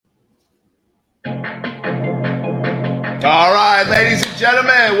All right, ladies and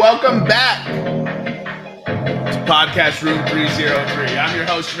gentlemen, welcome back to Podcast Room 303. I'm your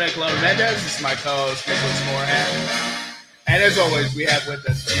host, Rick Lone Mendez. This is my co-host, Nicholas Moorhan. And as always, we have with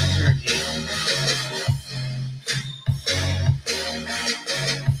us intern Ian.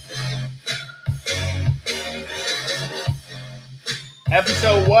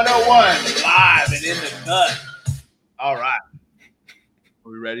 Episode 101, live and in the cut. All right.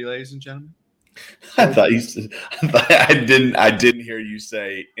 Are we ready, ladies and gentlemen? I thought you said, I didn't hear you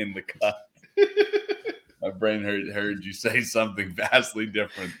say in the cut. My brain heard you say something vastly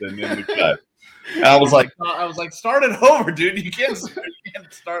different than in the cut. And I was like, start it over, dude. You can't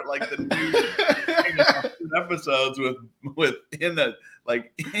start like the new episodes with in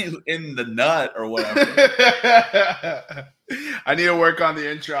the nut or whatever. I need to work on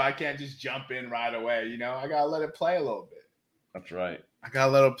the intro. I can't just jump in right away. You know, I gotta let it play a little bit. That's right. I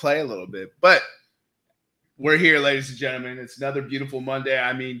gotta let it play a little bit. But we're here, ladies and gentlemen. It's another beautiful Monday.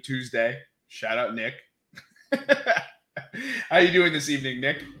 I mean Tuesday. Shout out Nick. How you doing this evening,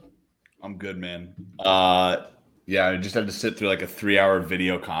 Nick? I'm good, man. Yeah, I just had to sit through like a 3-hour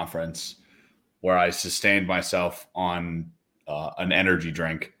video conference where I sustained myself on an energy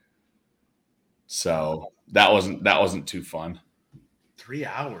drink. So that wasn't too fun. 3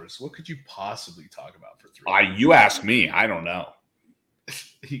 hours? What could you possibly talk about for 3 hours? You ask me. I don't know.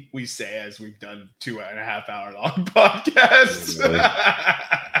 We say as we've done 2.5 hour long podcasts.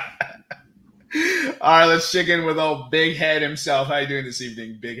 All right, let's check in with old Big Head himself. How you doing this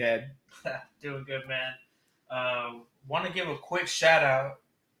evening, Big Head? Doing good, man. Want to give a quick shout out.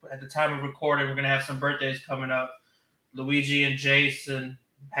 At the time of recording, we're going to have some birthdays coming up. Luigi and Jason,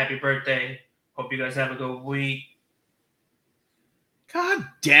 happy birthday. Hope you guys have a good week. God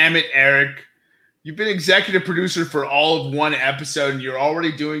damn it, Eric. You've been executive producer for all of one episode and you're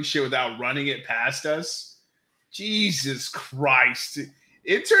already doing shit without running it past us? Jesus Christ.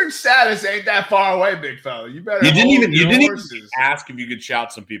 Intern status ain't that far away, big fella. You better You didn't even ask ask if you could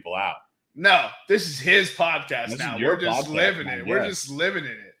shout some people out. No, this is his podcast This now. is your We're just podcast, living I it. We're guess. just living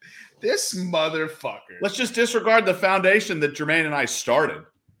in it. This motherfucker. Let's just disregard the foundation that Jermaine and I started.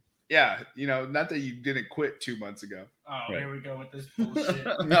 Yeah, you know, not that you didn't quit 2 months ago. Oh, Right. Here we go with this bullshit.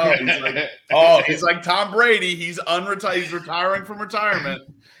 No, he's like Tom Brady. He's He's retiring from retirement.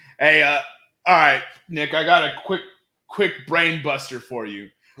 Hey, all right, Nick, I got a quick brain buster for you.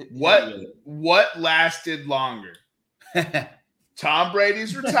 What lasted longer? Tom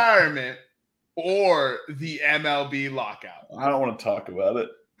Brady's retirement or the MLB lockout? I don't want to talk about it.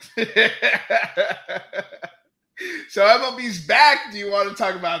 So MLB's back. Do you want to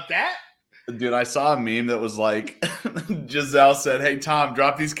talk about that? Dude, I saw a meme that was like, Giselle said, "Hey Tom,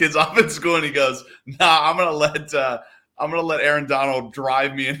 drop these kids off at school," and he goes, "Nah, I'm gonna let Aaron Donald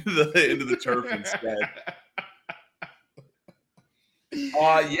drive me into the turf instead."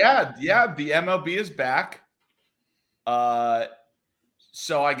 Yeah, the MLB is back.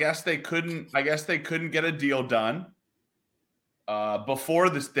 So I guess they couldn't get a deal done.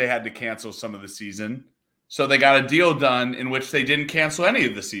 Before this, they had to cancel some of the season. So they got a deal done in which they didn't cancel any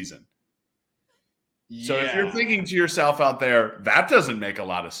of the season. So if you're thinking to yourself out there, that doesn't make a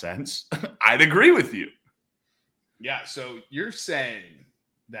lot of sense, I'd agree with you. Yeah, so you're saying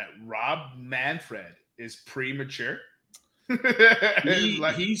that Rob Manfred is premature?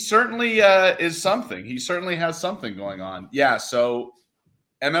 He certainly is something. He certainly has something going on. Yeah, so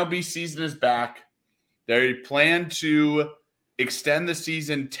MLB season is back. They plan to extend the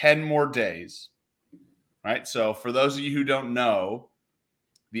season 10 more days. Right? So for those of you who don't know,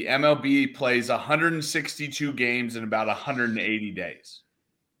 the MLB plays 162 games in about 180 days.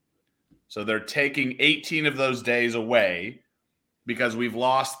 So they're taking 18 of those days away because we've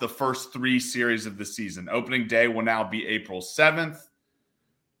lost the first 3 series of the season. Opening day will now be April 7th.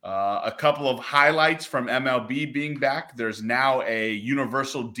 A couple of highlights from MLB being back. There's now a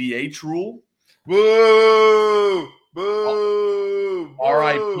universal DH rule. Boo! Boo!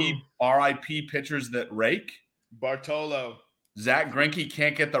 RIP pitchers that rake. Bartolo. Zach Greinke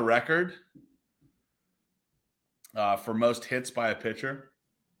can't get the record for most hits by a pitcher.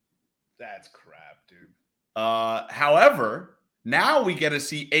 That's crap, dude. However, now we get to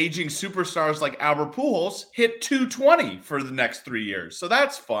see aging superstars like Albert Pujols hit 220 for the next 3 years. So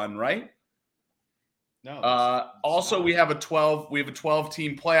that's fun, right? No. Also, we have a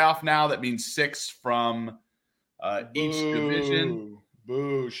 12-team playoff now. That means 6 from each division.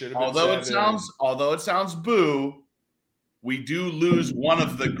 Boo! Should have been Although it sounds boo, we do lose one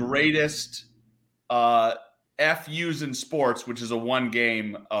of the greatest FUs in sports, which is a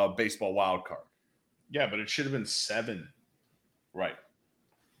 1-game baseball wild card. Yeah, but it should have been 7. Right.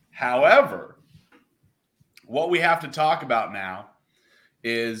 However, what we have to talk about now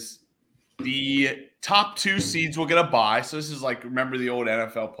is the top 2 seeds will get a bye. So this is like, remember the old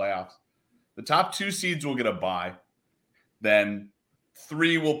NFL playoffs. The top 2 seeds will get a bye. Then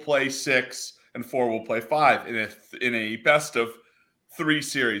 3 will play 6 and 4 will play 5 in a best of 3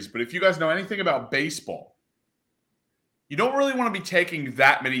 series. But if you guys know anything about baseball, you don't really want to be taking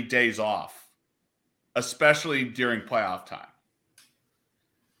that many days off, especially during playoff time.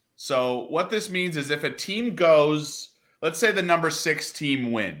 So what this means is if a team goes, let's say the number 6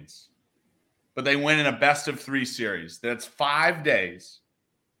 team wins, but they win in a best of 3 series, that's 5 days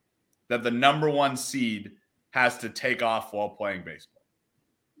that the number 1 seed has to take off while playing baseball.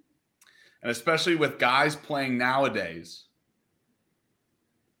 And especially with guys playing nowadays,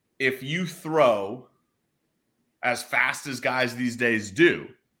 if you throw as fast as guys these days do,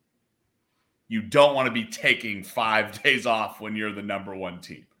 you don't want to be taking 5 days off when you're the number 1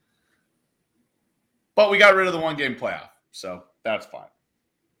 team. But we got rid of the 1-game playoff, so that's fine.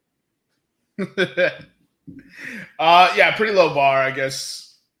 Yeah, pretty low bar, I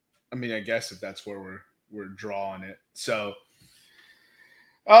guess. I mean, I guess if that's where we're drawing it. So,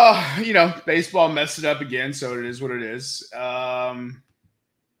 baseball messed it up again, so it is what it is. At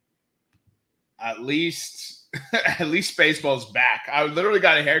least baseball's back. I literally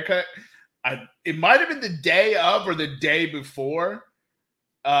got a haircut. It might have been the day of or the day before.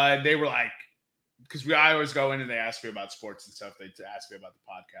 They were like, because I always go in and they ask me about sports and stuff. They ask me about the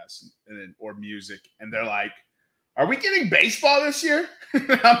podcast or music, and they're like, "Are we getting baseball this year?"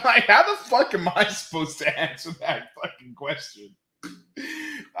 I'm like, "How the fuck am I supposed to answer that fucking question?"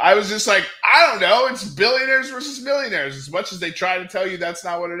 I was just like, "I don't know. It's billionaires versus millionaires." As much as they try to tell you that's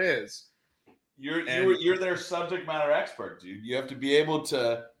not what it is. You're their subject matter expert, dude. You have to be able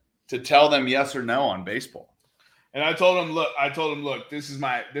to tell them yes or no on baseball. And I told him, look, this is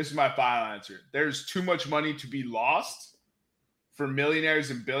my final answer. There's too much money to be lost for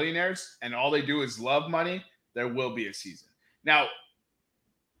millionaires and billionaires, and all they do is love money. There will be a season. Now,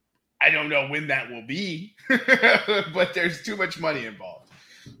 I don't know when that will be, but there's too much money involved.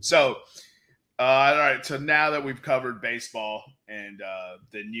 So, all right. So now that we've covered baseball and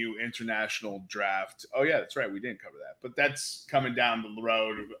the new international draft. Oh, yeah, that's right. We didn't cover that. But that's coming down the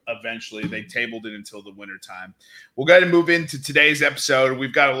road eventually. They tabled it until the winter time. We'll go ahead and move into today's episode.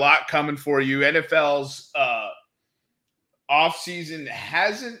 We've got a lot coming for you. NFL's offseason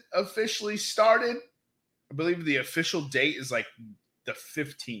hasn't officially started. I believe the official date is like the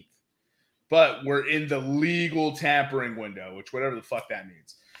 15th. But we're in the legal tampering window, which whatever the fuck that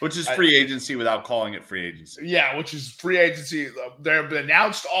means. Which is free agency without calling it free agency. Yeah, which is free agency. They've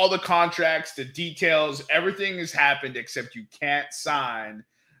announced all the contracts, the details. Everything has happened except you can't sign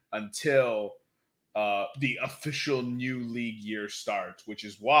until the official new league year starts, which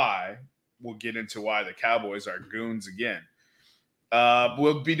is why we'll get into why the Cowboys are goons again.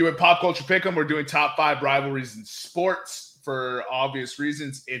 We'll be doing Pop Culture Pick'em. We're doing top 5 rivalries in sports for obvious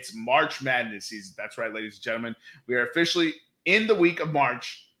reasons. It's March Madness season. That's right, ladies and gentlemen. We are officially in the week of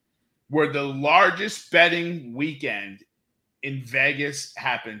March, where the largest betting weekend in Vegas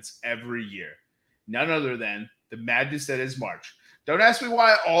happens every year. None other than the madness that is March. Don't ask me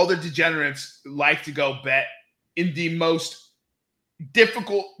why all the degenerates like to go bet in the most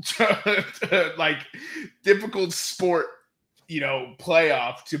difficult, difficult sport,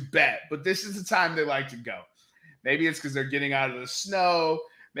 playoff to bet. But this is the time they like to go. Maybe it's because they're getting out of the snow.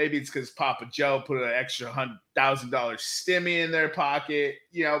 Maybe it's because Papa Joe put an extra $100,000 stimmy in their pocket,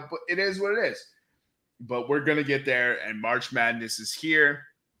 but it is what it is. But we're going to get there, and March Madness is here.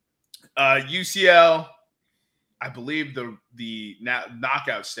 UCL, I believe the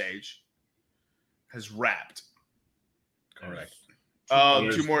knockout stage has wrapped. Correct.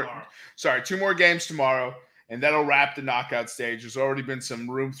 Two more games tomorrow, and that'll wrap the knockout stage. There's already been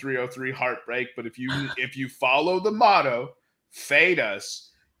some Room 303 heartbreak, but if you follow the motto, fade us,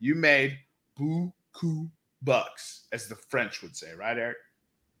 you made beaucoup bucks, as the French would say, right, Eric?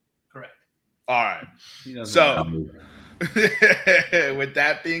 Correct. All right. So, with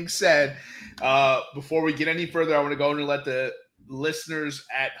that being said, before we get any further, I want to go and let the listeners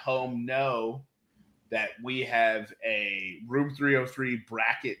at home know that we have a Room 303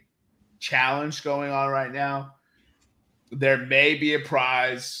 bracket challenge going on right now. There may be a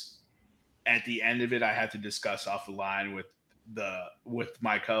prize at the end of it. I have to discuss off the line with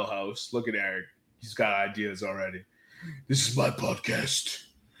my co-host. Look at Eric. He's got ideas already. This is my podcast.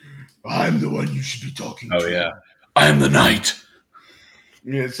 I'm the one you should be talking to. Oh, yeah. I am the knight.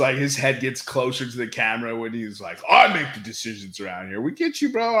 It's like his head gets closer to the camera when he's like, I make the decisions around here. We get you,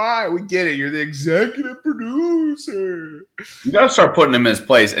 bro. All right, we get it. You're the executive producer. You got to start putting him in his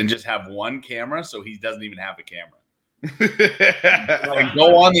place and just have one camera so he doesn't even have a camera. Like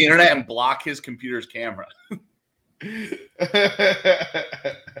go on the internet and block his computer's camera.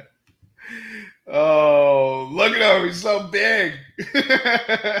 Oh, look at him. He's so big.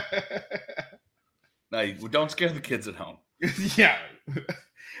 No, don't scare the kids at home. Yeah.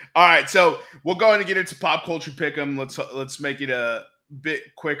 All right, so we're going to get into pop culture pick'em. Let's make it a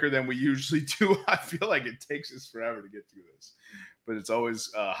bit quicker than we usually do. I feel like it takes us forever to get through this, but it's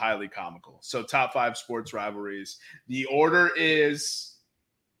always highly comical. So top 5 sports rivalries. The order is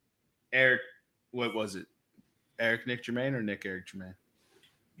Eric. What was it? Eric Nick Jermaine or Nick Eric Jermaine?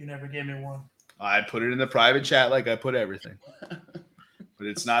 You never gave me one. I put it in the private chat like I put everything, but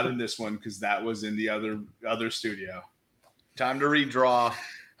it's not in this one because that was in the other studio. Time to redraw.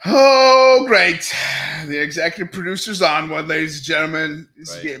 Oh, great. The executive producer's on one, ladies and gentlemen.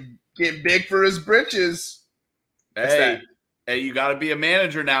 He's Right. getting big for his britches. Hey, you got to be a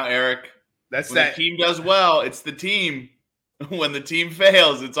manager now, Eric. That's When that. the team does well, it's the team. When the team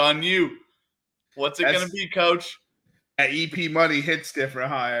fails, it's on you. What's it going to be, coach? That EP money hits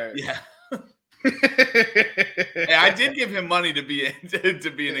different, huh, Eric? Yeah. Hey, I did give him money to be an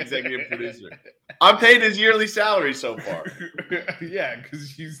executive producer. I'm paid his yearly salary so far. Yeah, because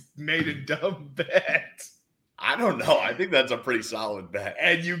he's made a dumb bet. I don't know. I think that's a pretty solid bet.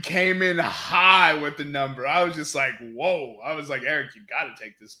 And you came in high with the number. I was just like, whoa. I was like, Eric, you got to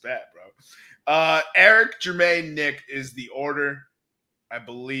take this bet, bro. Eric, Jermaine, Nick is the order. I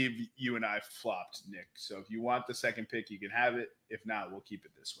believe you and I flopped, Nick. So if you want the second pick, you can have it. If not, we'll keep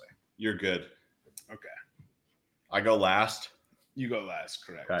it this way. You're good. Okay. I go last. You go last,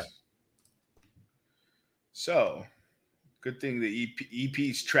 correct. Okay. So, good thing the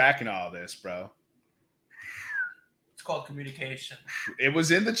EP's tracking all this, bro. It's called communication. It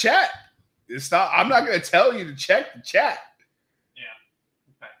was in the chat. It's not. I'm not going to tell you to check the chat. Yeah.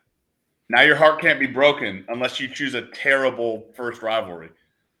 Okay. Now your heart can't be broken unless you choose a terrible first rivalry.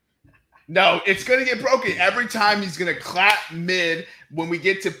 No, it's going to get broken every time. He's going to clap mid when we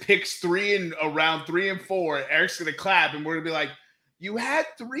get to picks 3 and around 3 and 4. Eric's going to clap, and we're going to be like, "You had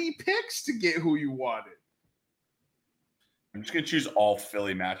 3 picks to get who you wanted." I'm just going to choose all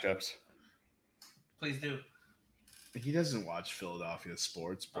Philly matchups. Please do. He doesn't watch Philadelphia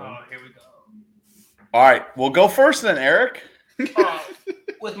sports, bro. Oh, here we go. All right. We'll go first then, Eric.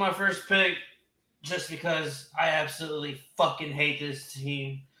 With my first pick, just because I absolutely fucking hate this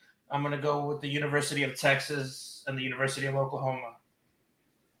team, I'm going to go with the University of Texas and the University of Oklahoma.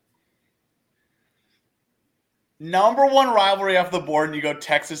 Number 1 rivalry off the board, and you go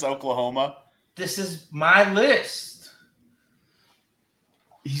Texas, Oklahoma. This is my list.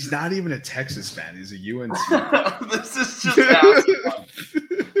 He's not even a Texas fan. He's a UNC. This is just awesome.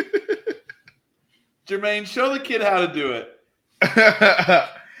 Jermaine, show the kid how to do it.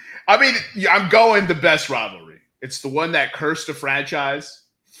 I mean, I'm going the best rivalry. It's the one that cursed the franchise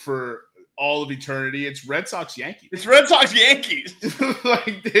for all of eternity. It's Red Sox Yankees. It's Red Sox Yankees.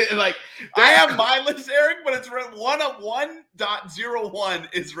 like I have my list, Eric, but it's 1.01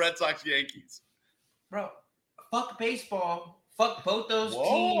 is Red Sox Yankees. Bro, fuck baseball. Fuck both those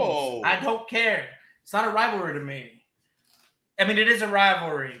Whoa. teams. I don't care. It's not a rivalry to me. I mean, it is a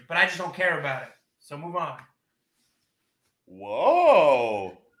rivalry, but I just don't care about it. So move on.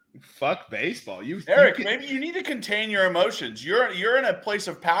 Whoa. Fuck baseball. Eric, maybe you need to contain your emotions. You're in a place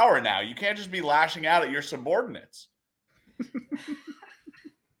of power now. You can't just be lashing out at your subordinates.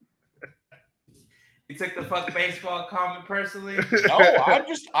 You took the fuck baseball comment personally? No,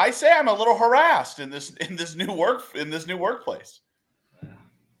 I say I'm a little harassed in this new workplace.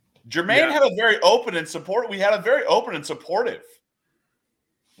 Jermaine had a very open and supportive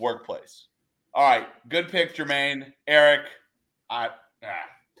workplace. All right, good pick, Jermaine. Eric,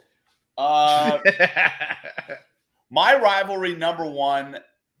 my rivalry number 1,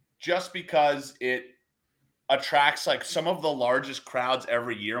 just because it attracts like some of the largest crowds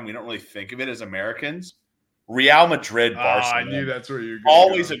every year, and we don't really think of it as Americans. Real Madrid, Barcelona. I knew that's where you're going.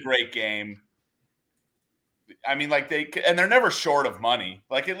 Always a great game. I mean, like they're never short of money.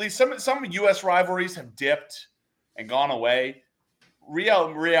 Like at least some U.S. rivalries have dipped and gone away.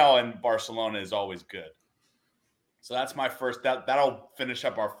 Real and Barcelona is always good. So that's my first. That'll finish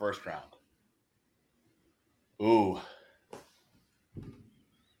up our first round. Ooh.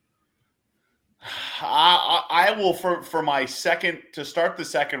 I will for my second to start the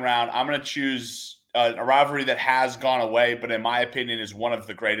second round. I'm going to choose a rivalry that has gone away, but in my opinion is one of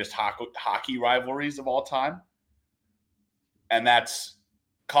the greatest hockey rivalries of all time, and that's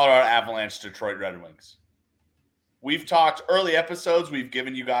Colorado Avalanche, Detroit Red Wings. We've talked early episodes. We've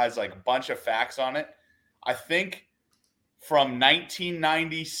given you guys like a bunch of facts on it. I think from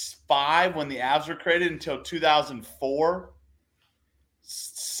 1995 when the Avs were created until 2004,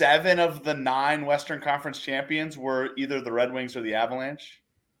 7 of the 9 Western Conference champions were either the Red Wings or the Avalanche.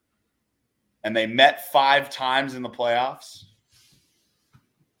 And they met 5 times in the playoffs.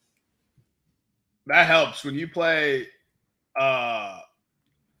 That helps when you play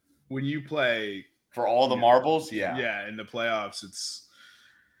for all the marbles. Yeah. Yeah. In the playoffs,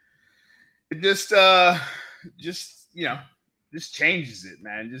 it just changes it,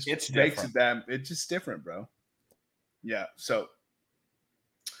 man. Just It's makes different. it's just different, bro. Yeah. So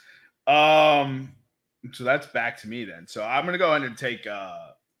that's back to me then. So I'm going to go ahead and take,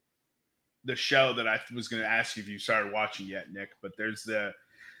 the show that I was going to ask you if you started watching yet, Nick, but there's the,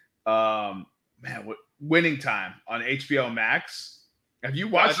 Winning Time on HBO Max. Have you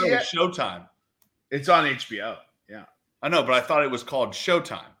watched it yet? Showtime. It's on HBO. Yeah. I know, but I thought it was called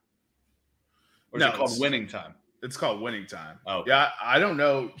Showtime. Or is it called Winning Time? It's called Winning Time. Oh, okay. Yeah. I don't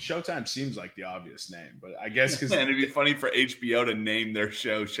know. Showtime seems like the obvious name, but I guess because it'd be funny for HBO to name their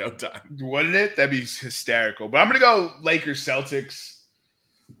show Showtime. Wouldn't it? That'd be hysterical. But I'm going to go Lakers Celtics.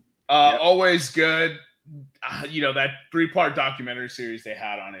 Always good. That 3-part documentary series they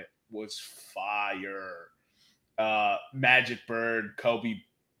had on it was fire. Magic Bird, Kobe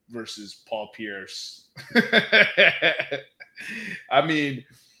versus Paul Pierce. I mean,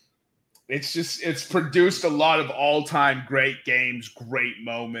 it's produced a lot of all-time great games, great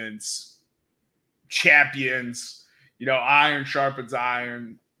moments, champions, iron sharpens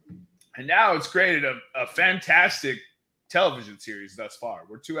iron. And now it's created a fantastic television series thus far.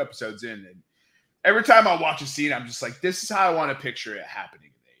 We're 2 episodes in, and every time I watch a scene, I'm just like, this is how I want to picture it happening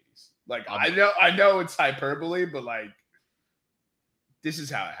in the 80s. Like, I know it's hyperbole, but like, this is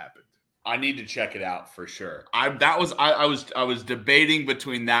how it happened. I need to check it out for sure. I was debating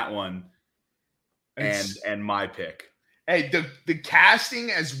between that one and my pick. Hey, the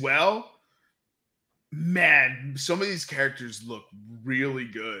casting as well, man, some of these characters look really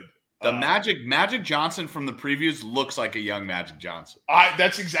good. The Magic Johnson from the previews looks like a young Magic Johnson.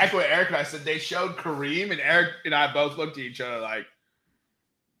 That's exactly what Eric and I said. They showed Kareem, and Eric and I both looked at each other like,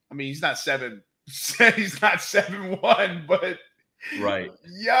 I mean, he's not 7'1", but right.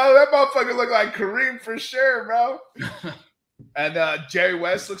 Yo, that motherfucker looked like Kareem for sure, bro. And Jerry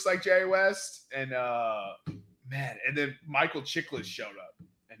West looks like Jerry West, and and then Michael Chiklis showed up,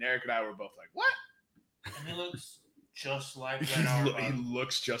 and Eric and I were both like, what? And he looks just like Red Auerbach. He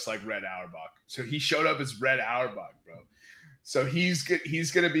looks just like Red Auerbach. So he showed up as Red Auerbach, bro. So he's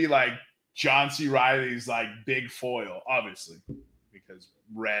gonna be like John C. Reilly's like big foil, obviously, because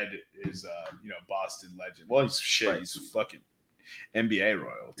Red is Boston legend. Well, he's shit. Right. He's fucking NBA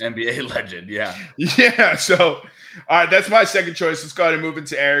royalty. NBA legend, yeah. Yeah. So all right, that's my second choice. Let's go ahead and move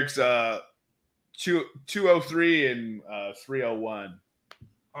into Eric's 203 and 301.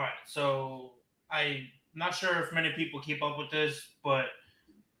 All right, so I'm not sure if many people keep up with this, but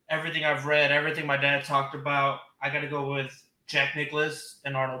everything I've read, everything my dad talked about, I got to go with Jack Nicklaus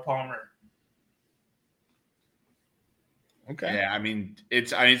and Arnold Palmer. Okay. Yeah, I mean,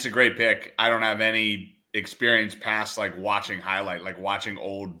 it's a great pick. I don't have any experience past like watching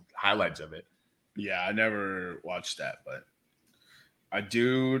old highlights of it. Yeah, I never watched that, but I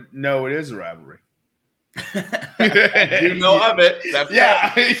do know it is a rivalry. You know of it.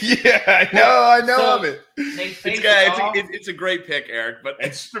 Yeah, I know of it. It's a great pick, Eric. But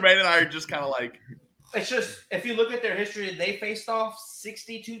Jermaine and I are just kind of like, it's just if you look at their history, they faced off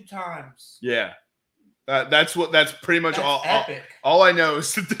 62 times. Yeah, that's pretty much all. Epic. All I know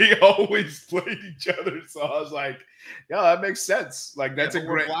is that they always played each other. So I was like, yeah, that makes sense. Like that's a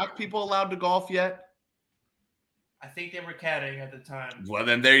great. Were black people allowed to golf yet? I think they were caddying at the time. Well,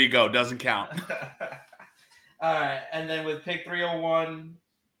 then there you go. Doesn't count. All right, and then with pick 301,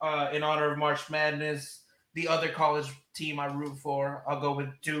 in honor of March Madness, the other college team I root for, I'll go with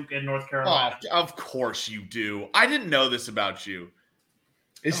Duke and North Carolina. Oh, of course you do. I didn't know this about you.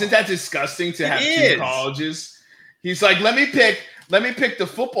 Isn't that disgusting to have 2 colleges? He's like, let me pick the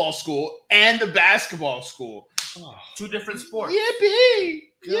football school and the basketball school. Oh. 2 different sports. Yippee!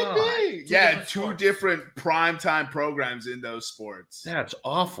 Yippee! Yeah, 2 different primetime programs in those sports. That's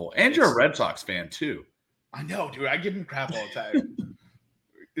awful. And you're a Red Sox fan too. I know, dude. I give him crap all the time.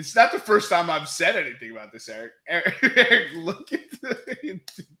 It's not the first time I've said anything about this, Eric. Eric, look at the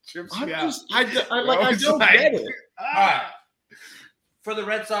trips me out. I don't get it. All right. For the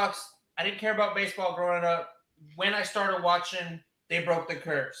Red Sox, I didn't care about baseball growing up. When I started watching, they broke the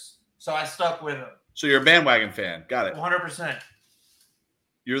curse. So I stuck with them. So you're a bandwagon fan. Got it. 100%.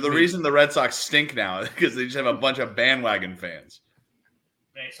 You're the reason the Red Sox stink now because they just have a bunch of bandwagon fans.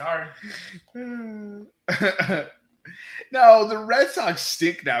 Hey, sorry. No, the Red Sox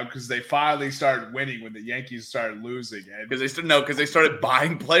stink now because they finally started winning when the Yankees started losing. Because they started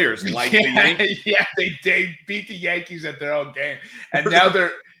buying players like the Yankees. Yeah, they beat the Yankees at their own game, and now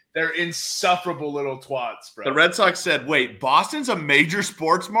they're insufferable little twats, bro. The Red Sox said, "Wait, Boston's a major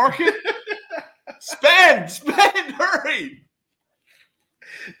sports market? spend, hurry!"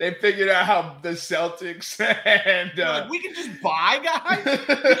 They figured out how the Celtics and like, we can just buy guys.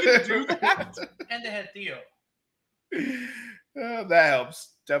 We can do that. And they had Theo. That helps.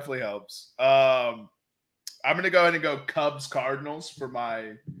 Definitely helps. I'm gonna go ahead and go Cubs Cardinals for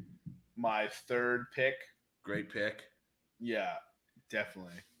my third pick. Great pick. Yeah,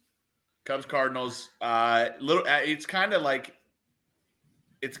 definitely. Cubs Cardinals. It's kind of like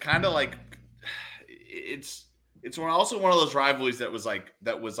also one of those rivalries that was like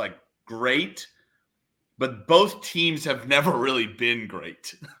great, but both teams have never really been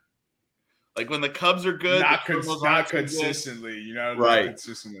great. Like when the Cubs are good, not consistently, good. You know, right? Not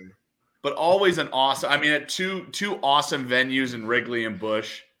consistently, but always an awesome. I mean, at two awesome venues in Wrigley and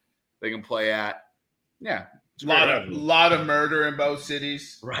Busch, they can play at. Yeah, lot of murder in both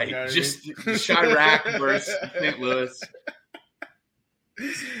cities, right? You know Just Chirac versus St. Louis.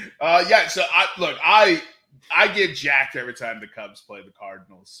 Yeah. So I get jacked every time the Cubs play the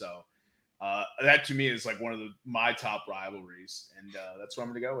Cardinals. So that to me is like one of my top rivalries, and that's what I'm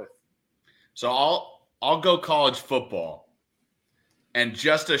going to go with. So I'll go college football, and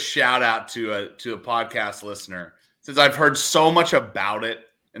just a shout out to a podcast listener, since I've heard so much about it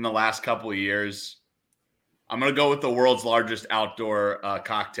in the last couple of years. I'm going to go with the world's largest outdoor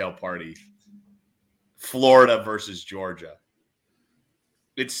cocktail party, Florida versus Georgia.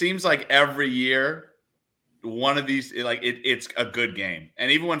 It seems like every year one of these, it's a good game, and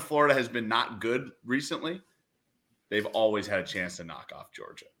even when Florida has been not good recently, they've always had a chance to knock off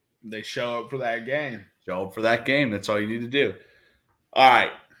Georgia. They show up for that game. That's all you need to do. All right.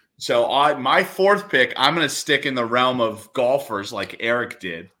 So my fourth pick, I'm going to stick in the realm of golfers like Eric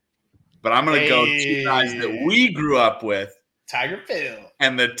did. But I'm going to go two guys that we grew up with. Tiger Phil.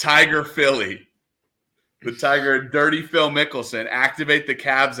 And the Tiger Philly. The Tiger, Dirty Phil Mickelson. Activate the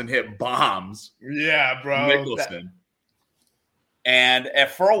calves and hit bombs. Yeah, bro. Mickelson. And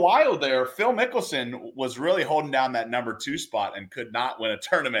for a while there, Phil Mickelson was really holding down that number 2 spot and could not win a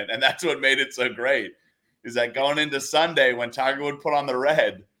tournament. And that's what made it so great, is that going into Sunday when Tiger would put on the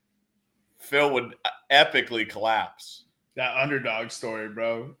red, Phil would epically collapse. That underdog story,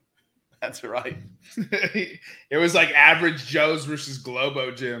 bro. That's right. It was like Average Joe's versus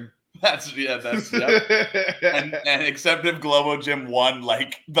Globo Gym. And except if Globo Gym won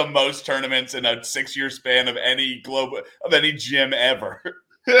like the most tournaments in a 6-year span of any gym ever.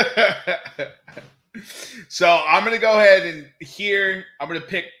 So I'm gonna go ahead and I'm gonna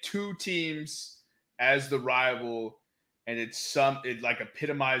pick 2 teams as the rival, and it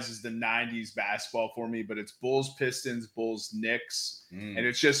epitomizes the 90s basketball for me, but it's Bulls Pistons, Bulls Knicks, and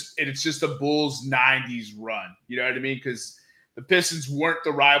it's just a Bulls 90s run. You know what I mean? Because the Pistons weren't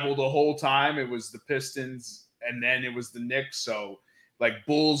the rival the whole time. It was the Pistons, and then it was the Knicks. So, like,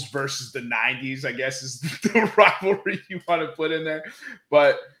 Bulls versus the 90s, I guess, is the rivalry you want to put in there.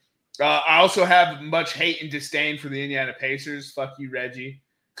 But I also have much hate and disdain for the Indiana Pacers. Fuck you, Reggie.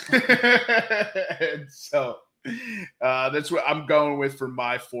 And so that's what I'm going with for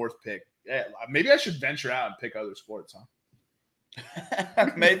my 4th pick. Yeah, maybe I should venture out and pick other sports, huh?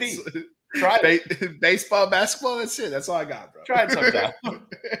 Maybe. Try baseball, basketball. That's it. That's all I got, bro. Try it sometime.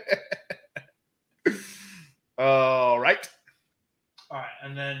 All right. All right,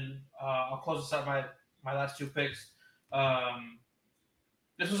 and then I'll close this out. My last 2 picks.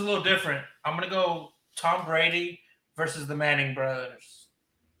 This was a little different. I'm gonna go Tom Brady versus the Manning brothers.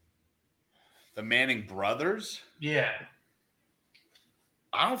 The Manning brothers? Yeah.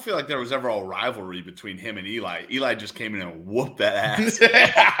 I don't feel like there was ever a rivalry between him and Eli. Eli just came in and whooped that ass.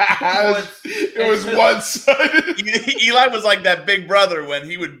 It was one-sided. Eli was like that big brother when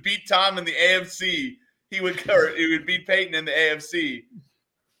he would beat Tom in the AFC. He would beat Peyton in the AFC.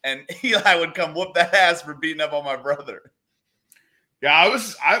 And Eli would come whoop that ass for beating up on my brother. Yeah, I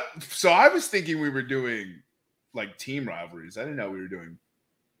was thinking we were doing like team rivalries. I didn't know we were doing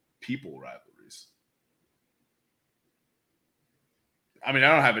people rivalries. I mean,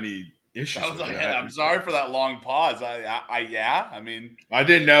 I don't have any issues. I'm sorry for that long pause. I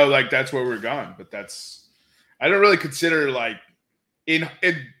didn't know like that's where we're going, but I don't really consider like in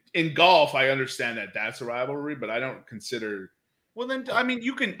golf. I understand that that's a rivalry, but I don't consider. Well, then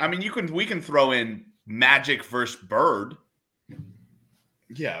we can throw in Magic versus Bird.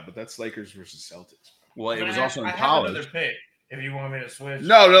 Yeah, but that's Lakers versus Celtics. Well, it was I also in have college. another pick if you want me to switch.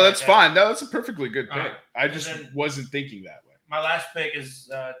 No, that's fine. No, that's a perfectly good pick. Alright. I just wasn't thinking that way. My last pick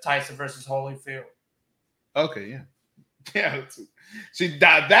is Tyson versus Holyfield. Okay, yeah. Yeah. See,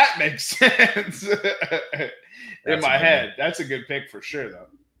 that makes sense in my head. That's a good pick for sure, though.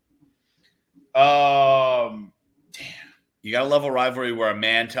 You got a level rivalry where a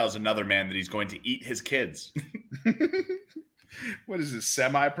man tells another man that he's going to eat his kids. What is this,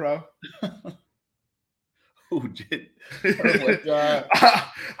 semi-pro? Oh,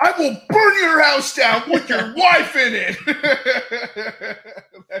 I will burn your house down with your wife in it.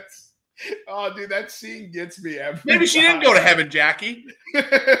 Dude, that scene gets me every Maybe she didn't go to heaven, Jackie.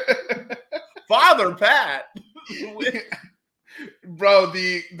 Father Pat. Bro,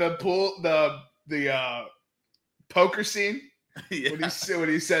 the pool, the poker scene. Yeah. When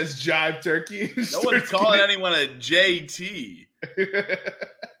he says jive turkey. No one's calling anyone a JT.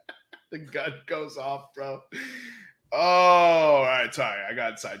 The gun goes off, bro. Oh, all right. Sorry, I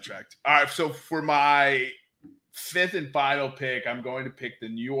got sidetracked. All right, so for my fifth and final pick, I'm going to pick the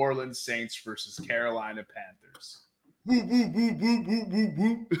New Orleans Saints versus Carolina Panthers.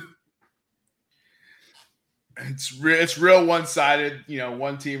 It's real one-sided. You know,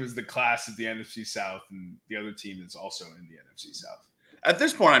 one team is the class of the NFC South, and the other team is also in the NFC South. At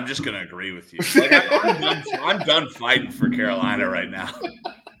this point, I'm just going to agree with you. Like, I'm done fighting for Carolina right now.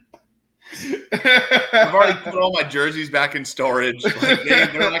 I've already put all my jerseys back in storage. Like,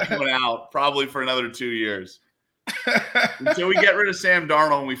 they're not coming out probably for another 2 years. Until we get rid of Sam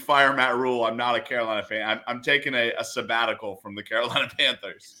Darnold and we fire Matt Rule, I'm not a Carolina fan. I'm taking a sabbatical from the Carolina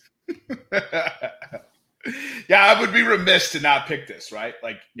Panthers. Yeah, I would be remiss to not pick this, right?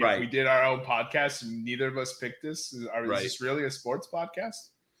 Like, if we Right. did our own podcast and neither of us picked this, is Right. this really a sports podcast?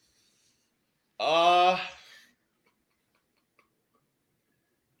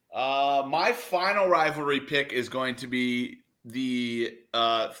 My final rivalry pick is going to be the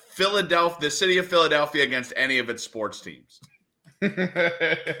city of Philadelphia against any of its sports teams.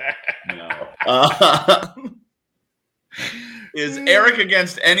 No. Is Eric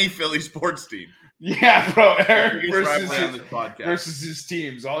against any Philly sports team? Yeah, bro. Eric Biggest versus rivalry on his, this podcast. versus his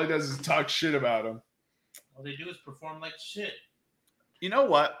teams. All he does is talk shit about them. All they do is perform like shit. You know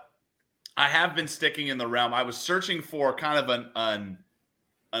what? I have been sticking in the realm. I was searching for kind of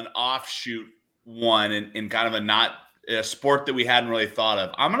an offshoot one in kind of a sport that we hadn't really thought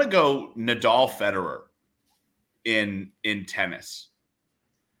of. I'm going to go Nadal Federer in tennis.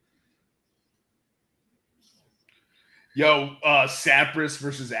 Yo, Sampras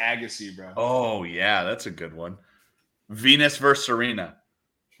versus Agassi, bro. Oh, yeah, that's a good one. Venus versus Serena.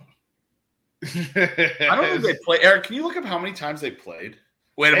 I don't think they play. Eric, can you look up how many times they played?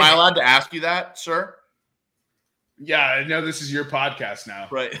 Wait, am I allowed to ask you that, sir? Yeah, I know this is your podcast now.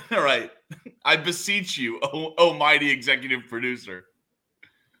 Right, all right. I beseech you, oh mighty executive producer.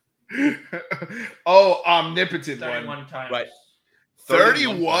 Omnipotent 31 one. times. Right.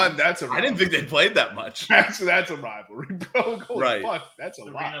 31. That's a I didn't think they played that much. that's a rivalry, bro. Holy Right. fuck, that's a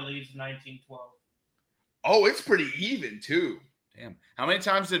Serena lot. leads 19-12. Oh, it's pretty even too. Damn. How many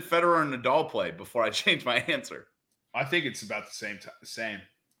times did Federer and Nadal play before I changed my answer? I think it's about the same.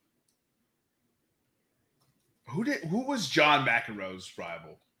 Who was John McEnroe's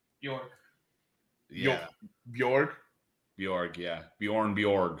rival? York. Yeah. Bjorg? Bjorg, yeah. Bjorn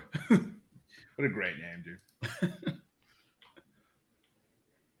Bjorg. What a great name, dude.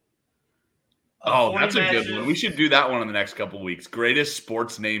 Oh, 40 that's a good matches. one. We should do that one in the next couple of weeks. Greatest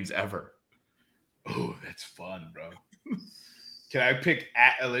sports names ever. Oh, that's fun, bro. Can I pick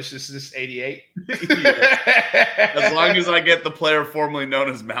at Aliciousness88? As long as I get the player formerly known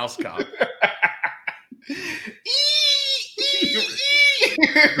as Mouse Cop.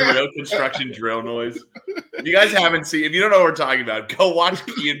 Real construction drill noise. If you guys haven't seen, if you don't know what we're talking about, go watch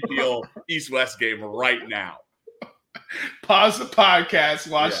Key and Peele East-West game right now. Pause the podcast,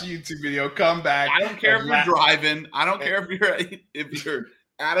 watch the YouTube video, come back. I don't care if and you're laugh- driving. I don't care if you're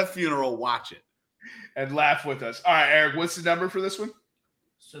at a funeral. Watch it. and laugh with us. All right, Eric, what's the number for this one?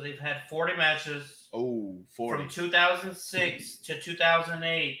 So they've had 40 matches. Oh, 40. From 2006 to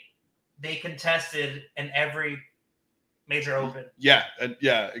 2008, they contested in every major open. Yeah,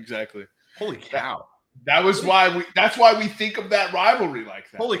 exactly. Holy cow! That's why we think of that rivalry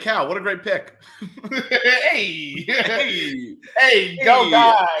like that. Holy cow! What a great pick. hey, Hey, hey, go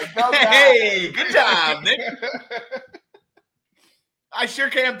guy, go guy. hey, good job, Nick. I sure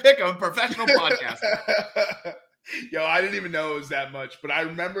can pick. I'm a professional podcaster. Yo, I didn't even know it was that much, but I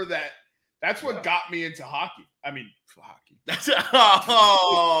remember that. That's what got me into hockey. I mean, hockey.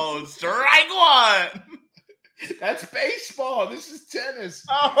 Oh, strike one. That's baseball. This is tennis.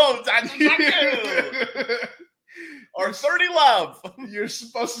 Oh, or 30 love. You're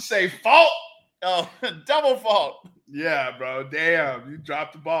supposed to say fault. Oh, double fault. Yeah, bro. Damn, you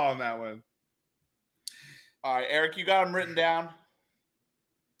dropped the ball on that one. All right, Eric, you got them written down?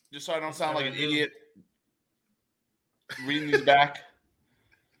 Just so I don't sound like an idiot reading these back.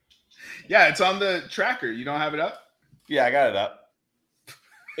 Yeah, it's on the tracker. You don't have it up? Yeah, I got it up.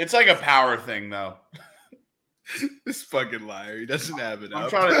 It's like a power thing, though. This fucking liar. He doesn't have it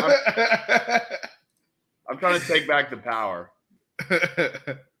up. I'm trying to take back the power.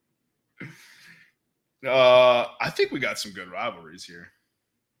 I think we got some good rivalries here.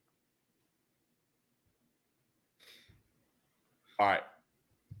 All right.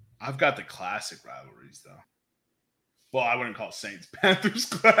 I've got the classic rivalries, though. Well, I wouldn't call Saints-Panthers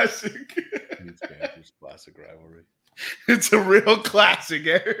classic. Saints-Panthers classic rivalry. It's a real classic,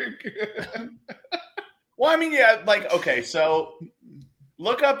 Eric. Well, I mean, yeah, like, okay, so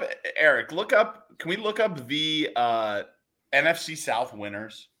look up, Eric, can we look up the NFC South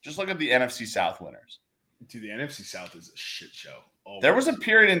winners? Just look at the NFC South winners. Dude, the NFC South is a shit show. Always. There was a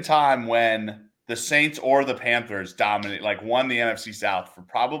period in time when the Saints or the Panthers won the NFC South for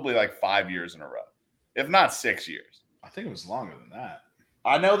probably like 5 years in a row, if not 6 years. I think it was longer than that.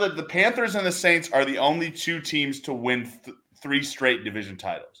 I know that the Panthers and the Saints are the only two teams to win 3 straight division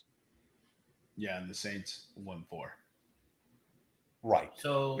titles. Yeah, and the Saints won 4. Right.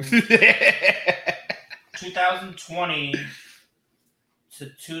 So 2020 to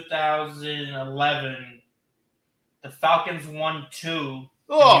 2011, the Falcons won 2.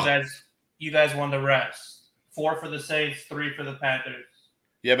 Oh. You guys won the rest. 4 for the Saints, 3 for the Panthers.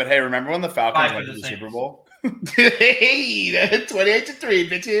 Yeah, but hey, remember when the Falcons 5 went for to the the Saints. Super Bowl? Hey, 28-3,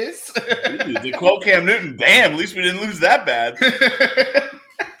 bitches. To quote Cam Newton, damn, at least we didn't lose that bad.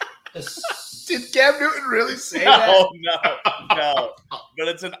 Did Cam Newton really say that? No. But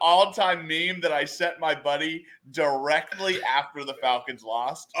it's an all-time meme that I sent my buddy directly after the Falcons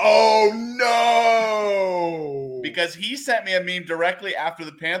lost. Oh, no. Because he sent me a meme directly after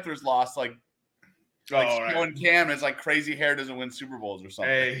the Panthers lost, showing Cam as like crazy hair doesn't win Super Bowls or something.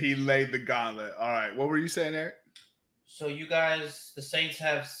 Hey, he laid the gauntlet. All right. What were you saying, Eric? So you guys, the Saints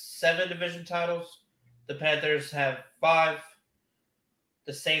have 7 division titles. The Panthers have 5.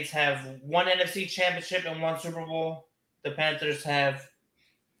 The Saints have 1 NFC championship and 1 Super Bowl. The Panthers have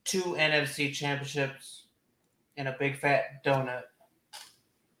 2 NFC championships and a big fat donut.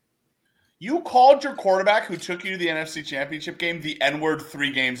 You called your quarterback who took you to the NFC Championship game the N-word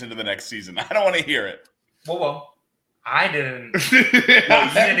 3 games into the next season. I don't want to hear it. Whoa. I didn't.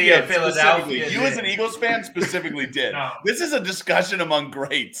 Yeah, Philadelphia. You as an Eagles fan specifically did. No. This is a discussion among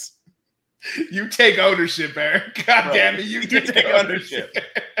greats. You take ownership, Eric. God damn it. You take ownership.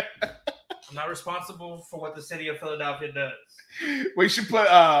 I'm not responsible for what the city of Philadelphia does. We should put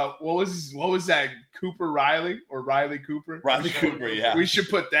what was that? Cooper Riley or Riley Cooper? Riley Cooper, yeah. We should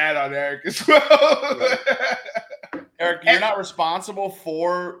put that on Eric as well. Right. Eric, you're not responsible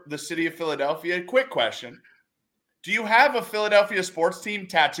for the city of Philadelphia. Quick question. Do you have a Philadelphia sports team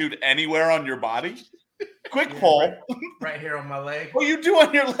tattooed anywhere on your body? Quick poll. Right here on my leg. Well, you do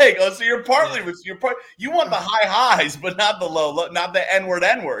on your leg. Oh, so you're partly you want the high highs, but not the low, not the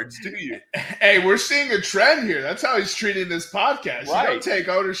N-words, do you? Hey, we're seeing a trend here. That's how he's treating this podcast. Right. You don't take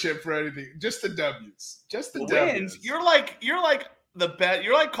ownership for anything. Just the W's. Just the wins. W's. You're like the bet.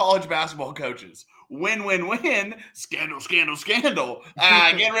 You're like college basketball coaches. Win, win, win. Scandal, scandal, scandal.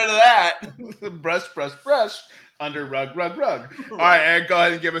 Get rid of that. Brush, brush, brush. Under rug, rug, rug. All right, Eric, go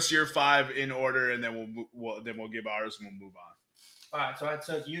ahead and give us your 5 in order, and then we'll give ours and we'll move on. All right, so I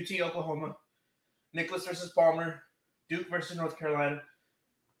took UT Oklahoma, Nicholas versus Palmer, Duke versus North Carolina,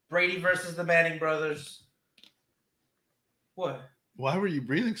 Brady versus the Manning brothers. What? Why were you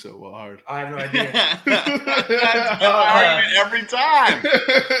breathing so hard? I have no idea. Argument every time.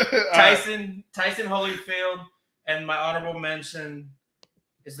 Tyson Holyfield, and my honorable mention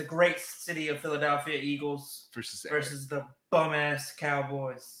is the great city of Philadelphia Eagles versus the bum-ass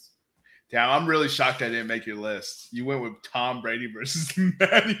Cowboys. Damn, I'm really shocked I didn't make your list. You went with Tom Brady versus the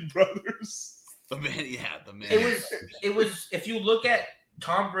Manning brothers. The Manning. It was. If you look at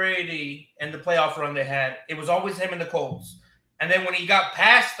Tom Brady and the playoff run they had, it was always him and the Colts. And then when he got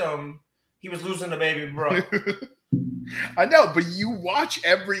past them, he was losing the baby bro. I know, but you watch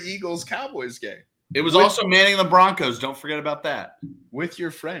every Eagles Cowboys game. It was also Manning the Broncos. Don't forget about that. With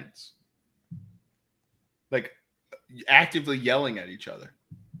your friends. Like, actively yelling at each other.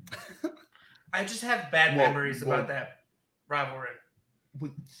 I just have bad memories about that rivalry.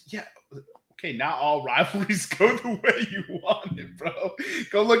 Yeah. Okay, not all rivalries go the way you want it, bro.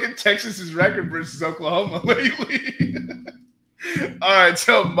 Go look at Texas's record versus Oklahoma lately. All right,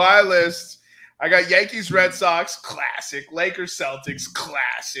 so my list, I got Yankees, Red Sox, classic. Lakers, Celtics,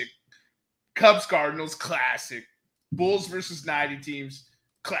 classic. Cubs, Cardinals, classic. Bulls versus 90 teams,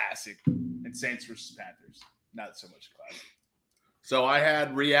 classic. And Saints versus Panthers, not so much classic. So I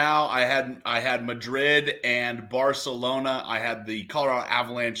had Real, I had Madrid and Barcelona. I had the Colorado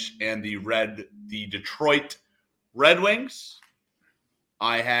Avalanche and the Detroit Red Wings.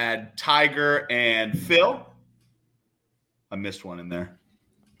 I had Tiger and Phil. I missed one in there.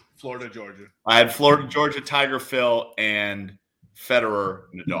 Florida, Georgia. I had Florida, Georgia, Tiger, Phil, and Federer,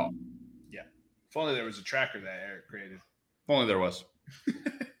 Nadal. Yeah. If only there was a tracker that Eric created. If only there was.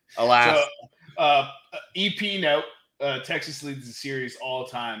 Alas. So, EP note. Texas leads the series all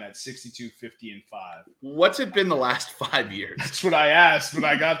time at 62, 50, and 5. What's it been the last 5 years? That's what I asked, but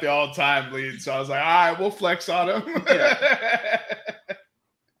I got the all-time lead. So I was like, all right, we'll flex on him. Yeah.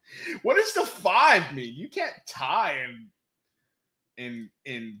 What does the 5 mean? You can't tie in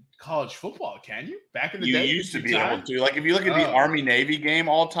college football, can you? Back in the day, you used to be able to. Like if you look at the Army-Navy game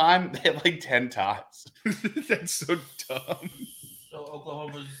all time, they have like 10 ties. That's so dumb. So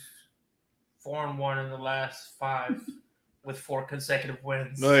Oklahoma's 4-1 in the last 5 with 4 consecutive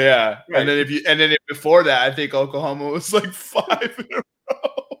wins. Oh yeah, right. And then before that, I think Oklahoma was like 5 in a row.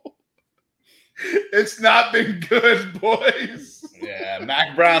 It's not been good, boys. Yeah,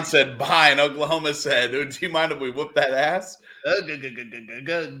 Mac Brown said bye, and Oklahoma said, "Do you mind if we whoop that ass?" All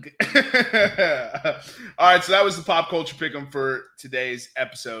right, so that was the pop culture pick'em for today's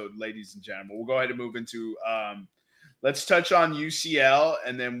episode, ladies and gentlemen. We'll go ahead and move into let's touch on UCL,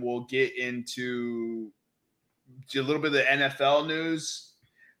 and then we'll get into a little bit of the NFL news.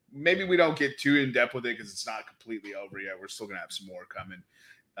 Maybe we don't get too in depth with it because it's not completely over yet. We're still gonna have some more coming,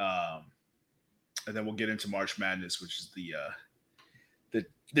 and then we'll get into March Madness, which is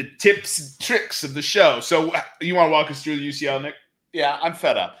the tips and tricks of the show. So you want to walk us through the UCL, Nick? Yeah, I'm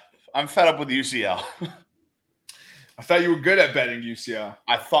fed up. I'm fed up with UCL. I thought you were good at betting UCL.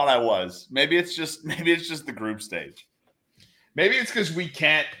 I thought I was. Maybe it's just the group stage. Maybe it's because we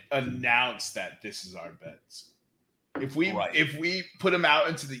can't announce that this is our bets. If we put them out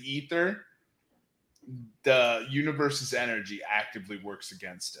into the ether, the universe's energy actively works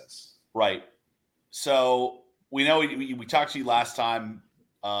against us. Right. So we know we talked to you last time.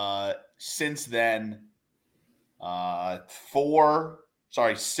 Since then,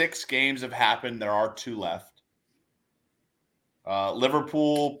 6 games have happened. There are 2 left.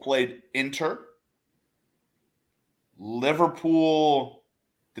 Liverpool played Inter. Liverpool,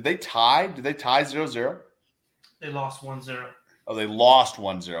 did they tie? Did they tie 0-0? They lost 1-0. Oh, they lost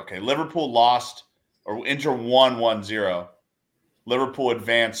 1-0. Okay, Liverpool lost, or Inter won 1-0. Liverpool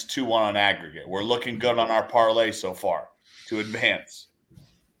advanced 2-1 on aggregate. We're looking good on our parlay so far to advance.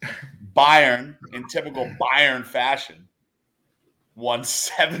 Bayern, in typical Bayern fashion, won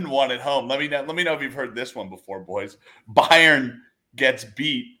 7-1 at home. Let me know if you've heard this one before, boys. Bayern gets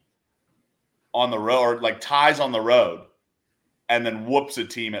beat on the road, or like ties on the road, and then whoops a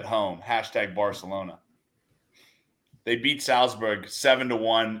team at home. # Barcelona. They beat Salzburg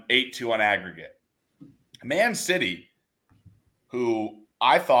 7-1, 8-2 on aggregate. Man City, who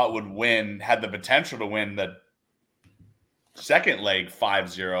I thought would win, had the potential to win the second leg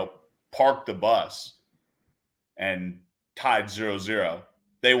 5-0, parked the bus and tied 0-0.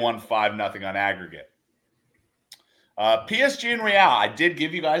 They won 5-0 on aggregate. PSG and Real, I did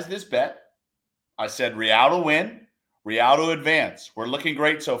give you guys this bet. I said Real to win, Real to advance. We're looking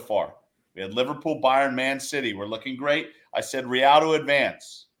great so far. We had Liverpool, Bayern, Man City. We're looking great. I said Real to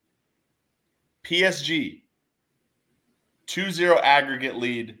advance. PSG, 2-0 aggregate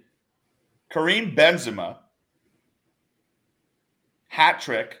lead. Karim Benzema, hat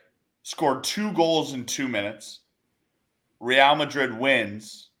trick, scored 2 goals in 2 minutes. Real Madrid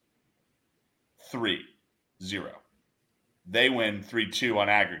wins 3-0. They win 3-2 on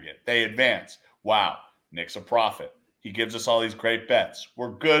aggregate. They advance. Wow, Nick's a prophet. He gives us all these great bets.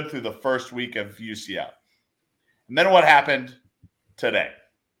 We're good through the first week of UCL. And then what happened today?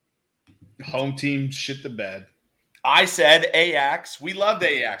 Home team shit the bed. I said Ajax. We loved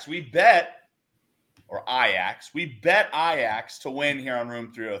Ajax. We bet Ajax to win here on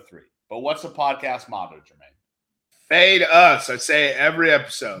Room 303. But what's the podcast motto, Jermaine? Fade us. I say it every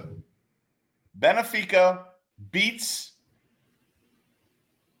episode. Benfica beats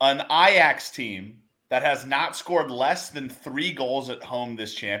an Ajax team that has not scored less than 3 goals at home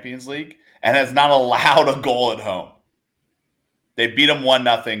this Champions League and has not allowed a goal at home. They beat them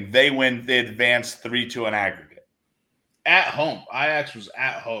 1-0. They win. They advance 3-2 in aggregate. At home. Ajax was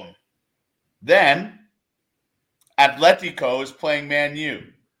at home. Then Atletico is playing Man U.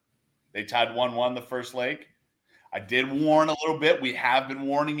 They tied 1-1 the first leg. I did warn a little bit. We have been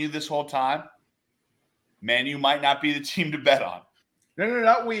warning you this whole time. Man U might not be the team to bet on. No,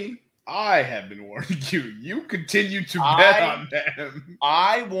 not we. I have been warning you. You continue to bet on them.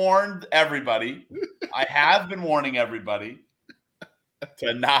 I warned everybody. I have been warning everybody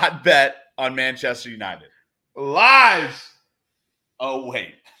to not bet on Manchester United. Lies. Oh,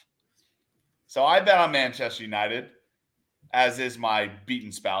 wait. So I bet on Manchester United, as is my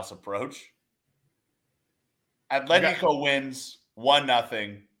beaten spouse approach. Atletico wins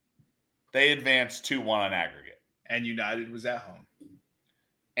 1-0. They advance 2-1 on aggregate. And United was at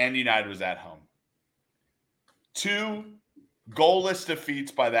home. 2 goalless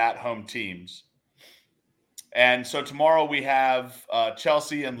defeats by that home teams. And so tomorrow we have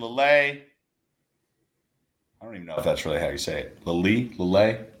Chelsea and Lille. I don't even know if that's really how you say it. Lille,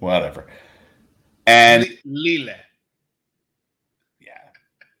 whatever. And Lille. Yeah.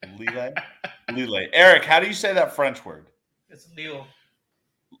 Lille. Eric, how do you say that French word? It's Lille.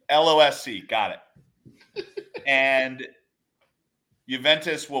 LOSC. Got it. And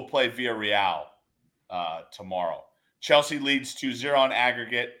Juventus will play Villarreal tomorrow. Chelsea leads 2-0 on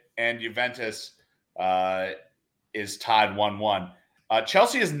aggregate, and Juventus is tied 1-1.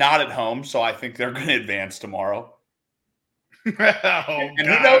 Chelsea is not at home, so I think they're going to advance tomorrow. And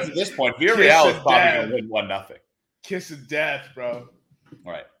who knows at this point? Villarreal is probably going to win 1-0. Kiss of death, bro.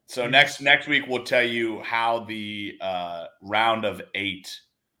 All right. So next week we'll tell you how the round of 8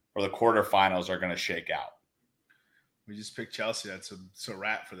 or the quarterfinals are going to shake out. We just picked Chelsea. That's a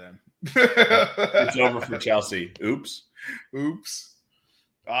wrap for them. It's over for Chelsea. Oops.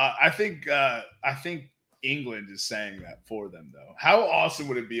 I think England is saying that for them, though. How awesome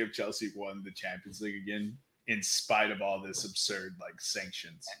would it be if Chelsea won the Champions League again, in spite of all this absurd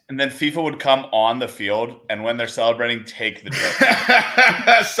sanctions? And then FIFA would come on the field, and when they're celebrating, take the trophy.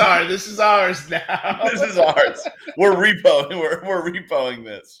 Sorry, this is ours now. This is ours. We're repoing. We're repoing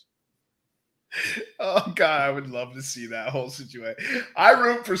this. Oh God, I would love to see that whole situation. I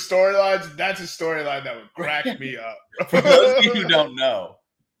root for storylines. That's a storyline that would crack me up. For those of you who don't know,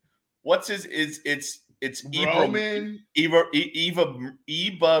 it's Roman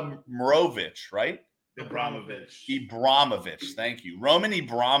Ibrahimovic, right? Ibrahimovic. Thank you. Roman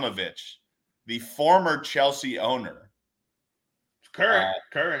Ibrahimovic, the former Chelsea owner. Current.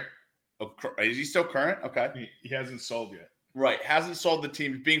 Is he still current? Okay. He hasn't sold yet. Right. Hasn't sold the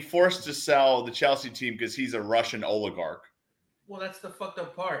team. Being forced to sell the Chelsea team because he's a Russian oligarch. Well, that's the fucked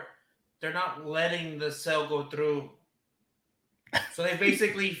up part. They're not letting the sale go through. So they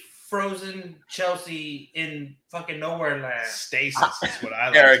basically frozen Chelsea in fucking nowhere land. Stasis is what I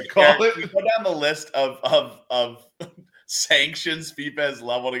like Eric, to call it. We go down the list of sanctions FIFA has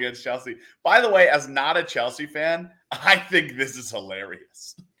leveled against Chelsea. By the way, as not a Chelsea fan, I think this is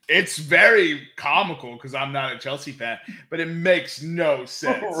hilarious. It's very comical because I'm not a Chelsea fan, but it makes no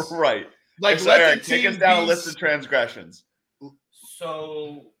sense. Right. So Eric, take us down a list of transgressions.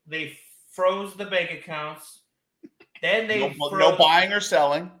 So they froze the bank accounts. Then they no buying or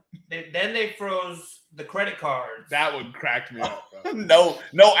selling. Then they froze the credit cards. That would crack me up, bro.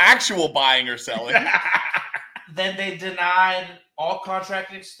 No actual buying or selling. Then they denied all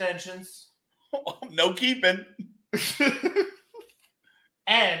contract extensions. No keeping.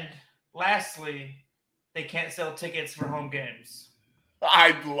 And lastly, they can't sell tickets for home games.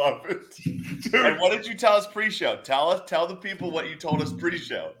 I love it. Dude. And what did you tell us pre-show? Tell the people what you told us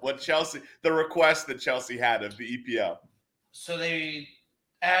pre-show. The request that Chelsea had of the EPL. So they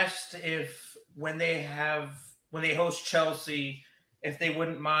asked if when they host Chelsea, if they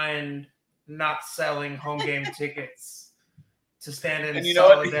wouldn't mind not selling home game tickets to stand in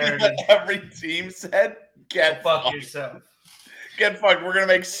solidarity. What every team said? Get fuck yourself. Get fucked. We're gonna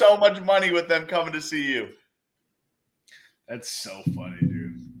make so much money with them coming to see you. That's so funny,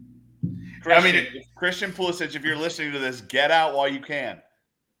 dude. Christian Pulisic, if you're listening to this, get out while you can.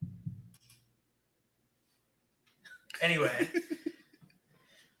 Anyway.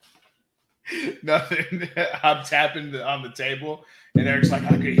 Nothing. I'm tapping on the table, and Eric's like, I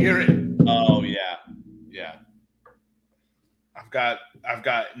can hear it. Oh yeah. I've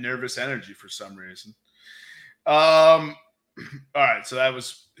got nervous energy for some reason. All right, so that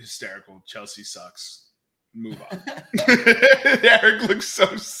was hysterical. Chelsea sucks. Move on. Eric looks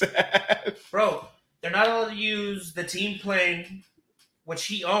so sad. Bro, they're not allowed to use the team playing, which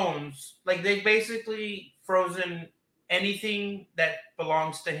he owns. They've basically frozen anything that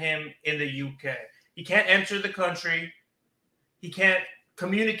belongs to him in the UK. He can't enter the country. He can't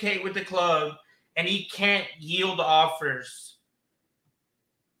communicate with the club. And he can't yield offers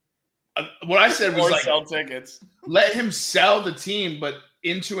What I said was like sell tickets. Let him sell the team, but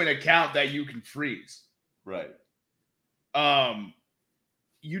into an account that you can freeze. Right.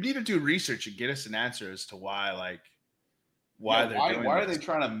 You need to do research and get us an answer as to why they're doing. Why are they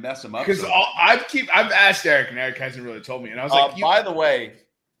trying to mess him up? Because I've asked Eric, and Eric hasn't really told me. And I was like, by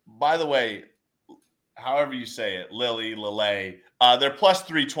the way, however you say it, Lily. They're plus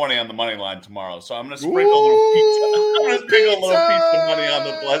 320 on the money line tomorrow. So I'm going to sprinkle a little pizza. I'm going to sprinkle a little pizza money on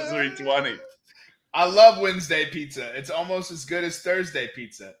the plus 320. I love Wednesday pizza. It's almost as good as Thursday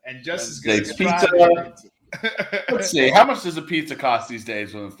pizza, and just as good as pizza. Friday pizza. Let's see. How much does a pizza cost these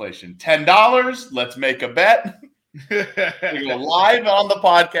days with inflation? $10. Let's make a bet. We go live on the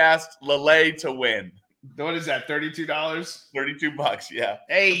podcast. Lele to win. What is that? $32? $32. Yeah.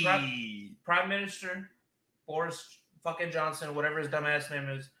 Hey, Prime Minister Boris fucking Johnson, whatever his dumbass name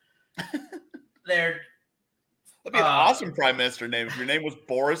is. That'd be an awesome prime minister name if your name was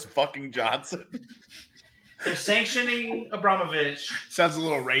Boris fucking Johnson. They're sanctioning Abramovich. Sounds a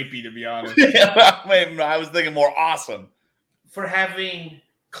little rapey, to be honest. I was thinking more awesome. For having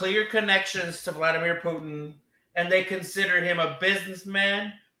clear connections to Vladimir Putin, and they consider him a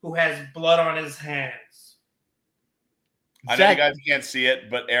businessman who has blood on his hands. I know you guys can't see it,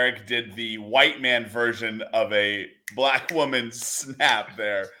 but Eric did the white man version of a black woman's snap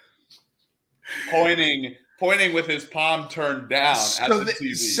there, pointing with his palm turned down at the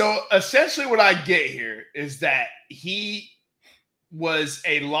TV. So essentially what I get here is that he was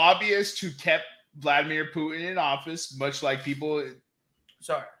a lobbyist who kept Vladimir Putin in office, much like people.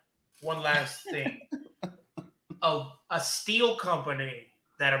 Sorry, one last thing. A steel company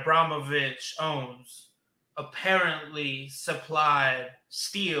that Abramovich owns apparently supplied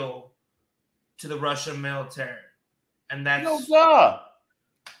steel to the Russian military. And that's That's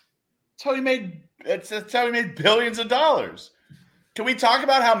how he made billions of dollars. Can we talk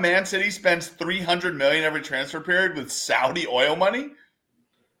about how Man City spends $300 million every transfer period with Saudi oil money?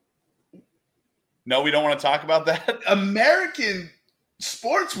 No, we don't want to talk about that. American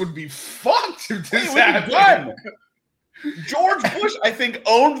sports would be fucked if this happened. George Bush, I think,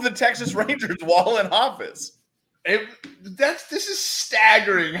 owned the Texas Rangers while in office. This is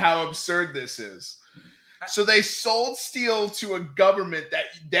staggering how absurd this is. So they sold steel to a government that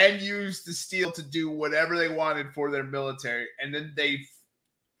then used the steel to do whatever they wanted for their military, and then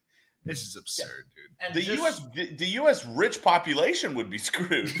this is absurd, dude. The U.S. rich population would be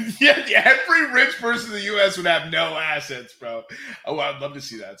screwed. Yeah, every rich person in the U.S. would have no assets, bro. Oh, I'd love to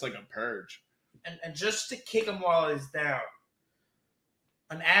see that. It's like a purge. And just to kick him while he's down,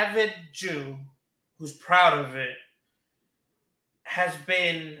 an avid Jew who's proud of it has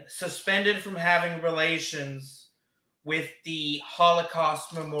been suspended from having relations with the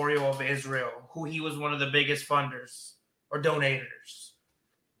Holocaust Memorial of Israel, who he was one of the biggest funders or donators.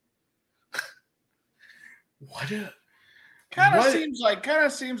 Kind of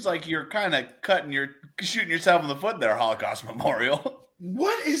seems like you're kind of shooting yourself in the foot there, Holocaust Memorial.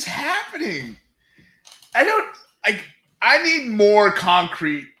 What is happening? I need more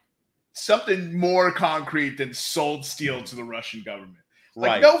concrete, something more concrete than sold steel to the Russian government.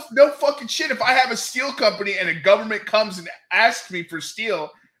 Like, right. No fucking shit. If I have a steel company and a government comes and asks me for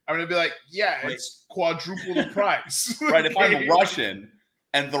steel, I'm going to be like, yeah, it's quadruple the price. Right. If I'm Russian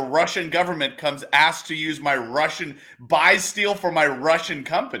and the Russian government comes asked to use buy steel for my Russian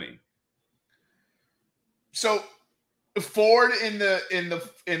company. So Ford in the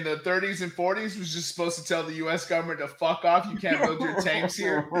 30s and 40s was just supposed to tell the U.S. government to fuck off. You can't build your tanks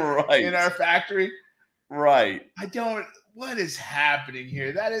here in our factory. Right. What is happening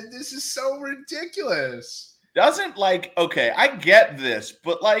here? This is so ridiculous. Okay, I get this,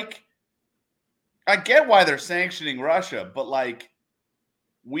 but I get why they're sanctioning Russia, but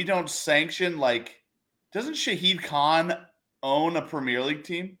we don't sanction, doesn't Shahid Khan own a Premier League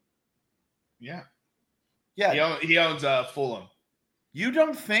team? Yeah. Yeah. He owns Fulham. You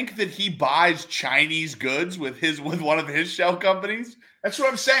don't think that he buys Chinese goods with one of his shell companies? That's what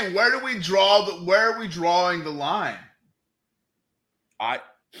I'm saying. Where are we drawing the line?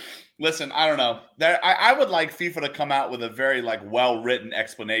 Listen, I don't know. I would like FIFA to come out with a very well-written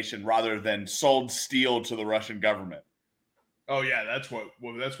explanation rather than sold steel to the Russian government. Oh yeah, that's what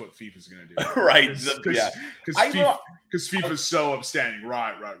FIFA's going to do. Right. Because FIFA's so upstanding.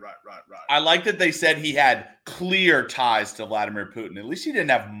 Right. I like that they said he had clear ties to Vladimir Putin. At least he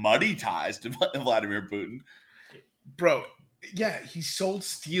didn't have muddy ties to Vladimir Putin. Bro, yeah, he sold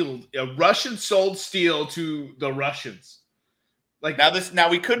steel. A Russian sold steel to the Russians. Like now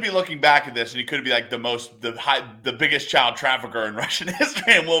we could be looking back at this and he could be like the biggest child trafficker in Russian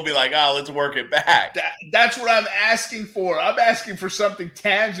history, and we'll be like, oh, let's work it back. That's what I'm asking for. I'm asking for something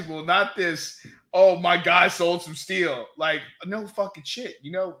tangible, not this. Oh, my guy sold some steel. Like, no fucking shit.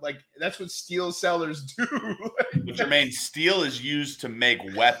 Like that's what steel sellers do. But Jermaine, steel is used to make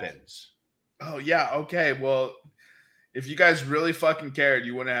weapons. Oh yeah, okay. Well, if you guys really fucking cared,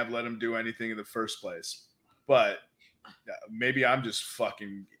 you wouldn't have let him do anything in the first place. But maybe I'm just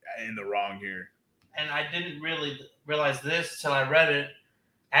fucking in the wrong here. And I didn't really realize this till I read it.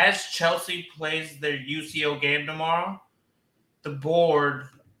 As Chelsea plays their UCL game tomorrow, the board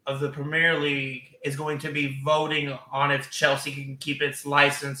of the Premier League is going to be voting on if Chelsea can keep its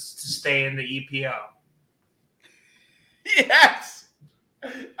license to stay in the EPL. Yes!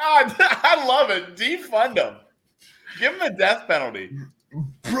 I love it. Defund them. Give them a death penalty.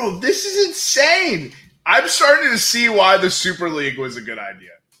 Bro, this is insane. I'm starting to see why the Super League was a good idea.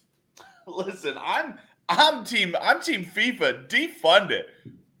 Listen, I'm team FIFA. Defund it.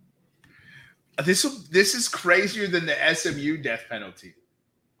 This is crazier than the SMU death penalty.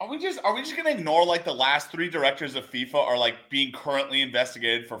 Are we just gonna ignore like the last 3 directors of FIFA are like being currently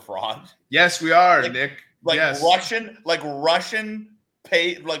investigated for fraud? Yes, we are, Nick. Yes. Russia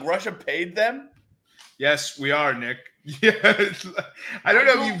paid them? Yes, we are, Nick. Yes. I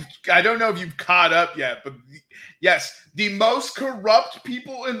don't know if you've caught up yet, but yes, the most corrupt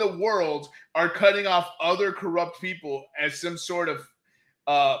people in the world are cutting off other corrupt people as some sort of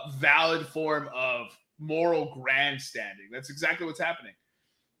valid form of moral grandstanding. That's exactly what's happening.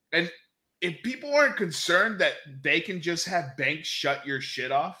 And if people aren't concerned that they can just have banks shut your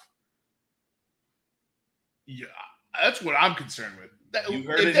shit off, yeah, that's what I'm concerned with. You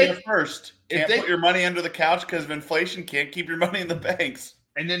heard it here first. Can't put your money under the couch because of inflation. Can't keep your money in the banks.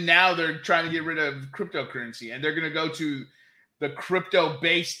 And then now they're trying to get rid of cryptocurrency, and they're going to go to the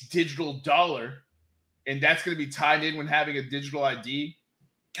crypto-based digital dollar, and that's going to be tied in when having a digital ID.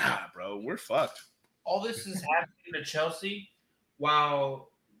 God, bro, we're fucked. All this is happening to Chelsea while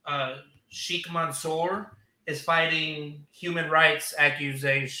Sheikh Mansour is fighting human rights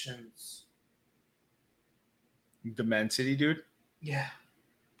accusations. The Man City dude? Yeah.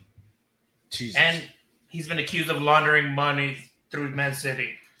 Jesus. And he's been accused of laundering money through Man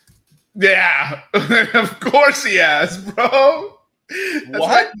City. Yeah. Of course he has, bro.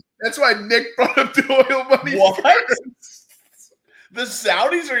 That's why Nick brought up the oil money. What? The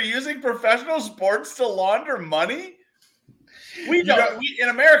Saudis are using professional sports to launder money? In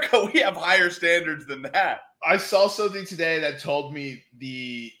America, we have higher standards than that. I saw something today that told me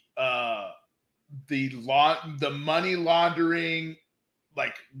the money laundering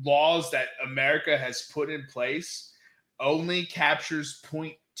like laws that America has put in place only captures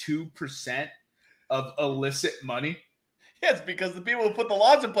 0.2% of illicit money. Yes, because the people who put the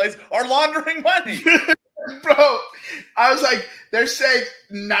laws in place are laundering money. Bro, I was like, they're saying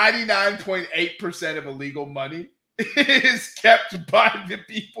 99.8% of illegal money is kept by the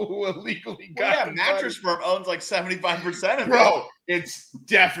people who illegally got it. Mattress Firm owns like 75% of it. Bro, it's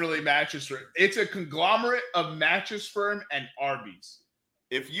definitely Mattress Firm. It's a conglomerate of Mattress Firm and Arby's.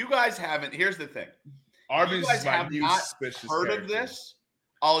 If you guys haven't, here's the thing. Arby's is my new not suspicious heard character. of this,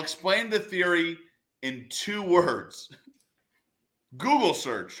 I'll explain the theory in 2 words. Google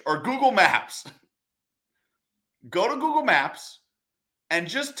search or Google Maps. Go to Google Maps and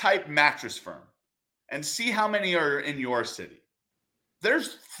just type Mattress Firm and see how many are in your city.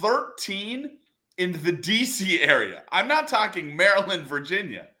 There's 13 in the DC area. I'm not talking Maryland,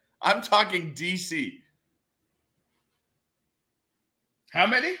 Virginia. I'm talking DC. How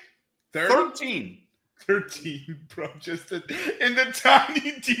many? 13. 13, bro. Just in the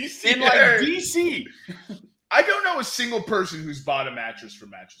tiny DC in like area. DC. I don't know a single person who's bought a mattress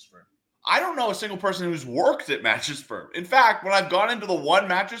from Mattress Firm. I don't know a single person who's worked at Mattress Firm. In fact, when I've gone into the one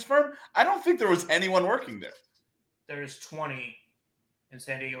Mattress Firm, I don't think there was anyone working there. There's 20 in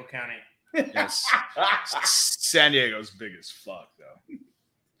San Diego County. Yes. San Diego's big as fuck, though.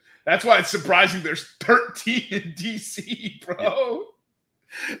 That's why it's surprising there's 13 in DC, bro.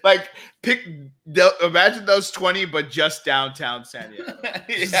 Like, imagine those 20, but just downtown San Diego.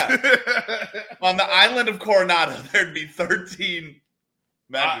 Yeah. On the island of Coronado, there'd be 13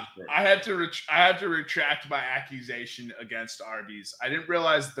 Mattress Firms. I had to retract my accusation against Arby's. I didn't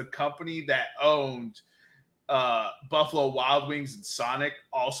realize the company that owned Buffalo Wild Wings and Sonic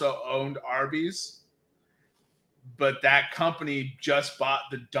also owned Arby's, but that company just bought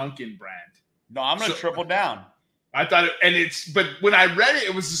the Dunkin' brand. No, I'm going to triple down. I thought but when I read it,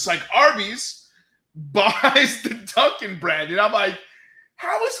 it was just like Arby's buys the Dunkin' brand. And I'm like,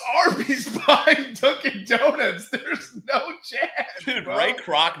 How is Arby's buying Dunkin' Donuts? There's no chance. Dude, bro. Ray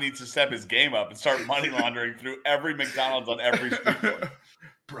Kroc needs to step his game up and start money laundering through every McDonald's on every street corner.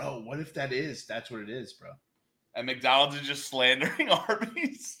 Bro, what if that's what it is, bro? And McDonald's is just slandering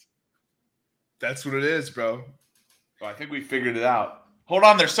Arby's? That's what it is, bro. Well, I think we figured it out. Hold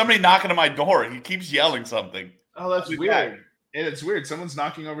on, there's somebody knocking on my door. He keeps yelling something. Oh, that's Who's weird. that? And it's weird. Someone's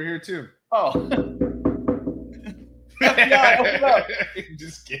knocking over here, too. Oh. FBI, open up.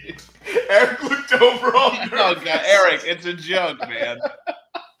 Just kidding. Eric looked over all Oh, God. Eric, it's a joke, man.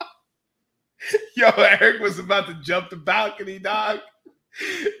 Yo, Eric was about to jump the balcony, dog.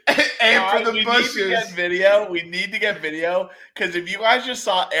 Aim for the bushes. We need to get video because if you guys just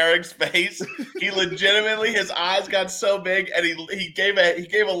saw Eric's face, he legitimately, his eyes got so big and he gave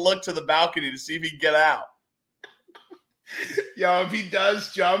a look to the balcony to see if he could get out. Yo, if he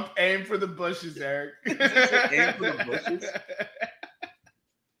does jump, aim for the bushes, Eric. Aim for the bushes?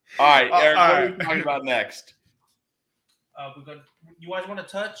 All right, Eric, what are we talking about next? You guys want to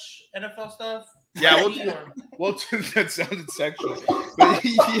touch NFL stuff? Yeah, we'll that sounded sexual. But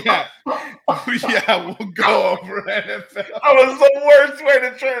yeah, we'll go over NFL. That was the worst way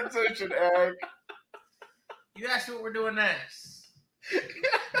to transition, Eric. You asked me what we're doing next.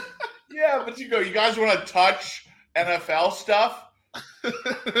 Yeah, but you guys want to touch NFL stuff?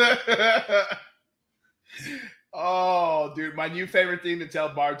 Oh, dude, my new favorite thing to tell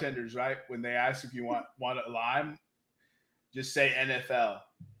bartenders, right? When they ask if you want a lime, just say NFL.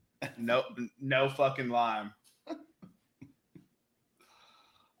 No fucking lime.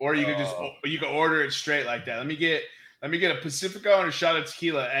 Or you can order it straight like that. Let me get a Pacifico and a shot of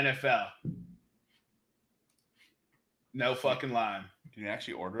tequila. NFL. No fucking lime. Can you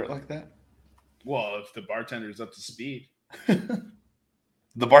actually order it like that? Well, if the bartender is up to speed.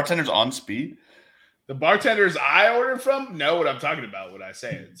 The bartender's on speed? The bartenders I order from know what I'm talking about when I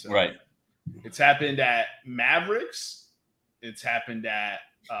say it. So right. It's happened at Mavericks. It's happened at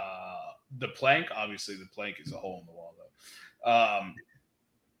the Plank. Obviously, the Plank is a hole in the wall, though.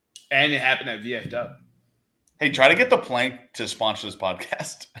 And it happened at VFW. Hey, try to get the Plank to sponsor this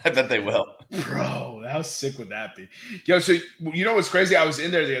podcast. I bet they will. Bro, how sick would that be? Yo, so you know what's crazy? I was in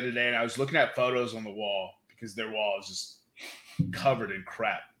there the other day, and I was looking at photos on the wall because their wall is just covered in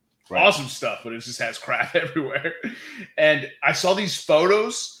crap. Right. Awesome stuff, but it just has crap everywhere. And I saw these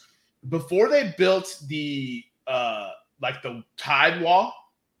photos before they built the the Tide wall.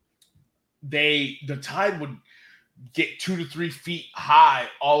 The Tide would get 2 to 3 feet high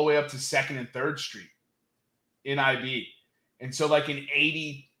all the way up to 2nd and 3rd Street in IB. And so like in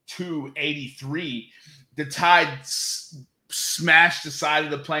 82, 83, the Tide smashed the side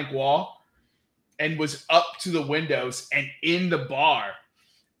of the Plank wall and was up to the windows and in the bar.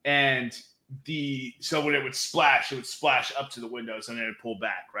 And so when it would splash up to the windows and then it'd pull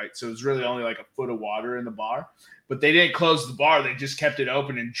back, right? So it was really only like a foot of water in the bar. But they didn't close the bar. They just kept it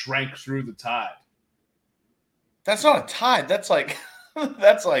open and drank through the Tide. That's not a Tide. That's like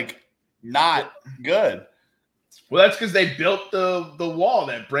not good. Well, that's because they built the wall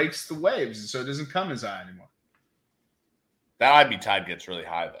that breaks the waves, and so it doesn't come as high anymore. That IB Tide gets really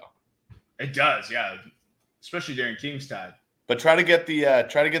high, though. It does, yeah, especially during King's Tide. But try to get the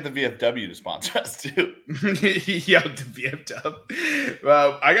VFW to sponsor us too. Yo, the VFW.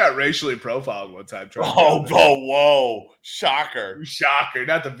 Well, I got racially profiled one time. Whoa, shocker,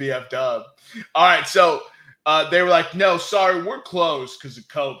 not the VFW. All right, so they were like, "No, sorry, we're closed because of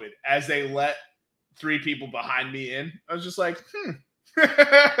COVID." As they let 3 people behind me in, I was just like,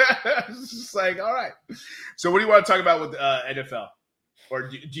 I was just like, all right. So, what do you want to talk about with NFL? Or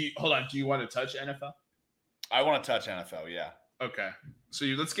do you hold on? Do you want to touch NFL? I want to touch NFL, yeah. Okay. So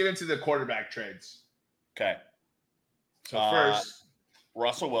let's get into the quarterback trades. Okay. So first,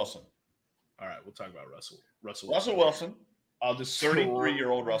 Russell Wilson. All right, we'll talk about Russell Wilson. I'll just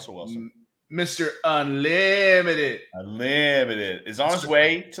 33-year-old Russell Wilson. Mr. Unlimited is on his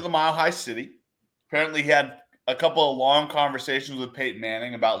way to the Mile High City. Apparently, he had a couple of long conversations with Peyton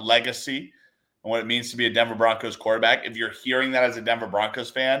Manning about legacy and what it means to be a Denver Broncos quarterback. If you're hearing that as a Denver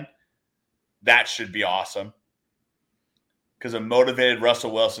Broncos fan, that should be awesome. Because a motivated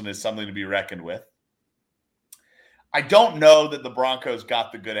Russell Wilson is something to be reckoned with. I don't know that the Broncos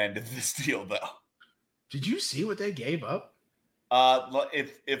got the good end of this deal, though. Did you see what they gave up?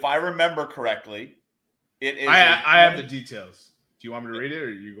 If I remember correctly, it is. I have the details. Do you want me to read it,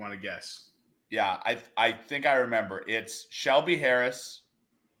 or do you want to guess? Yeah, I think I remember. It's Shelby Harris,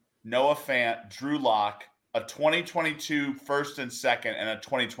 Noah Fant, Drew Lock, a 2022 first and second, and a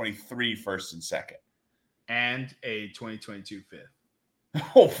 2023 first and second. And a 2022 fifth.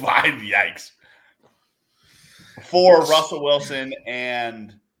 Oh, 5, yikes. for Russell Wilson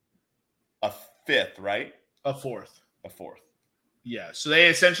and a fifth, right? A fourth. A fourth. Yeah. So they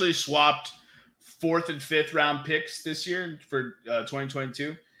essentially swapped 4th and 5th round picks this year for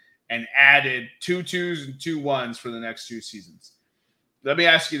 2022 and added 2 2s and 2 1s for the next 2 seasons. Let me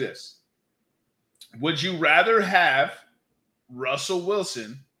ask you this. Would you rather have Russell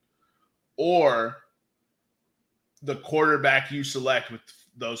Wilson or the quarterback you select with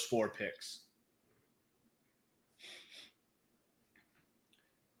those 4 picks?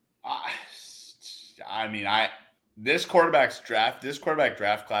 This quarterback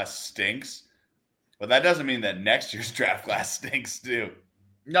draft class stinks, but that doesn't mean that next year's draft class stinks too.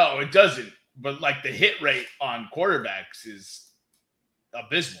 No, it doesn't. But like the hit rate on quarterbacks is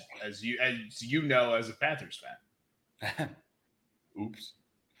abysmal, as you know as a Panthers fan. Oops.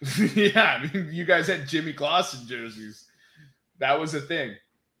 Yeah, I mean, you guys had Jimmy Clausen jerseys. That was a thing.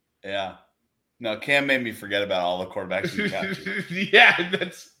 Yeah. No, Cam made me forget about all the quarterbacks you captured. Yeah,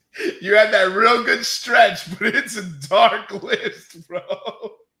 you had that real good stretch, but it's a dark list, bro.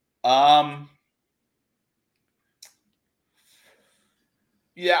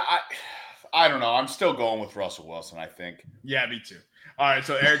 Yeah, I don't know. I'm still going with Russell Wilson, I think. Yeah, me too. All right,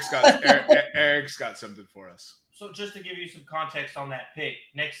 so Eric's got something for us. So just to give you some context on that pick,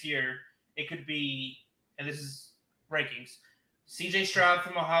 next year it could be, and this is rankings, C.J. Stroud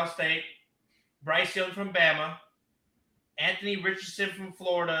from Ohio State, Bryce Young from Bama, Anthony Richardson from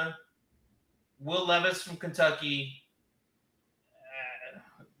Florida, Will Levis from Kentucky.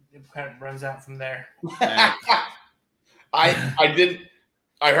 It kind of runs out from there. I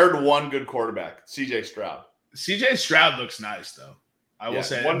heard one good quarterback, C.J. Stroud. C.J. Stroud looks nice, though. I will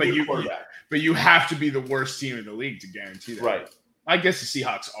say one that. good quarterback. But you have to be the worst team in the league to guarantee that. Right. I guess the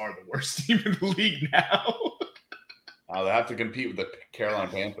Seahawks are the worst team in the league now. They have to compete with the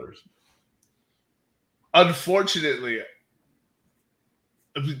Carolina Panthers. Unfortunately,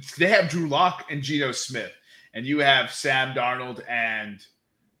 they have Drew Lock and Geno Smith, and you have Sam Darnold and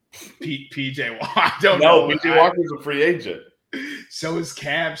PJ Walker. I don't know. No, PJ Walker's a free agent. So is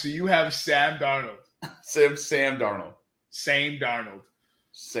Cam. So you have Sam Darnold. Sam Darnold. Same Darnold.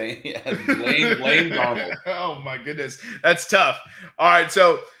 Lane Darnold. Oh my goodness, that's tough. All right,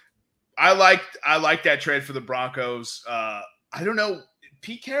 so I like that trade for the Broncos. I don't know.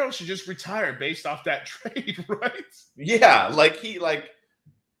 Pete Carroll should just retire based off that trade, right? Yeah, he's gonna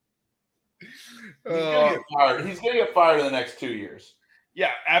get fired. He's gonna get fired in the next 2 years.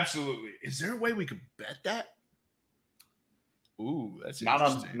 Yeah, absolutely. Is there a way we could bet that? Ooh, that's not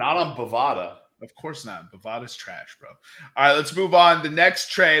interesting. Not on Bovada. Of course not. Bovada's trash, bro. All right, let's move on. The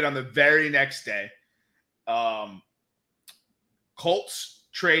next trade on the very next day. Colts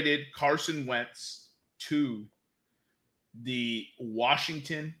traded Carson Wentz to the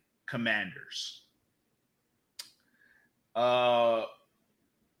Washington Commanders. Do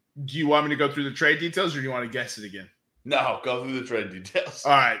you want me to go through the trade details or do you want to guess it again? No, go through the trade details.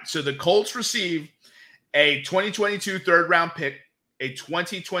 All right. So the Colts receive a 2022 third-round pick, a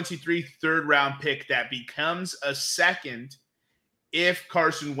 2023 third-round pick that becomes a second if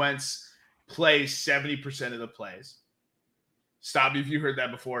Carson Wentz plays 70% of the plays. Stop me if you heard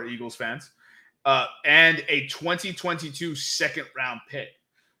that before, Eagles fans. And a 2022 second-round pick.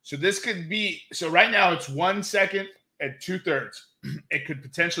 So this could be – so right now it's 1 second and 2/3. It could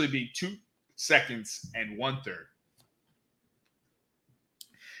potentially be 2 seconds and 1/3.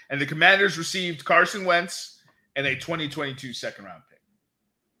 And the Commanders received Carson Wentz and a 2022 second-round pick.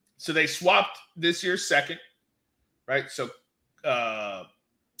 So they swapped this year's second, right? So the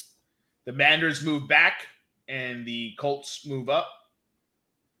Commanders move back and the Colts move up.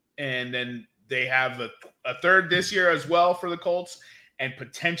 And then they have a third this year as well for the Colts and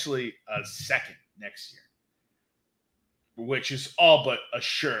potentially a second next year, which is all but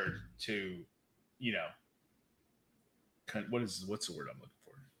assured to, what's the word I'm looking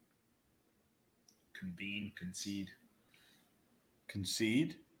for?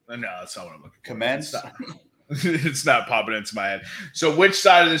 Concede? No, that's not what I'm looking for. Commence? It's not popping into my head. So which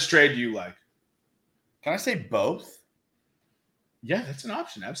side of this trade do you like? Can I say both? Yeah, that's an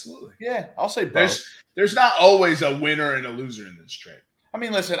option. Absolutely. Yeah, I'll say both. There's not always a winner and a loser in this trade. I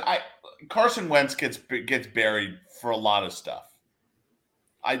mean, listen, Carson Wentz gets buried for a lot of stuff.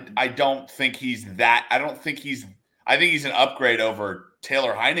 I don't think he's that. I think he's an upgrade over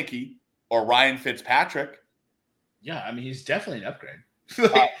Taylor Heineke or Ryan Fitzpatrick. Yeah, I mean, he's definitely an upgrade.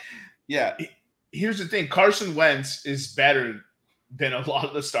 Yeah. Here's the thing. Carson Wentz is better than a lot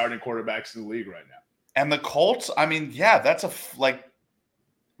of the starting quarterbacks in the league right now. And the Colts, I mean, yeah, they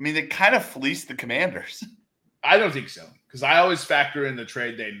kind of fleeced the Commanders. I don't think so, because I always factor in the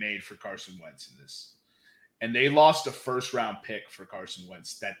trade they made for Carson Wentz and they lost a first-round pick for Carson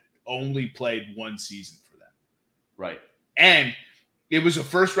Wentz that only played one season for them. Right. And it was a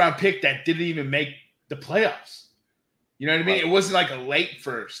first-round pick that didn't even make the playoffs. You know what I mean? Right. It wasn't like a late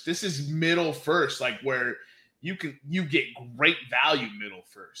first. This is middle first, like where you get great value middle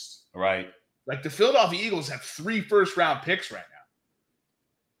first. Right. Like the Philadelphia Eagles have 3 first-round picks right now.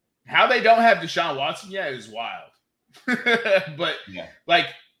 How they don't have Deshaun Watson yet is wild. But like,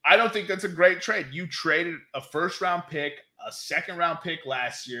 I don't think that's a great trade. You traded a first-round pick, a second-round pick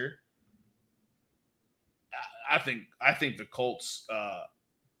last year. I think the Colts.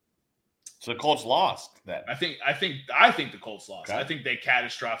 So the Colts lost that. I think the Colts lost. Okay. I think they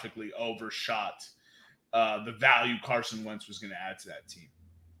catastrophically overshot the value Carson Wentz was going to add to that team.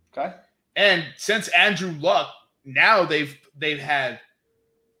 Okay. And since Andrew Luck, now they've had.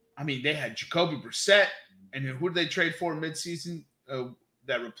 I mean, they had Jacoby Brissett, and who did they trade for midseason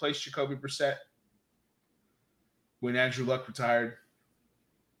that replaced Jacoby Brissett when Andrew Luck retired?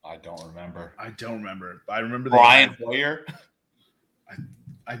 I don't remember. I remember Brian Hoyer.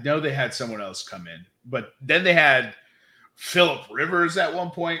 I know they had someone else come in, but then they had Phillip Rivers at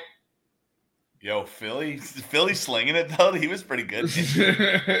one point. Yo, Philly slinging it though. He was pretty good.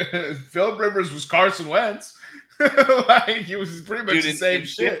 Phillip Rivers was Carson Wentz. Like he was pretty much the same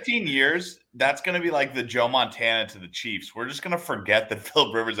shit. 15 years, that's going to be like the Joe Montana to the Chiefs. We're just going to forget that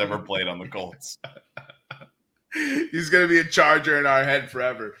Phillip Rivers ever played on the Colts. He's going to be a Charger in our head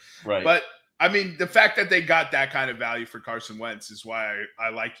forever. Right. But I mean, the fact that they got that kind of value for Carson Wentz is why I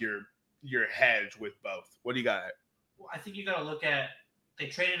like your hedge with both. What do you got? Well, I think you got to look at they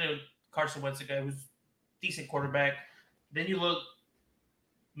traded a Carson Wentz, a guy who's a decent quarterback. Then you look,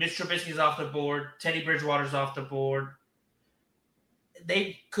 Mitch Trubisky's off the board, Teddy Bridgewater's off the board.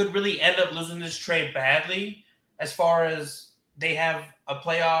 They could really end up losing this trade badly, as far as they have a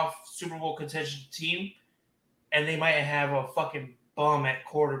playoff Super Bowl contention team, and they might have a fucking bum at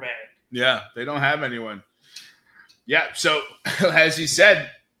quarterback. Yeah, they don't have anyone. Yeah, so as he said,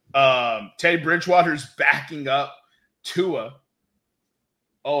 Teddy Bridgewater's backing up Tua.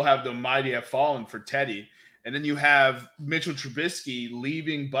 Oh, have the mighty have fallen for Teddy. And then you have Mitchell Trubisky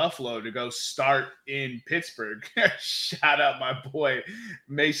leaving Buffalo to go start in Pittsburgh. Shout out my boy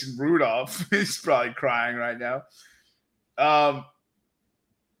Mason Rudolph. He's probably crying right now.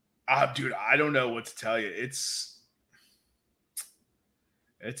 Dude, I don't know what to tell you. It's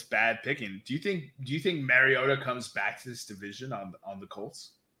bad picking. Do you think Mariota comes back to this division on the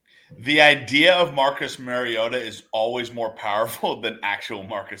Colts? The idea of Marcus Mariota is always more powerful than actual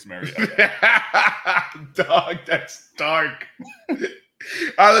Marcus Mariota. Dog, that's dark. All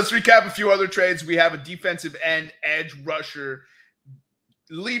right, let's recap a few other trades. We have a defensive end edge rusher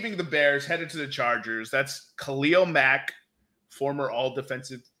leaving the Bears, headed to the Chargers. That's Khalil Mack, former all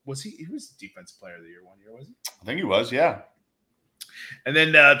defensive. He was defensive player of the year one year, was he? I think he was, yeah. And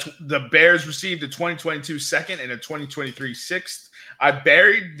then the Bears received a 2022 second and a 2023 sixth. I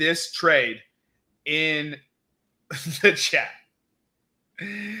buried this trade in the chat.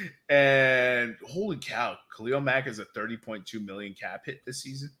 And holy cow, Khalil Mack is a $30.2 million cap hit this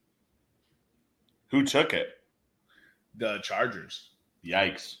season. Who took it? The Chargers.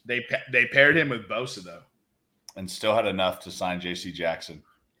 Yikes. They paired him with Bosa, though. And still had enough to sign J.C. Jackson.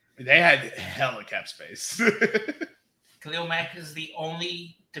 They had hella cap space. Khalil Mack is the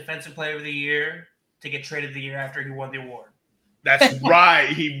only defensive player of the year to get traded the year after he won the award. That's right.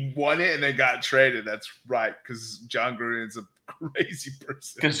 He won it and then got traded. That's right. Because John Gruden's a crazy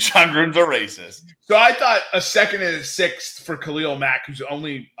person. Because John Gruden's a racist. So I thought a second and a sixth for Khalil Mack, who's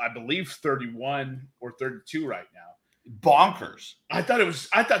only, I believe, 31 or 32 right now. Bonkers. I thought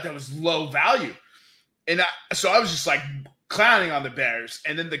that was low value. And so I was just like clowning on the Bears.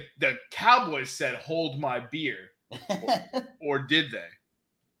 And then the Cowboys said, hold my beer. Or did they?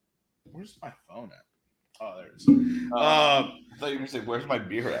 Where's my phone at? Oh, there it is. I thought you were going to say, where's my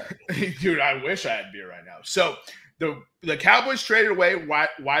beer at? Dude, I wish I had beer right now. So the Cowboys traded away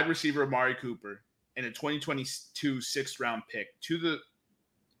wide receiver Amari Cooper and a 2022 sixth-round pick to the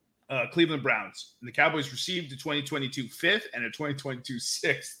Cleveland Browns. And the Cowboys received a 2022 fifth and a 2022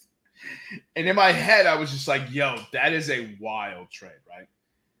 sixth. And in my head, I was just like, yo, that is a wild trade, right?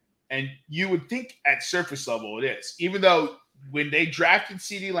 And you would think at surface level it is. Even though when they drafted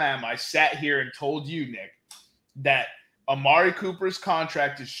CeeDee Lamb, I sat here and told you, Nick, that Amari Cooper's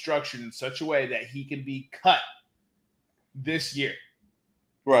contract is structured in such a way that he can be cut this year.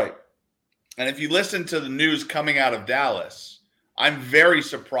 Right. And if you listen to the news coming out of Dallas, I'm very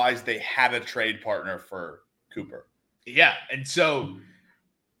surprised they had a trade partner for Cooper. Yeah. And so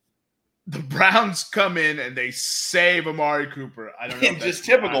the Browns come in and they save Amari Cooper. I don't know. In just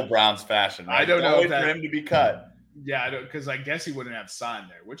typical Browns fashion. Right? I don't know wait for him to be cut. Yeah, because I guess he wouldn't have signed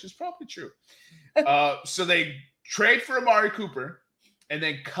there, which is probably true. So they trade for Amari Cooper and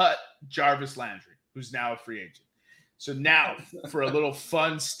then cut Jarvis Landry, who's now a free agent. So now for a little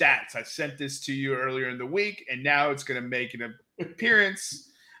fun stats, I sent this to you earlier in the week, and now it's going to make an appearance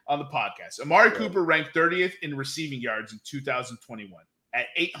on the podcast. Amari Cooper ranked 30th in receiving yards in 2021 at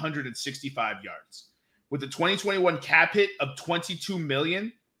 865 yards. With the 2021 cap hit of $22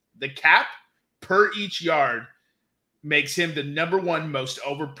 million, the cap per each yard makes him the number one most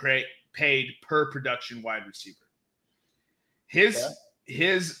overpaid per production wide receiver.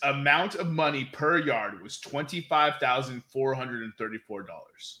 His amount of money per yard was $25,434. Well,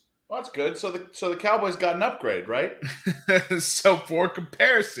 that's good. So the Cowboys got an upgrade, right? So for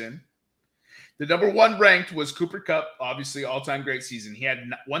comparison, the number one ranked was Cooper Kupp, obviously all-time great season. He had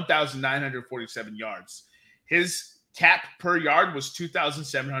 1,947 yards. His cap per yard was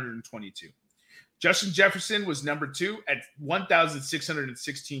 2,722. Justin Jefferson was number two at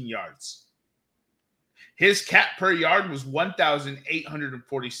 1,616 yards. His cap per yard was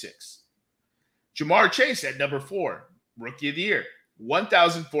 1,846. Jamar Chase at number four, rookie of the year,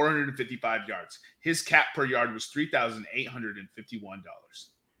 1,455 yards. His cap per yard was $3,851.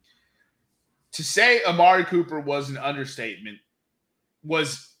 To say Amari Cooper was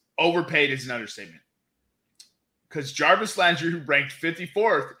overpaid is an understatement. Because Jarvis Landry ranked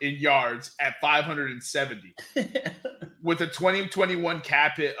 54th in yards at 570 with a 2021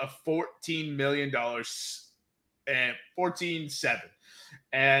 cap hit of $14 million and $14.7.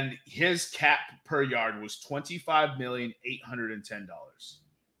 And his cap per yard was $25,810.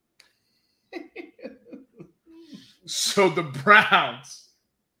 So the Browns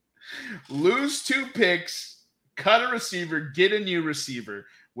lose 2 picks, cut a receiver, get a new receiver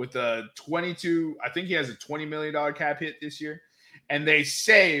with a 22, I think he has a $20 million cap hit this year. And they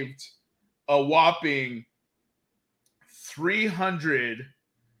saved a whopping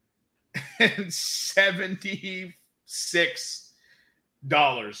 $376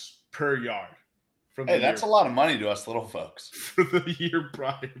 per yard. Hey, that's a lot of money to us little folks. For the year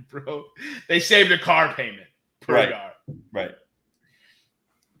prior, bro. They saved a car payment per yard. Right.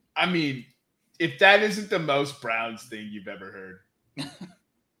 I mean, if that isn't the most Browns thing you've ever heard.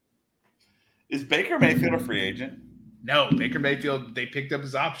 Is Baker Mayfield a free agent? No, Baker Mayfield, they picked up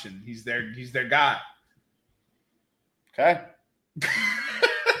his option. He's their guy. Okay.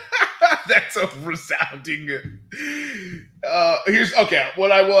 That's a resounding.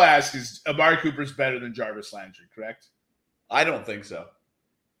 What I will ask is Amari Cooper's better than Jarvis Landry, correct? I don't think so.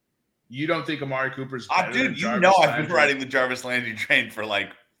 You don't think Amari Cooper's better than Jarvis Landry? Landry? I've been riding the Jarvis Landry train for like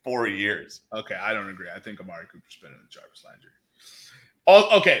 4 years. Okay, I don't agree. I think Amari Cooper's better than Jarvis Landry.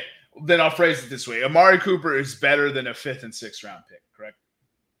 Oh, okay. Then I'll phrase it this way. Amari Cooper is better than a 5th and 6th round pick, correct?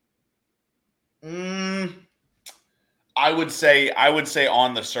 I would say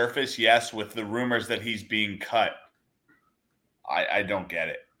on the surface, yes, with the rumors that he's being cut. I don't get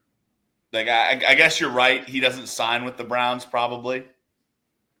it. Like, I guess you're right. He doesn't sign with the Browns, probably.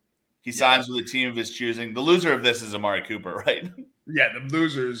 He signs with a team of his choosing. The loser of this is Amari Cooper, right? Yeah, the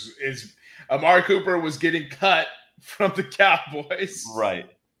loser is Amari Cooper was getting cut from the Cowboys. Right.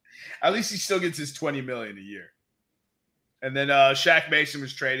 At least he still gets his $20 million a year. And then Shaq Mason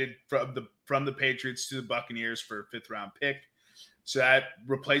was traded from the Patriots to the Buccaneers for a 5th round pick. So that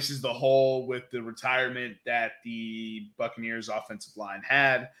replaces the hole with the retirement that the Buccaneers offensive line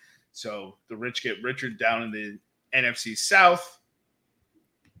had. So the rich get richer down in the NFC South.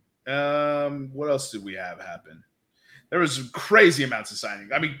 What else did we have happen? There was crazy amounts of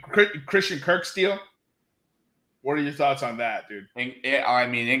signing. I mean, Christian Kirk's deal. What are your thoughts on that, dude? I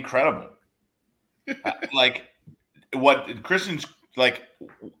mean, incredible. Like, what Christian's like?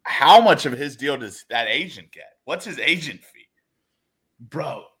 How much of his deal does that agent get? What's his agent fee,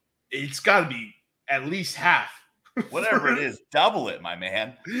 bro? It's got to be at least half. Whatever it is, double it, my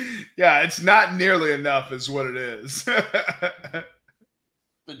man. Yeah, it's not nearly enough, is what it is.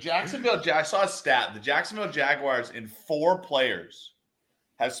 I saw a stat. The Jacksonville Jaguars in 4 players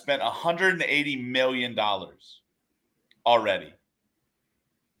have spent $180 million already.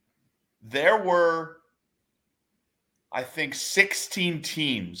 There were, I think, 16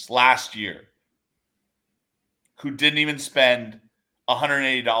 teams last year who didn't even spend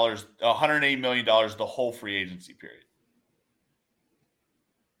 $180 million the whole free agency period.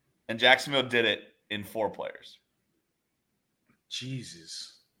 And Jacksonville did it in 4 players.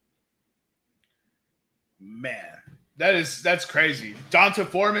 Jesus. Man, that's crazy. Donta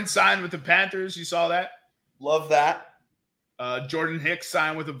Foreman signed with the Panthers. You saw that? Love that. Jordan Hicks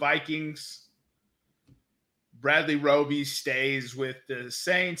signed with the Vikings. Bradley Roby stays with the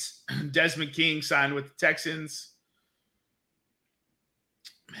Saints. Desmond King signed with the Texans.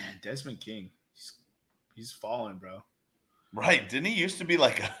 Man, Desmond King, he's fallen, bro. Right? Didn't he used to be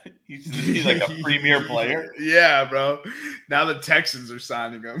like a premier player? Yeah, bro. Now the Texans are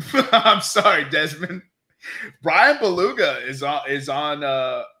signing him. I'm sorry, Desmond. Brian Beluga is a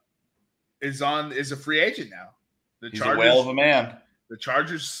free agent now. He's a whale of a man. The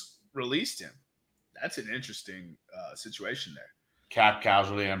Chargers released him. That's an interesting situation there. Cap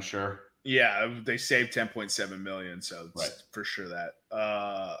casualty, I'm sure. Yeah, they saved $10.7 million, so it's for sure that.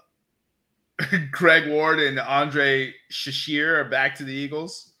 Greg Ward and Andre Shashir are back to the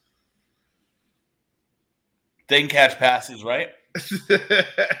Eagles. They can catch passes, right?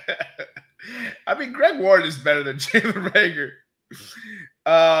 I mean, Greg Ward is better than Jalen Reagor.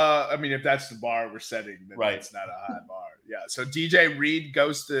 I mean, if that's the bar we're setting, then it's not a high bar. Yeah. So DJ Reed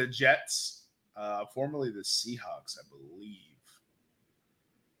goes to the Jets, formerly the Seahawks, I believe.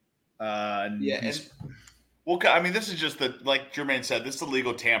 Well, I mean, this is just like Jermaine said, this is the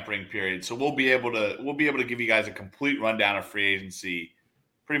legal tampering period. So we'll be able to give you guys a complete rundown of free agency,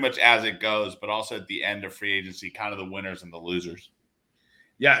 pretty much as it goes, but also at the end of free agency, kind of the winners and the losers.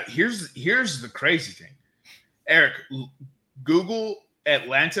 Yeah, here's the crazy thing. Eric, Google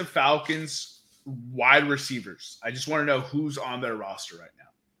Atlanta Falcons wide receivers. I just want to know who's on their roster right now.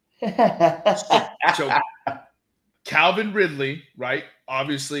 So Calvin Ridley, right?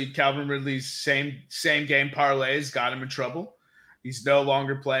 Obviously, Calvin Ridley's same game parlays got him in trouble. He's no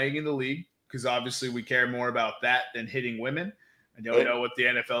longer playing in the league because obviously we care more about that than hitting women. I don't know what the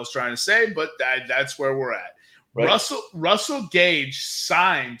NFL is trying to say, but that's where we're at. Right. Russell Gage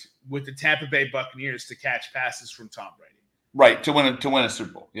signed with the Tampa Bay Buccaneers to catch passes from Tom Brady. Right, to win a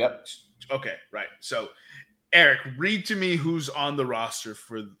Super Bowl. Yep. Okay, right. So, Eric, read to me who's on the roster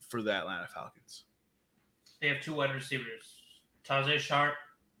for the Atlanta Falcons. They have two wide receivers, Tajay Sharp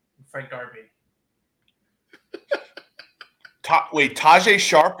and Frank Darby. Wait, Tajay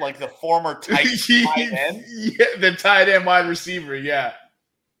Sharp, like the former tight end? Yeah, the tight end wide receiver, yeah.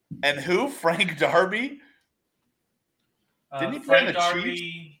 And who? Frank Darby? Didn't he play Frank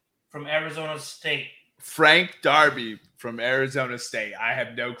Darby from Arizona State. Frank Darby from Arizona State. I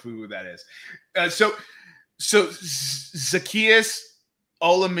have no clue who that is. So Zacchaeus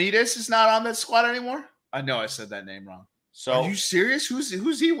Olamidis is not on that squad anymore? I know I said that name wrong. So are you serious?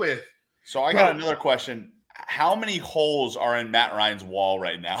 Who's he with? So I got another question. How many holes are in Matt Ryan's wall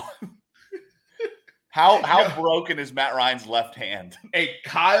right now? How broken is Matt Ryan's left hand? Hey,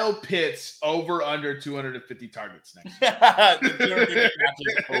 Kyle Pitts over under 250 targets next year. The 250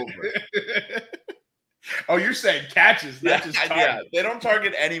 catches over. Oh, you're saying catches, not just targets. Yeah, they don't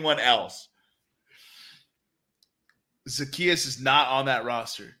target anyone else. Zacchaeus is not on that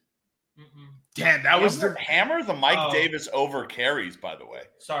roster. Mm-mm. Damn, that was the hammer the Mike Davis over carries, by the way.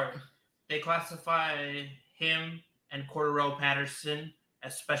 Sorry. They classify him and Cordero Patterson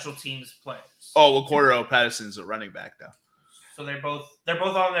as special teams players. Oh, well, Cordero Patterson's a running back, though. So they're both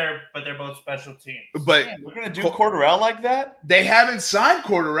on there, but they're both special teams. But man, we're gonna do Cordero like that? They haven't signed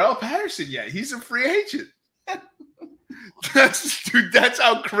Cordero Patterson yet. He's a free agent. That's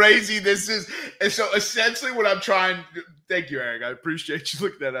how crazy this is. And so essentially what I'm trying – thank you, Eric. I appreciate you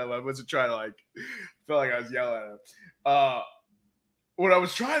looking that up. I wasn't trying to felt like I was yelling at him. What I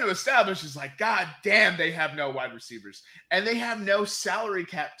was trying to establish is God damn, they have no wide receivers. And they have no salary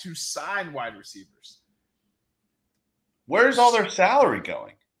cap to sign wide receivers. Where's all their salary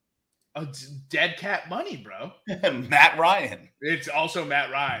going? Dead cat money, bro. Matt Ryan. It's also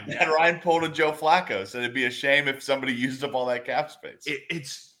Matt Ryan. Matt Ryan pulled a Joe Flacco, so it'd be a shame if somebody used up all that cap space.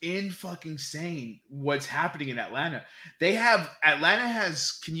 It's fucking insane what's happening in Atlanta. Atlanta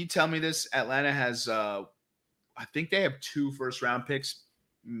has, can you tell me this? Atlanta has, I think they have 2 first-round picks,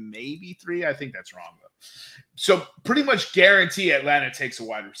 maybe 3. I think that's wrong, though. So pretty much guarantee Atlanta takes a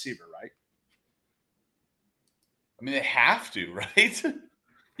wide receiver, right? I mean, they have to, right?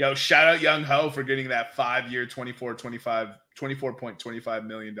 Yo, shout out Young Ho for getting that 5-year, $24.25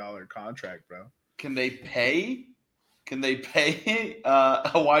 million contract, bro. Can they pay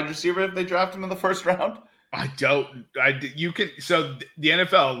a wide receiver if they draft him in the first round? You can. So the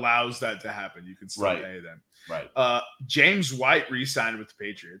NFL allows that to happen. You can still pay them. Right. James White re-signed with the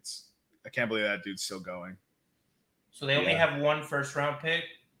Patriots. I can't believe that dude's still going. So they only have 1 first-round pick,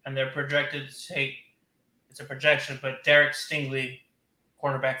 and they're projected to take. It's a projection, but Derek Stingley,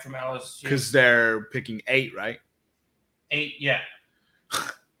 cornerback from LSU. Because they're picking 8, right? 8, yeah.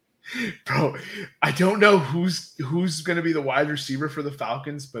 Bro, I don't know who's going to be the wide receiver for the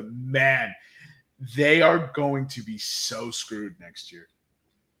Falcons, but man, they are going to be so screwed next year.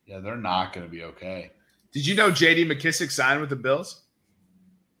 Yeah, they're not going to be okay. Did you know J.D. McKissick signed with the Bills?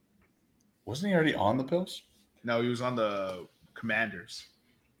 Wasn't he already on the Bills? No, he was on the Commanders.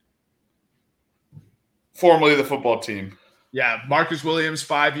 Formerly the football team. Yeah, Marcus Williams,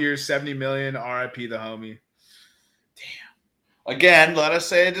 5 years, $70 million. RIP the homie. Again, let us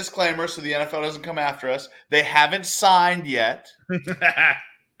say a disclaimer so the NFL doesn't come after us. They haven't signed yet.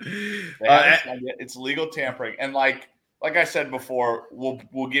 It's legal tampering, and like I said before,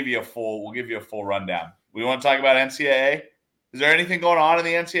 we'll give you a full rundown. We want to talk about NCAA. Is there anything going on in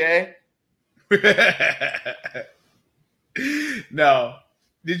the NCAA? No.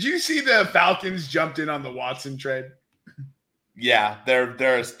 Did you see the Falcons jumped in on the Watson trade? Yeah,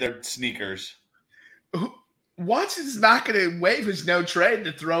 they're sneakers. Watson's not going to waive his no trade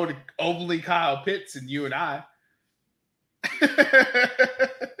to throw to only Kyle Pitts and you and I.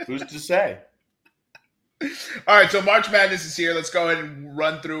 Who's to say? All right, so March Madness is here. Let's go ahead and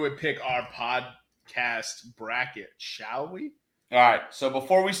run through and pick our podcast bracket, shall we? All right, so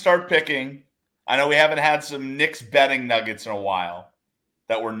before we start picking, I know we haven't had some Knicks betting nuggets in a while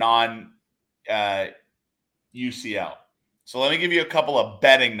that were non-UCL. So let me give you a couple of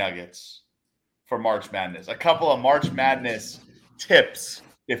betting nuggets for March Madness. A couple of March Madness tips,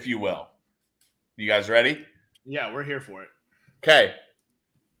 if you will. You guys ready? Yeah, we're here for it. Okay.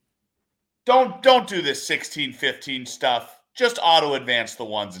 Don't do this 16-15 stuff. Just auto advance the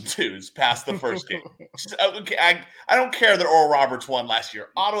 1s and 2s past the first game. Okay, I don't care that Oral Roberts won last year.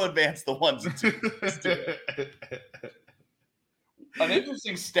 Auto advance the 1s and 2s. Let's do it. An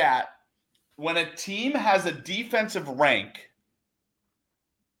interesting stat: when a team has a defensive rank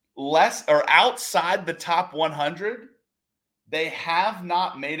less or outside the top 100, they have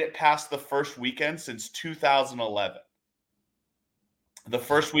not made it past the first weekend since 2011. The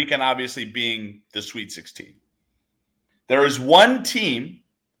first weekend, obviously, being the Sweet 16. There is one team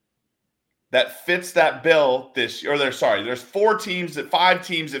that fits that bill this year. There's 5 teams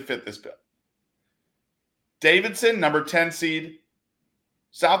that fit this bill. Davidson, number 10 seed.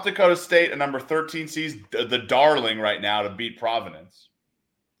 South Dakota State, a number 13 seed, the darling right now to beat Providence.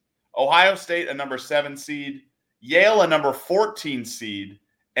 Ohio State, a number 7 seed. Yale, a number 14 seed.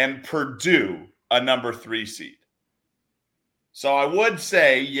 And Purdue, a number 3 seed. So I would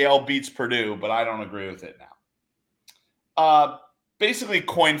say Yale beats Purdue, but I don't agree with it now. Basically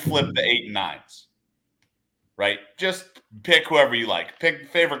coin flip the 8 and 9s, right? Just pick whoever you like. Pick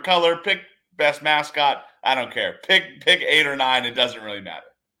favorite color, pick best mascot. I don't care. Pick 8 or 9. It doesn't really matter.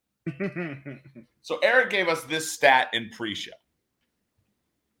 So Eric gave us this stat in pre-show.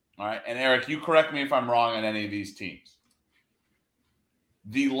 All right. And Eric, you correct me if I'm wrong on any of these teams.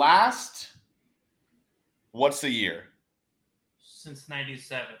 The last, what's the year? Since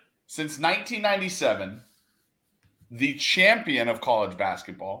 97. Since 1997, the champion of college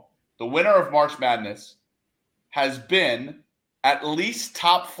basketball, the winner of March Madness, has been at least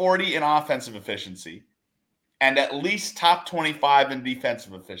top 40 in offensive efficiency and at least top 25 in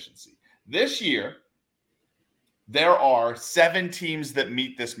defensive efficiency. This year, there are 7 teams that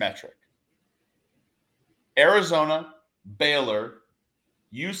meet this metric: Arizona, Baylor,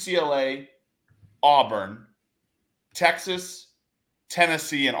 UCLA, Auburn, Texas,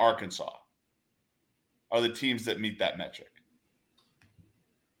 Tennessee, and Arkansas are the teams that meet that metric.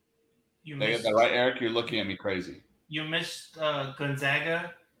 Did I get that right, Eric? You're looking at me crazy. You missed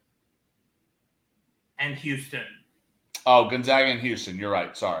Gonzaga and Houston. Oh, Gonzaga and Houston. You're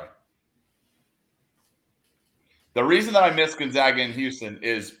right. Sorry. The reason that I missed Gonzaga and Houston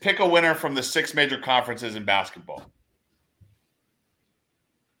is pick a winner from the 6 major conferences in basketball: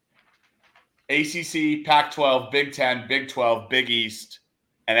 ACC, Pac-12, Big 10, Big 12, Big East,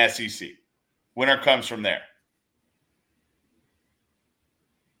 and SEC. Winner comes from there.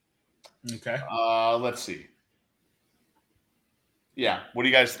 Okay. Let's see. Yeah, what do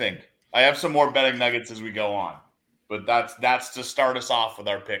you guys think? I have some more betting nuggets as we go on, but that's to start us off with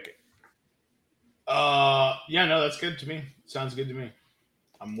our picking. Yeah, no, that's good to me. Sounds good to me.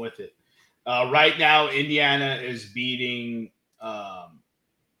 I'm with it. Right now, Indiana is beating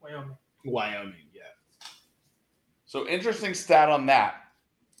Wyoming. Yeah. So interesting stat on that.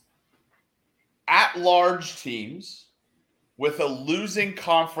 At-large teams with a losing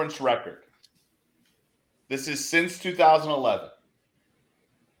conference record. This is since 2011.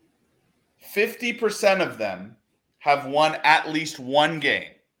 50% of them have won at least one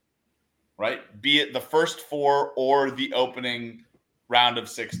game, right? Be it the first 4 or the opening round of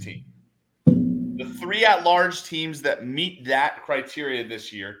 16. The 3 at-large teams that meet that criteria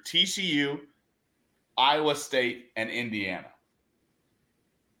this year: TCU, Iowa State, and Indiana.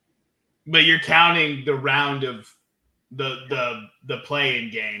 But you're counting the round of the play-in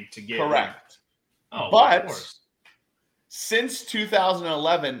game to get Correct. Oh, but of course. Since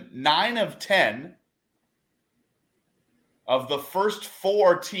 2011, 9 of 10 of the first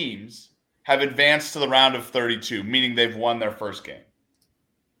 4 teams have advanced to the round of 32, meaning they've won their first game.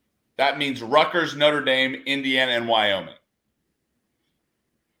 That means Rutgers, Notre Dame, Indiana, and Wyoming.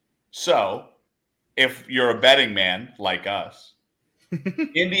 So, if you're a betting man like us,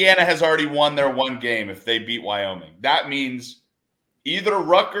 Indiana has already won their one game if they beat Wyoming. That means either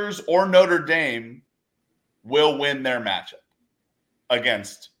Rutgers or Notre Dame will win their matchup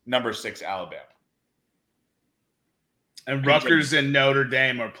against number 6 Alabama. And Rutgers and Notre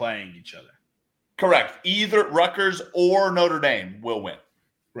Dame are playing each other. Correct. Either Rutgers or Notre Dame will win.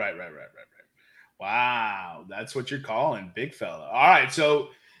 Right. Wow, that's what you're calling, big fella. All right, so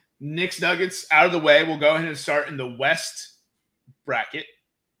Knicks Nuggets out of the way. We'll go ahead and start in the West bracket.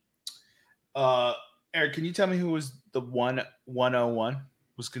 Eric, can you tell me who was the 101?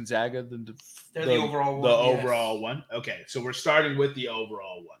 Was Gonzaga They're the overall one? The overall one. Okay, so we're starting with the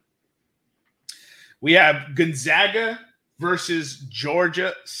overall one. We have Gonzaga versus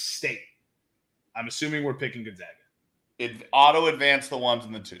Georgia State. I'm assuming we're picking Gonzaga. It auto-advance the 1s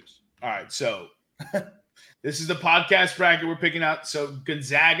and the 2s. All right, so this is the podcast bracket we're picking out. So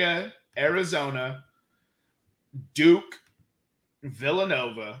Gonzaga, Arizona, Duke,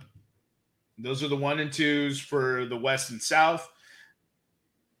 Villanova. Those are the 1 and 2s for the West and South.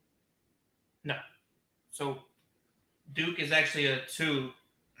 No. So Duke is actually a 2.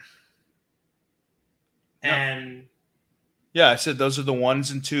 And yeah, I said those are the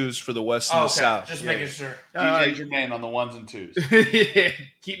 1s and 2s for the West and the South. Just making sure. DJ Jermaine on the 1s and 2s.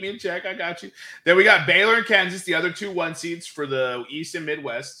 Keep me in check. I got you. Then we got Baylor and Kansas, the other 2 1 seeds for the East and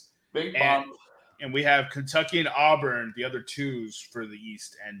Midwest. Big bump. And we have Kentucky and Auburn, the other 2s for the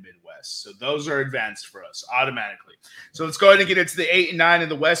East and Midwest. So those are advanced for us automatically. So let's go ahead and get into the 8 and 9 in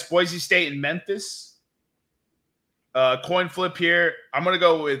the West. Boise State and Memphis. Coin flip here. I'm going to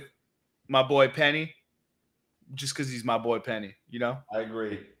go with my boy Penny. Just because he's my boy Penny, you know? I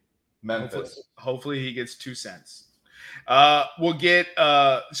agree. Memphis. Hopefully he gets 2 cents. We'll get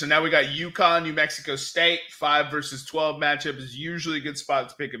so now we got UConn, New Mexico State, 5 versus 12 matchup is usually a good spot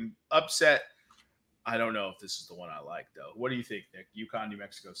to pick an upset. I don't know if this is the one I like though. What do you think, Nick? UConn, New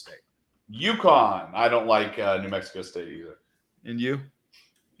Mexico State. UConn. I don't like New Mexico State either. And you?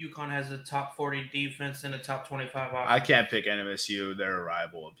 UConn has a top 40 defense and a top 25 offense. I can't pick NMSU. They're a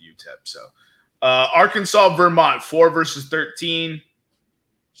rival of UTEP. So Arkansas, Vermont, 4 versus 13.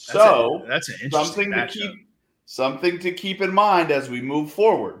 That's an interesting something to keep in mind as we move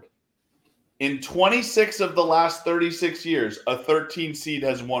forward. In 26 of the last 36 years, a 13 seed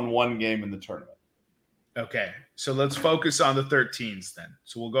has won 1 game in the tournament. Okay, so let's focus on the 13s then.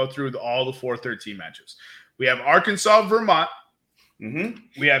 So we'll go through all the 4 13 matchups. We have Arkansas, Vermont. Mm-hmm.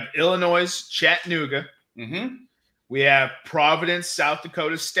 We have Illinois, Chattanooga. Mm-hmm. We have Providence, South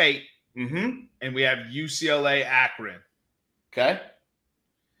Dakota State. Mm-hmm. And we have UCLA, Akron. Okay.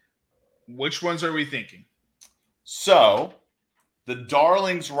 Which ones are we thinking? So, the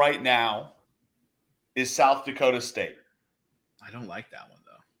darlings right now is South Dakota State. I don't like that one,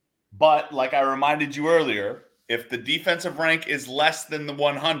 though. But, like I reminded you earlier, if the defensive rank is less than the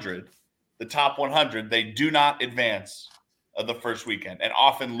 100, the top 100, they do not advance the first weekend and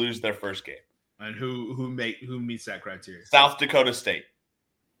often lose their first game. And who meets that criteria? South Dakota State.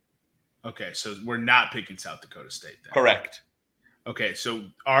 Okay, so we're not picking South Dakota State then. Correct. Okay, so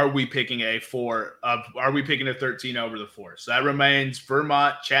are we picking a 13 over the 4? So that remains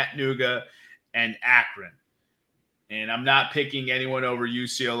Vermont, Chattanooga, and Akron. And I'm not picking anyone over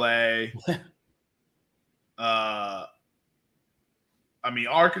UCLA.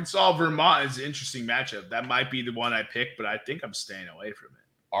 Arkansas, Vermont is an interesting matchup. That might be the one I pick, but I think I'm staying away from it.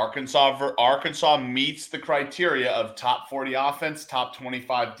 Arkansas meets the criteria of top 40 offense, top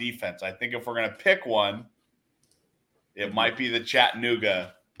 25 defense. I think if we're going to pick one, it might be the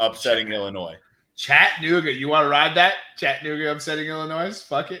Chattanooga upsetting Illinois. Chattanooga, you want to ride that? Chattanooga upsetting Illinois?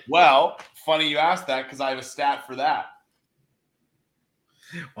 Fuck it. Well, funny you asked that because I have a stat for that.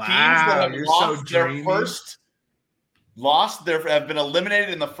 Wow, teams that have you're lost so their dreamy. have been eliminated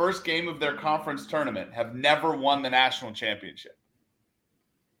in the first game of their conference tournament have never won the national championship.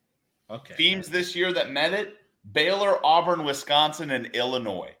 Okay. Teams this year that met it: Baylor, Auburn, Wisconsin, and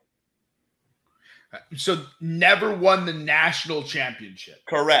Illinois. So never won the national championship.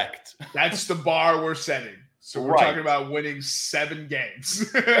 Correct. That's the bar we're setting. So we're talking about winning 7 games.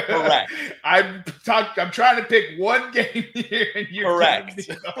 Correct. I'm trying to pick one game here, and you're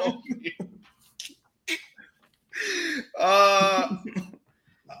correct.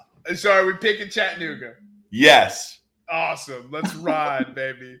 So are we picking Chattanooga? Yes. Awesome. Let's ride,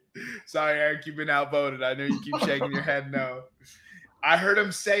 baby. Sorry, Eric, you've been outvoted. I know you keep shaking your head no. I heard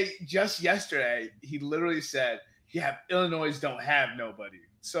him say just yesterday, he literally said, yeah, Illinois don't have nobody.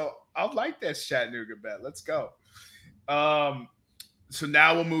 So I like this Chattanooga bet. Let's go. So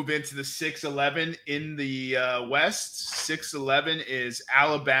now we'll move into the 6-11 in the West. 6-11 is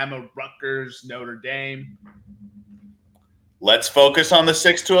Alabama, Rutgers, Notre Dame. Let's focus on the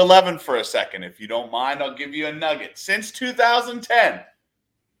 6-11 for a second. If you don't mind, I'll give you a nugget. Since 2010,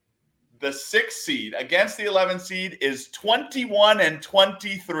 the 6th seed against the 11th seed is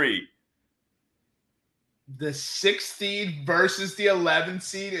 21-23. The 6th seed versus the 11th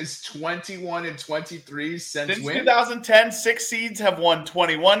seed is 21-23 since when? 2010, 6 seeds have won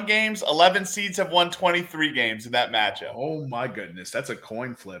 21 games. 11 seeds have won 23 games in that matchup. Oh my goodness, that's a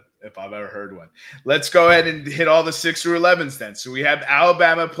coin flip if I've ever heard one. Let's go ahead and hit all the 6 through 11s then. So we have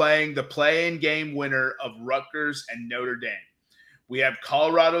Alabama playing the play-in game winner of Rutgers and Notre Dame. We have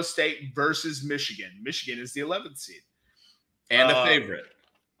Colorado State versus Michigan. Michigan is the 11th seed. And the favorite.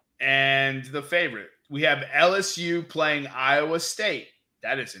 And the favorite. We have LSU playing Iowa State.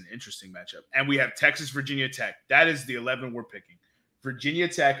 That is an interesting matchup. And we have Texas, Virginia Tech. That is the 11 we're picking. Virginia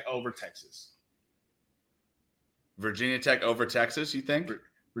Tech over Texas. Virginia Tech over Texas, you think?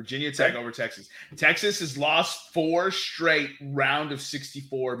 Virginia Tech over Texas. Texas has lost 4 straight round of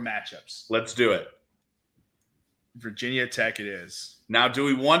 64 matchups. Let's do it. Virginia Tech it is. Now, do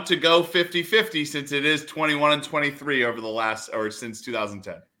we want to go 50-50 since it is 21-23 over the last or since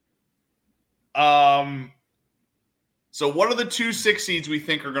 2010? So what are the 2 6 seeds we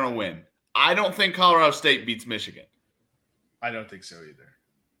think are going to win? I don't think Colorado State beats Michigan. I don't think so either.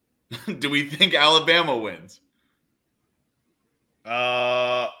 Do we think Alabama wins?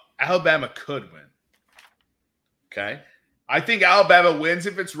 Alabama could win. Okay. I think Alabama wins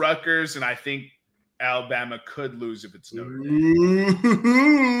if it's Rutgers, and I think Alabama could lose if it's Notre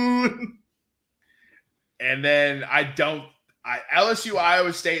Dame. And then LSU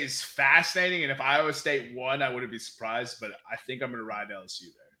Iowa State is fascinating, and if Iowa State won, I wouldn't be surprised, but I think I'm going to ride LSU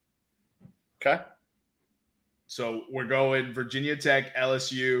there. Okay. So we're going Virginia Tech,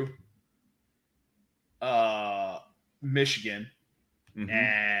 LSU, Michigan,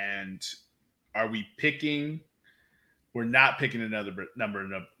 and are we picking? We're not picking another number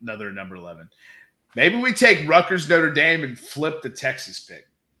 11. Maybe we take Rutgers, Notre Dame, and flip the Texas pick.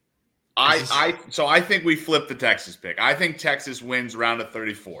 So I think we flip the Texas pick. I think Texas wins round of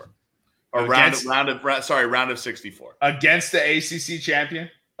 34. Or round of 64. Against the ACC champion?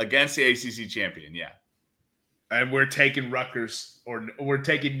 Against the ACC champion, yeah. And we're taking Rutgers or we're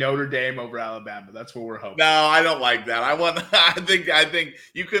taking Notre Dame over Alabama. That's what we're hoping. No, I don't like that. I think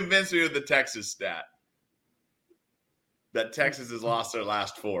you convinced me with the Texas stat. That Texas has lost their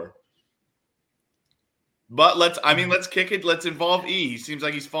last 4. But let's kick it. Let's involve E. He seems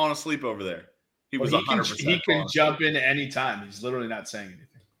like he's falling asleep over there. He can jump in any time. He's literally not saying anything.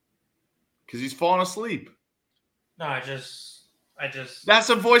 Because he's falling asleep. No, I just. That's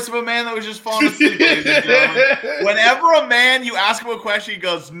the voice of a man that was just falling asleep. Whenever a man, you ask him a question, he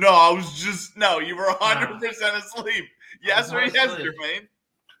goes, "No, you were 100% asleep." Yes or yes, Jermaine?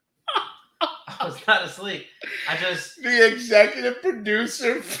 I was not asleep. The executive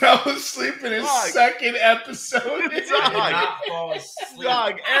producer fell asleep in his second episode. I did not fall asleep.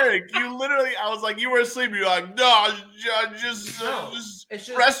 Dog, Eric, you literally, I was like, you were asleep. You're like, no, just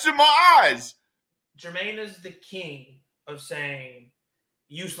resting my eyes. Jermaine is the king of saying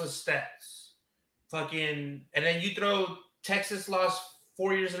useless stats. And then you throw Texas lost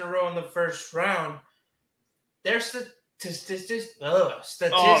 4 years in a row in the first round. There's statistically, oh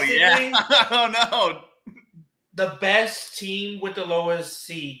yeah. Oh no. The best team with the lowest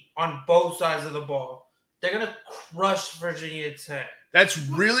seed on both sides of the ball. They're gonna crush Virginia Tech. That's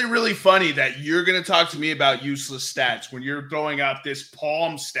really, really funny that you're gonna talk to me about useless stats when you're throwing out this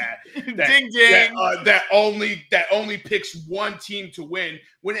palm stat ding ding that only picks one team to win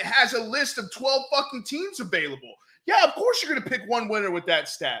when it has a list of 12 fucking teams available. Yeah, of course you're gonna pick one winner with that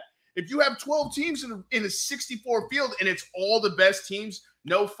stat. If you have 12 teams in a 64 field and it's all the best teams,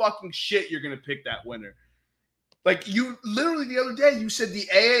 no fucking shit you're going to pick that winner. Like you literally the other day, you said the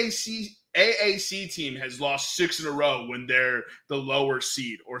AAC team has lost 6 in a row when they're the lower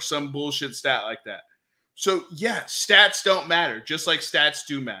seed or some bullshit stat like that. So yeah, stats don't matter, just like stats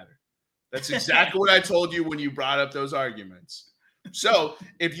do matter. That's exactly what I told you when you brought up those arguments. So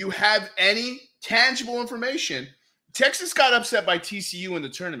if you have any tangible information, Texas got upset by TCU in the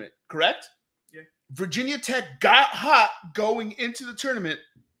tournament, correct? Yeah. Virginia Tech got hot going into the tournament,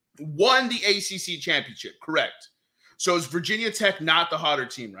 won the ACC championship, correct? So is Virginia Tech not the hotter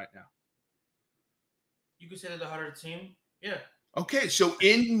team right now? You could say they're the hotter team. Yeah. Okay, so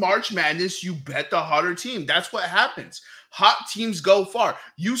in March Madness, you bet the hotter team. That's what happens. Hot teams go far.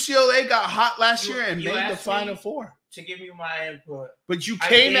 UCLA got hot last year and made the Final Four. To give you my input, but you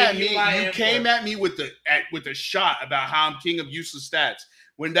came at me. You came at me with a shot about how I'm king of useless stats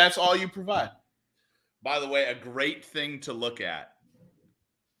when that's all you provide. By the way, a great thing to look at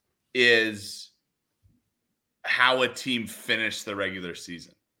is how a team finished the regular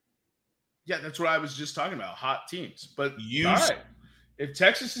season. Yeah, that's what I was just talking about. Hot teams. But all right. If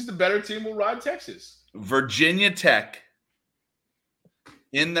Texas is the better team, we'll ride Texas. Virginia Tech,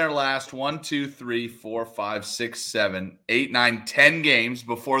 in their last 1, 2, 3, 4, 5, 6, 7, 8, 9, 10 games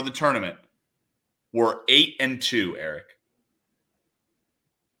before the tournament, were 8-2, Eric.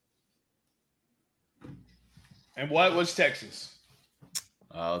 And what was Texas?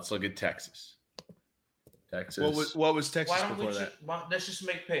 Let's look at Texas. Texas. What was Texas before that? Let's just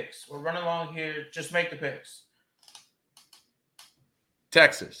make picks. We're running along here. Just make the picks.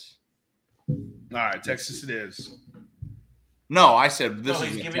 Texas. All right, Texas it is. No, I said this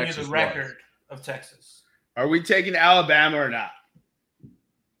is he's giving you the record of Texas. Are we taking Alabama or not?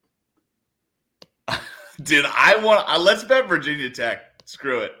 Dude, let's bet Virginia Tech.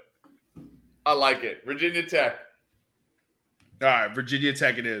 Screw it. I like it. Virginia Tech. All right, Virginia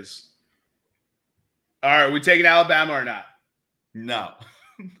Tech it is. All right, we taking Alabama or not? No.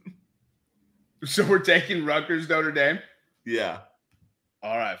 So we're taking Rutgers, Notre Dame? Yeah.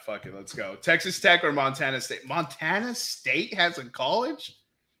 All right, fuck it. Let's go. Texas Tech or Montana State? Montana State has a college?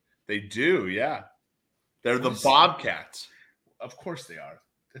 They do, yeah. They're the Bobcats. Of course they are.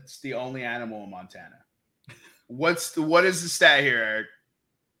 That's the only animal in Montana. What is the stat here, Eric?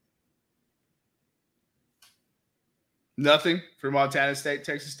 Nothing for Montana State,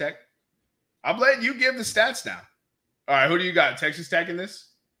 Texas Tech? I'm letting you give the stats now. All right, who do you got? Texas Tech in this?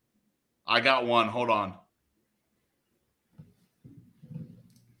 I got one. Hold on.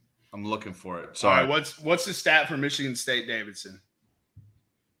 I'm looking for it. Sorry. All right, what's the stat for Michigan State Davidson?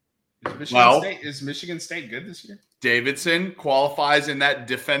 Is Michigan State good this year? Davidson qualifies in that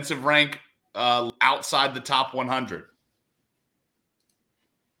defensive rank outside the top 100.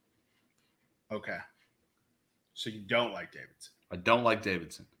 Okay. So you don't like Davidson? I don't like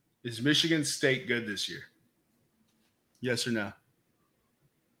Davidson. Is Michigan State good this year? Yes or no?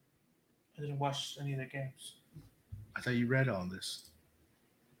 I didn't watch any of the games. I thought you read all this.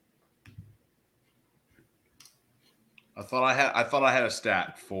 I thought I had a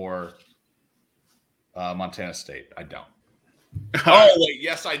stat for Montana State. I don't. Oh wait,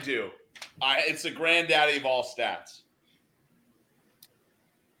 yes I do. It's the granddaddy of all stats.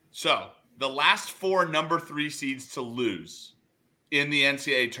 So the last 4 number 3 seeds to lose in the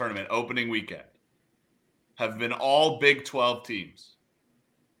NCAA tournament opening weekend have been all Big 12 teams.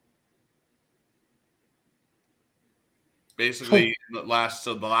 Basically, the last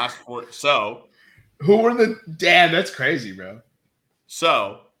 4. So who were the damn? That's crazy, bro.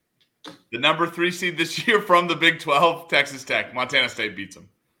 So the number 3 seed this year from the Big 12, Texas Tech. Montana State beats them.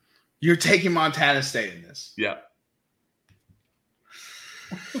 You're taking Montana State in this. Yeah.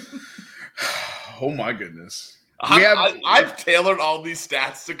 Oh my goodness. I've tailored all these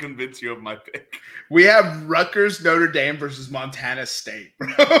stats to convince you of my pick. We have Rutgers, Notre Dame versus Montana State,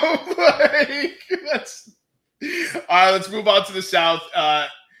 bro. All right, let's move on to the South.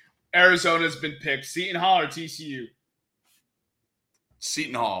 Arizona's been picked. Seton Hall or TCU?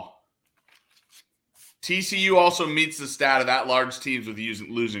 Seton Hall. TCU also meets the stat of at-large teams with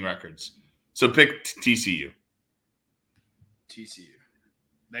losing records. So pick TCU. TCU.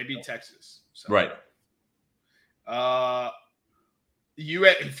 They beat Texas. So. Right.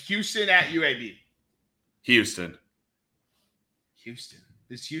 Houston at UAB. Houston.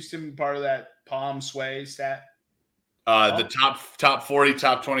 Is Houston part of that Palm Sway stat? The top 40,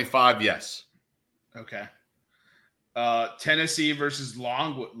 top 25, yes. Okay. Tennessee versus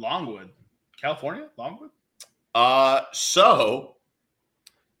Longwood. California? Longwood?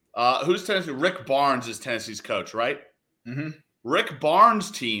 Who's Tennessee? Rick Barnes is Tennessee's coach, right? Mm-hmm. Rick Barnes'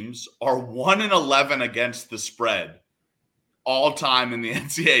 teams are 1-11 against the spread all time in the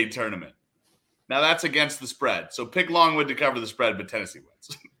NCAA tournament. Now that's against the spread. So pick Longwood to cover the spread, but Tennessee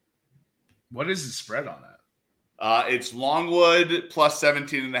wins. What is the spread on that? It's Longwood plus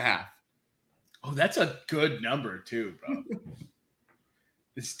 17.5. Oh, that's a good number too, bro.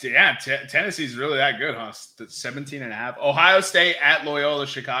 Tennessee's really that good, huh? 17.5. Ohio State at Loyola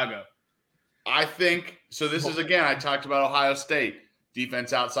Chicago. I think so. This is again. I talked about Ohio State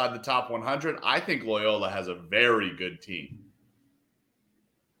defense outside the top 100. I think Loyola has a very good team.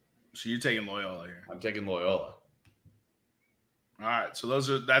 So you're taking Loyola here? I'm taking Loyola. All right, so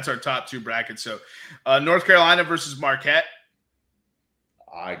that's our top 2 brackets. So, North Carolina versus Marquette.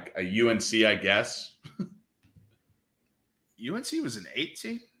 A UNC, I guess. UNC was an 8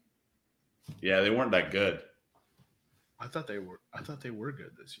 seed. Yeah, they weren't that good. I thought they were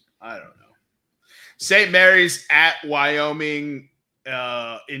good this year. I don't know. St. Mary's at Wyoming,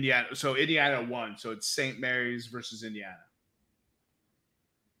 Indiana. So Indiana won. So it's St. Mary's versus Indiana.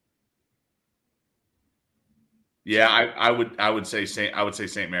 Yeah, I would say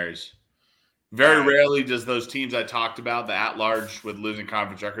St. Mary's. Very rarely does those teams I talked about, the at-large with losing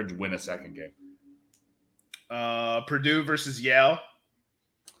conference records, win a second game. Purdue versus Yale.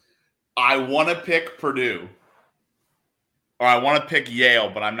 I want to pick Purdue. Or I want to pick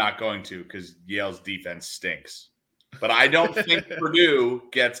Yale, but I'm not going to because Yale's defense stinks. But I don't think Purdue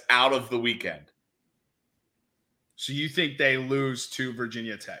gets out of the weekend. So you think they lose to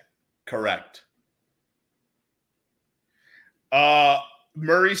Virginia Tech? Correct.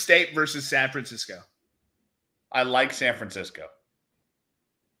 Murray State versus San Francisco. I like San Francisco.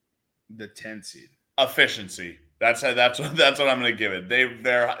 The 10 seed. Efficiency. That's what I'm going to give it.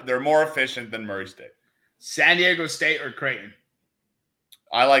 They're more efficient than Murray State. San Diego State or Creighton?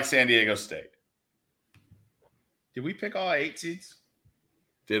 I like San Diego State. Did we pick all 8 seeds?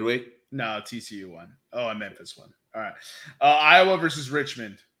 Did we? No, TCU won. Oh, and Memphis won. All right. Iowa versus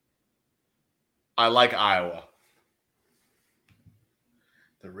Richmond. I like Iowa.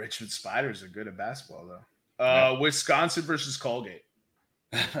 The Richmond Spiders are good at basketball, though. Wisconsin versus Colgate.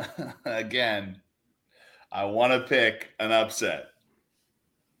 Again, I want to pick an upset,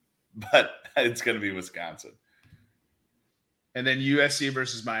 but it's going to be Wisconsin. And then USC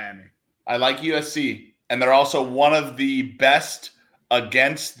versus Miami. I like USC, and they're also one of the best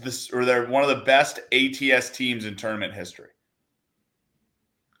against this, or they're one of the best ATS teams in tournament history.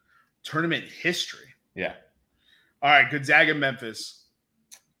 Tournament history? Yeah. All right, Gonzaga, Memphis.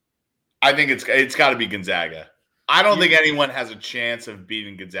 I think it's got to be Gonzaga. I don't think anyone has a chance of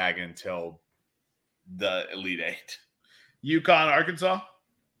beating Gonzaga until the Elite Eight. UConn, Arkansas?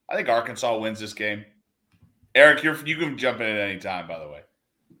 I think Arkansas wins this game. Eric, you can jump in at any time, by the way.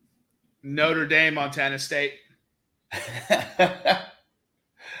 Notre Dame, Montana State. I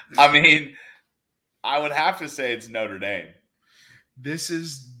mean, I would have to say it's Notre Dame. This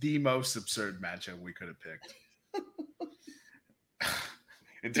is the most absurd matchup we could have picked.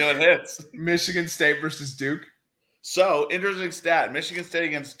 Until it hits. Michigan State versus Duke. So, interesting stat. Michigan State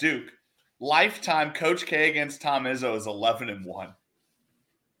against Duke. Lifetime Coach K against Tom Izzo is 11-1.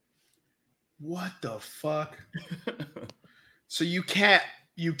 What the fuck? So you can't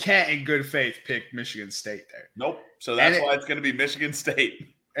in good faith pick Michigan State there. Nope. So that's why it's going to be Michigan State.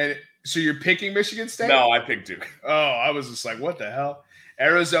 And so you're picking Michigan State? No, I picked Duke. Oh, I was just like, what the hell?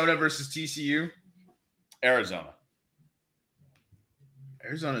 Arizona versus TCU? Arizona.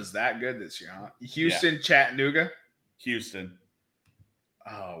 Arizona's that good this year, huh? Houston, Chattanooga? Houston.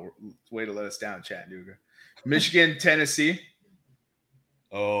 Oh, way to let us down, Chattanooga. Michigan, Tennessee?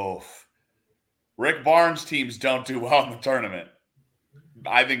 Oh, Rick Barnes' teams don't do well in the tournament.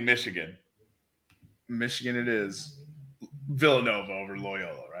 I think Michigan. Michigan it is. Villanova over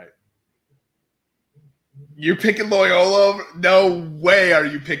Loyola, right? You're picking Loyola over? No way are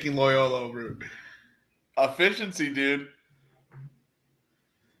you picking Loyola over. Efficiency, dude.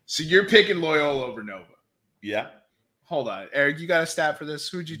 So you're picking Loyola over Nova? Yeah. Hold on. Eric, you got a stat for this?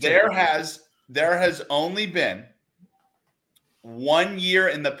 Who'd you take? There has only been 1 year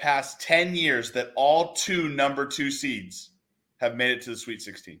in the past 10 years that all 2 number 2 seeds have made it to the Sweet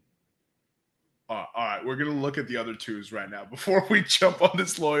 16. All right, we're going to look at the other 2s right now before we jump on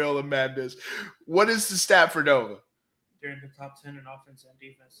this Loyola madness. What is the stat for Nova? They're in the top 10 in offense and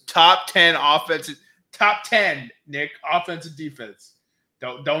defense. Top 10 offensive. Top 10, Nick, offense and defense.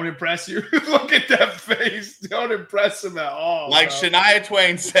 Don't impress you. Look at that face. Don't impress him at all. Like bro. Shania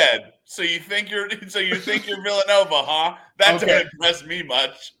Twain said, so you think you're Villanova, huh? That doesn't impress me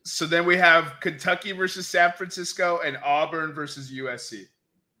much. So then we have Kentucky versus San Francisco and Auburn versus USC.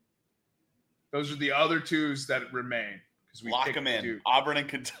 Those are the other 2s that remain. Lock them in. Duke. Auburn and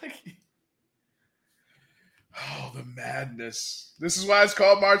Kentucky. Oh, the madness. This is why it's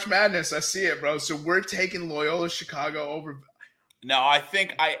called March Madness. I see it, bro. So we're taking Loyola Chicago over. No, I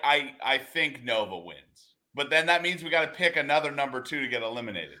think Nova wins. But then that means we got to pick another number 2 to get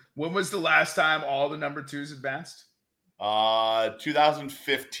eliminated. When was the last time all the number 2s advanced?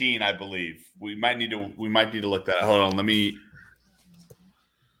 2015, I believe. We might need to look that up. Hold on, let me.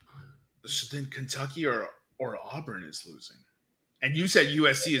 So then Kentucky or Auburn is losing. And you said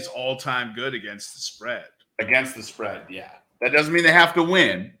USC is all-time good against the spread. Against the spread, yeah. That doesn't mean they have to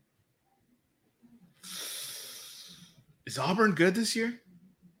win. Is Auburn good this year?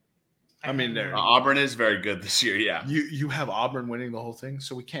 I mean, Auburn is very good this year. Yeah, you have Auburn winning the whole thing,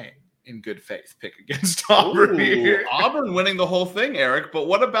 so we can't, in good faith, pick against Auburn here. Auburn winning the whole thing, Eric. But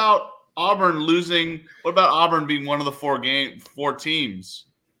what about Auburn losing? What about Auburn being one of the four teams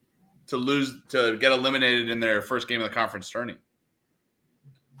to get eliminated in their first game of the conference tourney?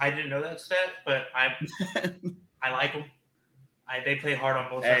 I didn't know that stat, but I like them. They play hard on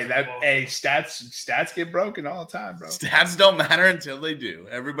both sides. Stats get broken all the time, bro. Stats don't matter until they do.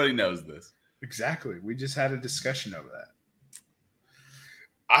 Everybody knows this. Exactly. We just had a discussion over that.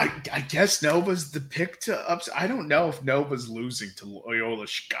 I guess Nova's the pick to upset. I don't know if Nova's losing to Loyola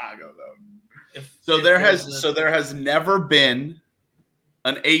Chicago though. There has never been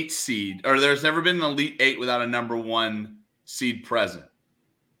an 8 seed, or there's never been an Elite 8 without a number 1 seed present.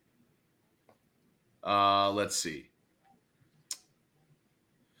 Let's see.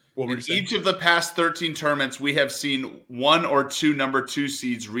 In each of the past 13 tournaments, we have seen 1 or 2 number 2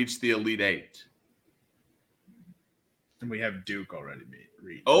 seeds reach the Elite 8. And we have Duke already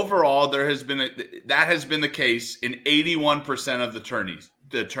beat. Overall, that has been the case in 81% of the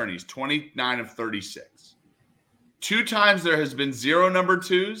tourneys, 29 of 36. 2 times there has been 0 number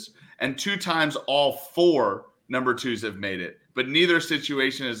 2s, and 2 times all 4 number 2s have made it. But neither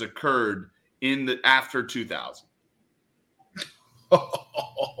situation has occurred after 2000.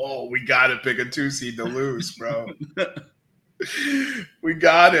 Oh, we gotta pick a 2 seed to lose, bro. We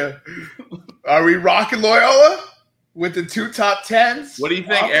gotta. Are we rocking Loyola with the 2 top 10s? What do you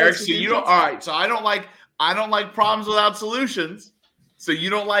think, Eric? So you don't. All right. So I don't like problems without solutions. So you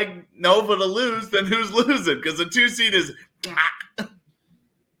don't like Nova to lose. Then who's losing? Because the 2 seed is.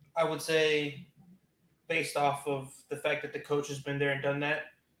 I would say, based off of the fact that the coach has been there and done that,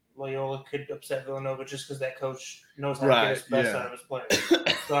 Loyola could upset Villanova just because that coach knows how to get his best out of his players.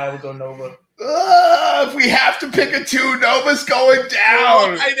 So I would go Nova. If we have to pick a 2, Nova's going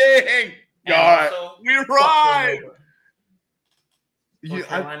down. We ride. North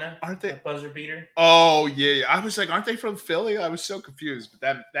Carolina, aren't they a buzzer beater? Oh yeah. I was like, aren't they from Philly? I was so confused, but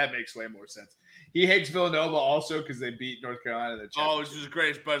that makes way more sense. He hates Villanova also because they beat North Carolina. This is the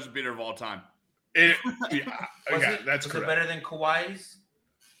greatest buzzer beater of all time. That's correct. Was it better than Kawhi's?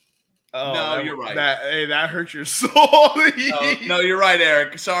 Oh, no, you're right. That hurts your soul. No, you're right,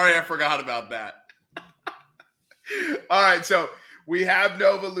 Eric. Sorry, I forgot about that. All right, so we have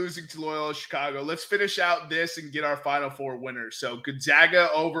Nova losing to Loyola Chicago. Let's finish out this and get our Final Four winners. So Gonzaga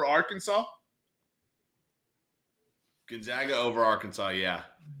over Arkansas? Gonzaga over Arkansas, yeah.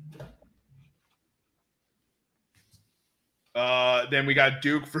 Then we got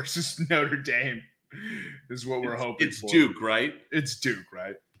Duke versus Notre Dame is what we're hoping for. It's Duke, right? It's Duke,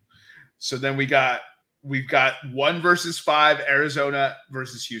 right? So then we've got 1 versus 5, Arizona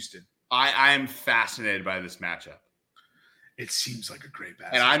versus Houston. I am fascinated by this matchup. It seems like a great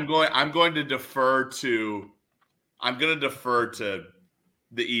matchup. And I'm going to defer to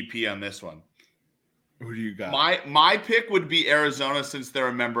the EP on this one. Who do you got? My pick would be Arizona since they're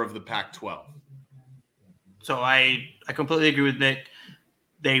a member of the Pac-12. So I completely agree with Nick.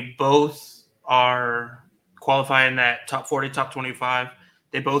 They both are qualifying that top 40, top 25.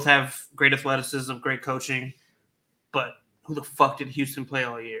 They both have great athleticism, great coaching. But who the fuck did Houston play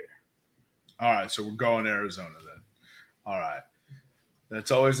all year? All right, so we're going Arizona then. All right.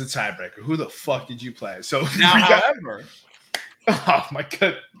 That's always the tiebreaker. Who the fuck did you play? So now, however, oh my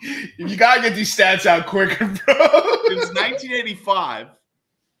god, you gotta get these stats out quicker, bro. Since 1985,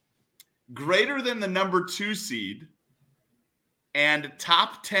 greater than the number 2 seed and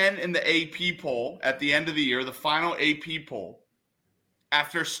top 10 in the AP poll at the end of the year, the final AP poll,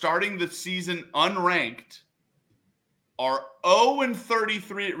 after starting the season unranked, are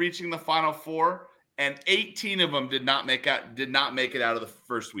 0-33 at reaching the Final Four, and 18 of them did not make it out of the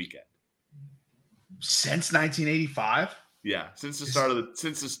first weekend. Since 1985? Yeah, since the start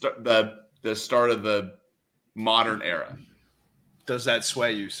of the modern era. Does that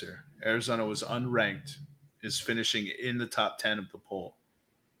sway you, sir? Arizona was unranked, is finishing in the top 10 of the poll.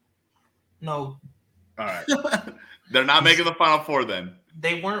 No. All right. They're not making the Final Four then.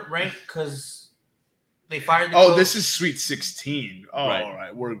 They weren't ranked because they fired the coach. Oh, this is Sweet 16. Oh, right. All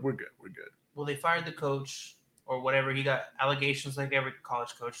right. We're good. We're good. Well, they fired the coach or whatever. He got allegations like every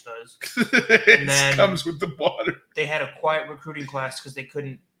college coach does. And then comes with the water. They had a quiet recruiting class because they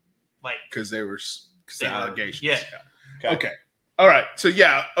couldn't, because the allegations. Yeah. Okay. All right. So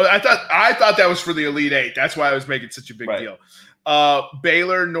yeah, I thought that was for the Elite 8. That's why I was making such a big deal.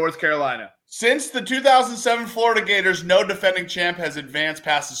 Baylor, North Carolina. Since the 2007 Florida Gators, no defending champ has advanced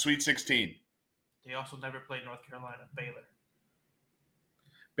past the Sweet 16. They also never played North Carolina.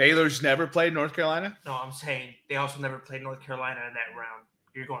 Baylor's never played North Carolina? No, I'm saying they also never played North Carolina in that round.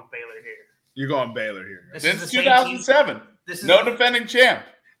 You're going Baylor here. You're going Baylor here. This is Since the same 2007. team. This is No defending champ.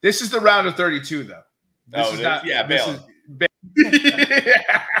 This is the round of 32, though. Baylor.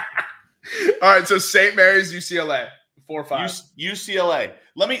 All right, so St. Mary's, UCLA, 4-5. UCLA.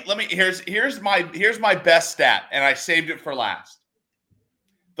 Let me. Here's my best stat, and I saved it for last.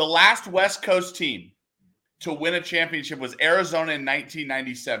 The last West Coast team to win a championship was Arizona in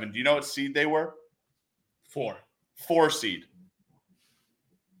 1997. Do you know what seed they were? 4 seed.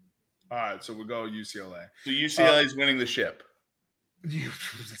 All right, so we'll go UCLA. So UCLA is winning the ship.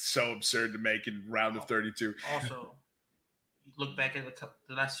 It's so absurd to make in round of 32. Also, you look back at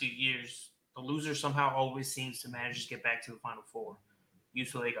the last few years, the loser somehow always seems to manage to get back to the Final Four.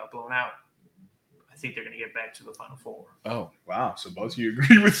 UCLA got blown out. I think they're going to get back to the Final Four. Oh, wow. So both of you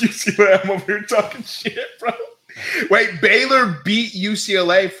agree with UCLA. I'm over here talking shit, bro. Wait, Baylor beat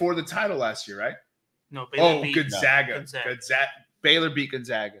UCLA for the title last year, right? No, Baylor beat Gonzaga. Gonzaga. Baylor beat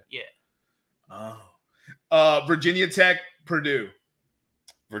Gonzaga. Yeah. Oh. Virginia Tech, Purdue.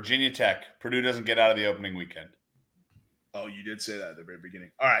 Virginia Tech. Purdue doesn't get out of the opening weekend. Oh, you did say that at the very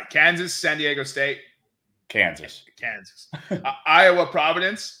beginning. All right, Kansas, San Diego State. Kansas. Iowa,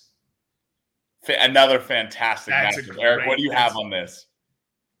 Providence. Another fantastic That's matchup. Eric, what do you have on this?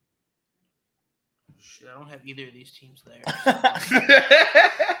 Shit, I don't have either of these teams there.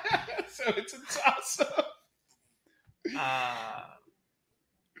 So it's a toss-up.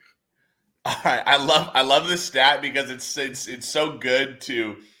 All right, I love this stat because it's so good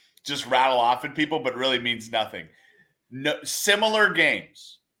to just rattle off at people, but really means nothing. No, similar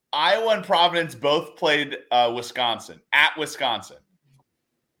games. Iowa and Providence both played Wisconsin at Wisconsin.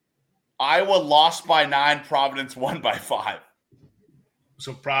 Iowa lost by 9. Providence won by 5.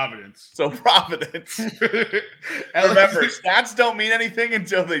 So Providence. Remember, stats don't mean anything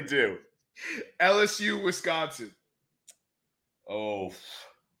until they do. LSU, Wisconsin. Oh.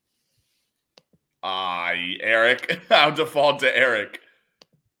 Eric. I'll default to Eric.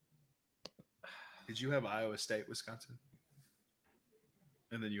 Did you have Iowa State, Wisconsin?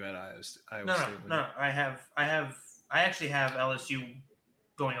 And then you had Iowa State. No. I actually have LSU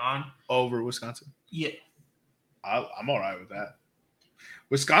going on over Wisconsin. Yeah, I'm all right with that.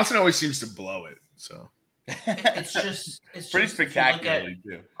 Wisconsin always seems to blow it, so it's pretty spectacularly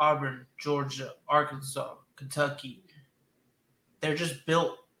too. Auburn, Georgia, Arkansas, Kentucky. They're just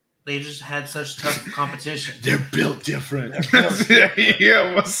built. They just had such tough competition. They're built different. You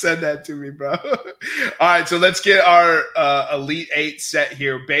almost said that to me, bro. All right, so let's get our Elite Eight set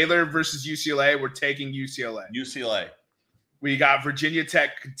here. Baylor versus UCLA. We're taking UCLA. We got Virginia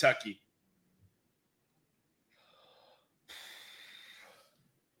Tech, Kentucky.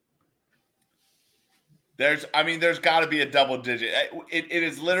 There's got to be a double digit. It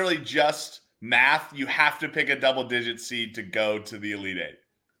is literally just math. You have to pick a double digit seed to go to the Elite Eight.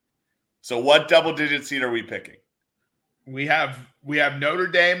 So what double digit seed are we picking? We have Notre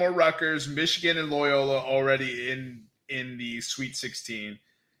Dame or Rutgers, Michigan and Loyola already in the Sweet 16.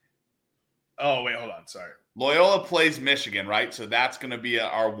 Oh, wait, hold on. Sorry. Loyola plays Michigan, right? So that's going to be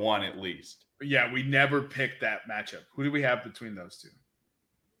our one at least. Yeah, we never picked that matchup. Who do we have between those two?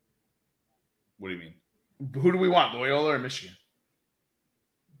 What do you mean? Who do we want, Loyola or Michigan?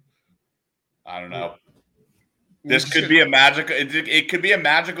 I don't know. This could be a magical. It could be a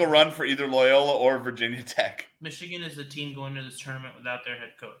magical run for either Loyola or Virginia Tech. Michigan is the team going to this tournament without their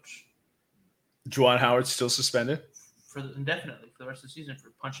head coach. Juwan Howard's still suspended indefinitely for the rest of the season for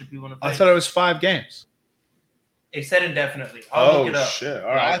punching people in the face. I thought it was 5 games. They said indefinitely. I'll look it up. Shit! All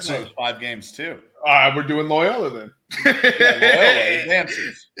right, right, so it was 5 games too. All right, we're doing Loyola then. Loyola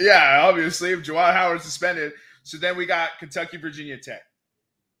advances. Yeah, obviously, if Juwan Howard's suspended, so then we got Kentucky, Virginia Tech.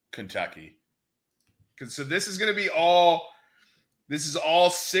 Kentucky. So this is going to be all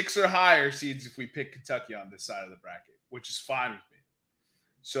 6 or higher seeds if we pick Kentucky on this side of the bracket, which is fine with me.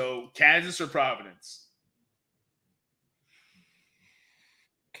 So Kansas or Providence?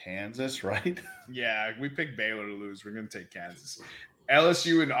 Kansas, right? Yeah, we picked Baylor to lose. We're going to take Kansas.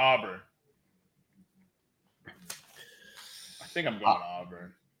 LSU and Auburn. I think I'm going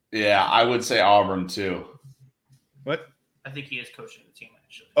Auburn. Yeah, I would say Auburn too. What? I think he is coaching the team,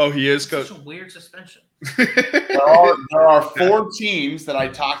 actually. Oh, he is coaching. Such a weird suspension. There are 4 teams that I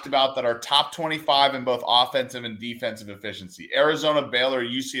talked about that are top 25 in both offensive and defensive efficiency. Arizona, Baylor,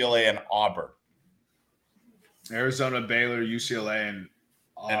 UCLA, and Auburn. Arizona, Baylor, UCLA, and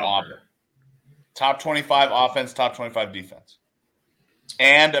Auburn. Top 25 offense, top 25 defense.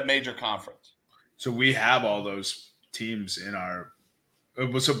 And a major conference. So we have all those teams in our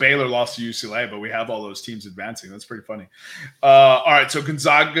So Baylor lost to UCLA, but we have all those teams advancing. That's pretty funny. All right, so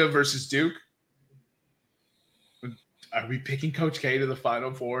Gonzaga versus Duke. Are we picking Coach K to the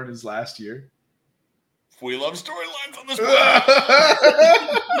Final Four in his last year? We love storylines on this one.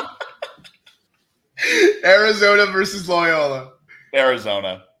 Arizona versus Loyola.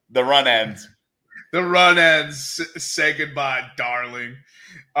 Arizona. The run ends. The run ends. Say goodbye, darling.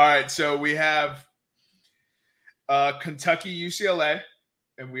 All right, so we have Kentucky, UCLA,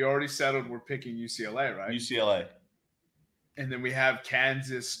 and we already settled we're picking UCLA, right? UCLA. And then we have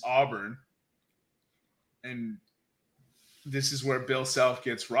Kansas, Auburn, and this is where Bill Self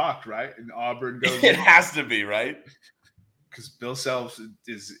gets rocked, right? And Auburn goes. It has to be, right? Because Bill Self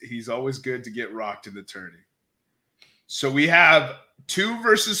he's always good to get rocked in the tourney. So we have 2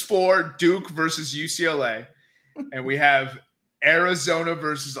 versus 4, Duke versus UCLA, and we have Arizona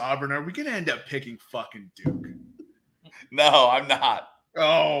versus Auburn. Are we gonna end up picking fucking Duke? No, I'm not.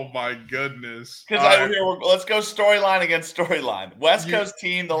 Oh my goodness! Because let's go storyline against storyline. West Coast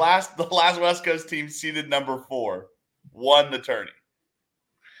team, the last West Coast team seeded number 4, won the tourney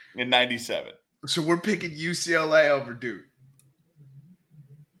in '97. So we're picking UCLA over Duke.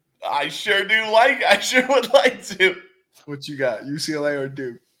 I sure would like to. What you got, UCLA or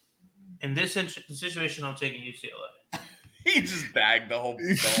Duke? In this situation, I'm taking UCLA. He just bagged the whole.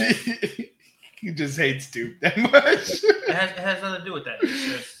 He just hates Duke that much. It has nothing to do with that.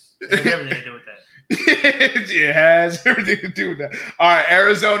 It has everything to do with that. It has everything to do with that. All right,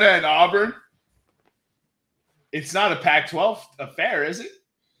 Arizona and Auburn. It's not a Pac-12 affair, is it?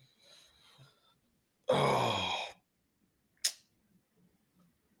 Oh.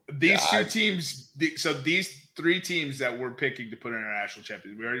 These two teams, so these 3 teams that we're picking to put in our national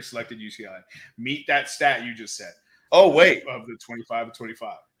champions, we already selected UCLA. Meet that stat you just said. Oh, wait. Of the 25 and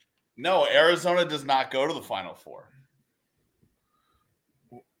 25. No, Arizona does not go to the Final Four.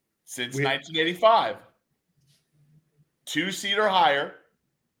 Since 1985. 2 seed or higher.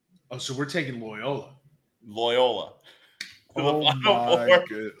 Oh, so we're taking Loyola.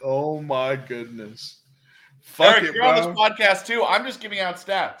 Oh my goodness. Fuck Eric, you're on this podcast too. I'm just giving out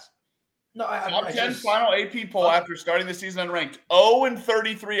stats. No, Top 10 final AP poll after starting the season unranked.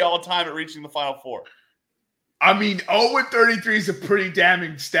 0-33 all time at reaching the Final Four. I mean, 0-33 is a pretty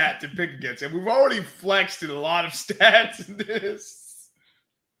damning stat to pick against. And we've already flexed in a lot of stats in this.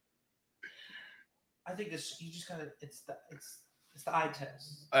 I think this you just gotta it's the eye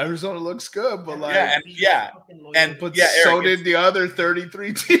test. Arizona looks good, but like Eric, did the other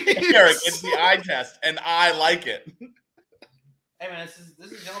 33 teams. Eric, it's the eye test, and I like it. Hey man,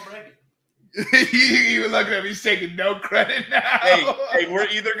 this is y'all bragging. You look at him, he's taking no credit now. Hey, we're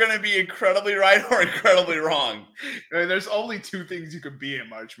either going to be incredibly right or incredibly wrong. I mean, there's only 2 things you could be in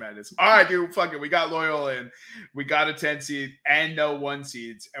March Madness. All right, dude, fuck it. We got Loyola in. We got a 10 seed and no 1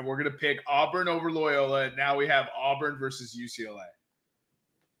 seeds. And we're going to pick Auburn over Loyola. And now we have Auburn versus UCLA.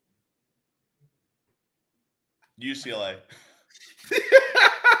 UCLA.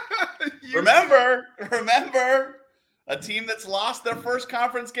 Remember, a team that's lost their first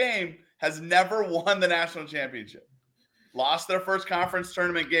conference game has never won the national championship. Lost their first conference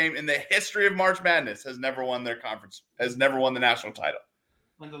tournament game in the history of March Madness, has never won the national title.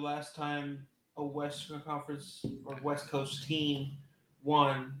 When the last time a Western Conference or West Coast team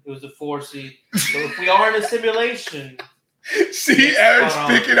won, it was the 4 seed. So if we are in a simulation. See, Eric's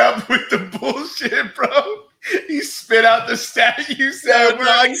picking up with the bullshit, bro. He spit out the stat you said. We're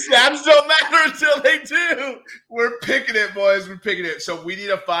like, stats don't matter until they do. We're picking it, boys. We're picking it. So we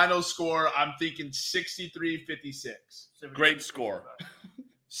need a final score. I'm thinking 63-56. Great score.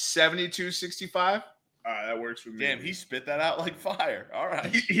 72-65? All right, that works for me. Damn, he spit that out like fire. All right.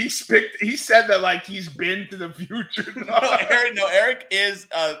 He said that like he's been to the future. Eric is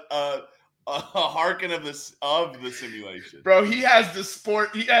a harken of the simulation. Bro, he has the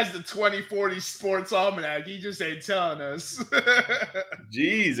 2040 sports almanac. He just ain't telling us.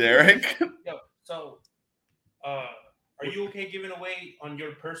 Jeez, Eric. Yo, so are you okay giving away on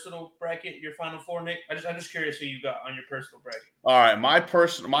your personal bracket your Final Four, Nick? I'm just curious who you got on your personal bracket. All right, my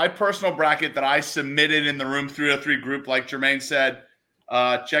personal bracket that I submitted in the Room 303 group, like Jermaine said.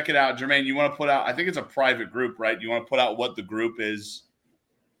 Check it out. Jermaine, you want to put out, I think it's a private group, right? You want to put out what the group is,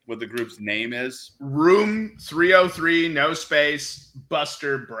 what the group's name is? Room 303, no space,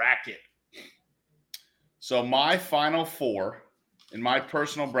 Buster bracket. So my Final Four in my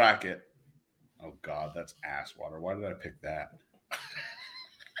personal bracket. Oh, God, that's ass water. Why did I pick that?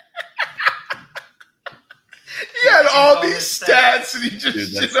 He had all these stats and he just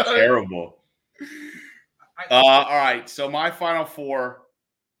Dude, that's terrible. All right, so my Final Four,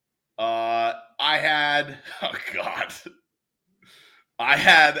 I had, oh, God. I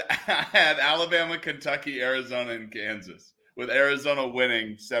had Alabama, Kentucky, Arizona, and Kansas, with Arizona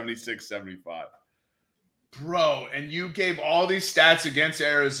winning 76-75. Bro, and you gave all these stats against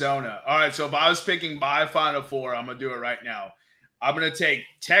Arizona. All right, so if I was picking my Final Four, I'm going to do it right now. I'm going to take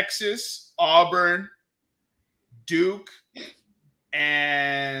Texas, Auburn, Duke,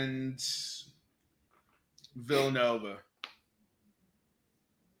 and Villanova.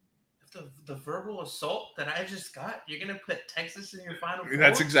 The verbal assault that I just got, you're going to put Texas in your Final Four?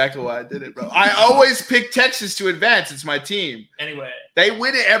 That's exactly why I did it, bro. I always pick Texas to advance. It's my team. Anyway. They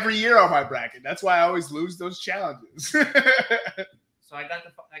win it every year on my bracket. That's why I always lose those challenges. So I got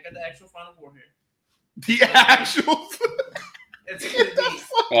the actual Final Four here. The actual. It's going to be.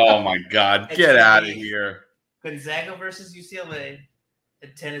 Oh my God! Get out of here. Gonzaga versus UCLA,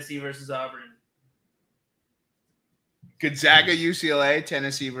 and Tennessee versus Auburn. Gonzaga, UCLA,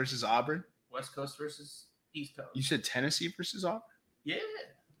 Tennessee versus Auburn. West Coast versus East Coast. You said Tennessee versus Auburn? Yeah.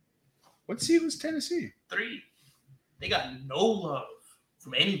 What seed was Tennessee? 3. They got no love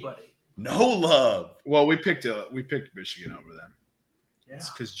from anybody. No love. Well, we picked Michigan over them. Yeah. It's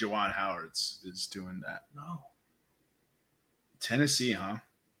because Juwan Howard's is doing that. No. Tennessee, huh?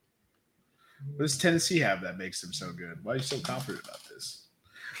 What does Tennessee have that makes them so good? Why are you so confident about this?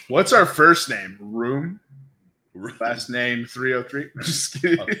 What's our first name? Room? Last name 303? Just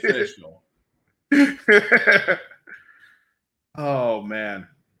kidding. Official. Oh, man.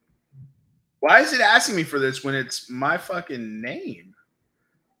 Why is it asking me for this when it's my fucking name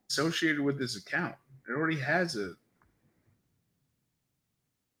associated with this account? It already has a.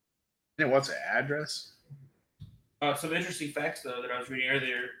 And it wants an address? Some interesting facts, though, that I was reading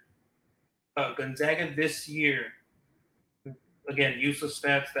earlier. Gonzaga this year, again, useless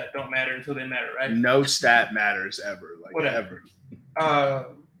stats that don't matter until they matter, right? No stat matters ever. Like, whatever. Ever.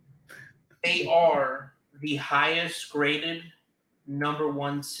 They are the highest graded number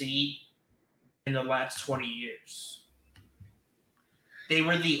 1 seed in the last 20 years. They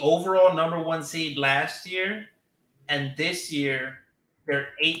were the overall number 1 seed last year, and this year they're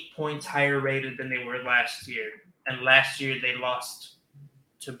 8 points higher rated than they were last year. And last year they lost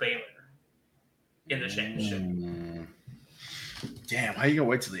to Baylor in the championship. Damn, how you gonna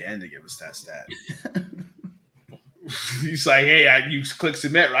wait till the end to give us that stat? He's like, hey, you click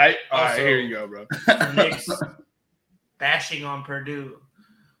submit, right? All right, here you go, bro. Knicks bashing on Purdue.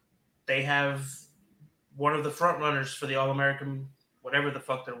 They have one of the front runners for the All-American, whatever the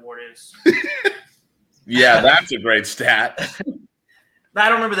fuck their award is. Yeah, that's a great stat. I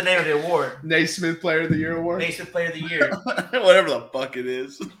don't remember the name of the award. Naismith Player of the Year award. Naismith Player of the Year. Whatever the fuck it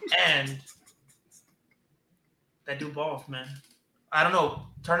is. And that dude balls, man. I don't know.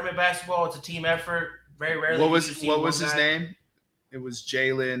 Tournament basketball, it's a team effort. Very rarely. What was his name? It was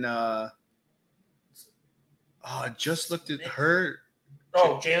Jalen. I just looked at Hurt.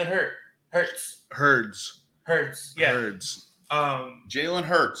 Oh, Jalen Hurts. Yeah. Hurts. Jalen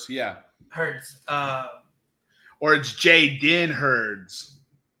Hurts. Yeah. Hurts. Or it's Jaden Hurts.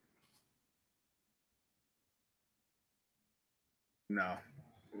 No.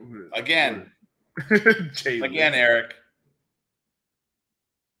 Again, Jalen. Eric.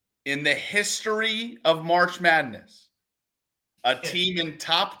 In the history of March Madness, a team in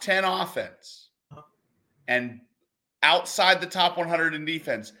top 10 offense and outside the top 100 in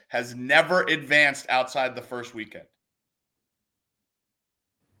defense has never advanced outside the first weekend.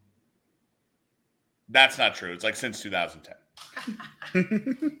 That's not true. It's like since 2010.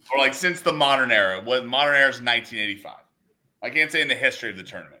 Or like since the modern era. What modern era is 1985. I can't say in the history of the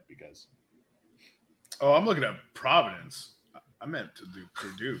tournament because. Oh, I'm looking at Providence. I meant to do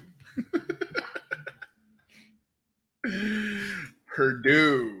Purdue.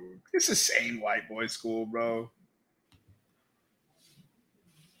 Purdue. It's the same white boy school, bro.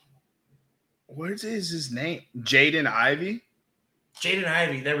 What is his name? Jaden Ivey? Jaden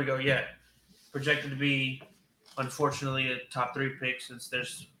Ivey. There we go. Yeah. Projected to be, unfortunately, a top 3 pick since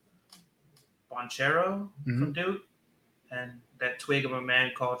there's Bonchero from Duke and that twig of a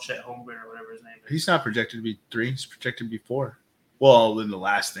man called Chet Holmgren or whatever his name is. He's not projected to be 3. He's projected to be 4. Well, in the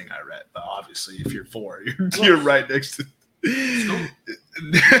last thing I read, but obviously, if you're 4, you're right next to.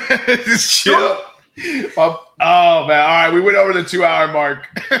 Chill. Oh man! All right, we went over the 2-hour mark.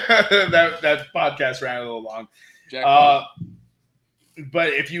 that podcast ran a little long.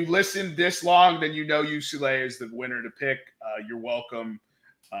 But if you listen this long, then you know UCLA is the winner to pick. You're welcome.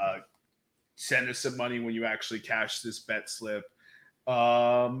 Send us some money when you actually cash this bet slip.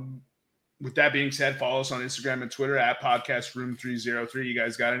 With that being said, follow us on Instagram and Twitter at podcastroom303. You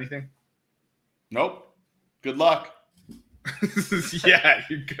guys got anything? Nope. Good luck. Yeah,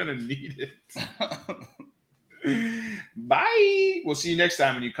 you're going to need it. Bye. We'll see you next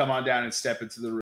time when you come on down and step into the room.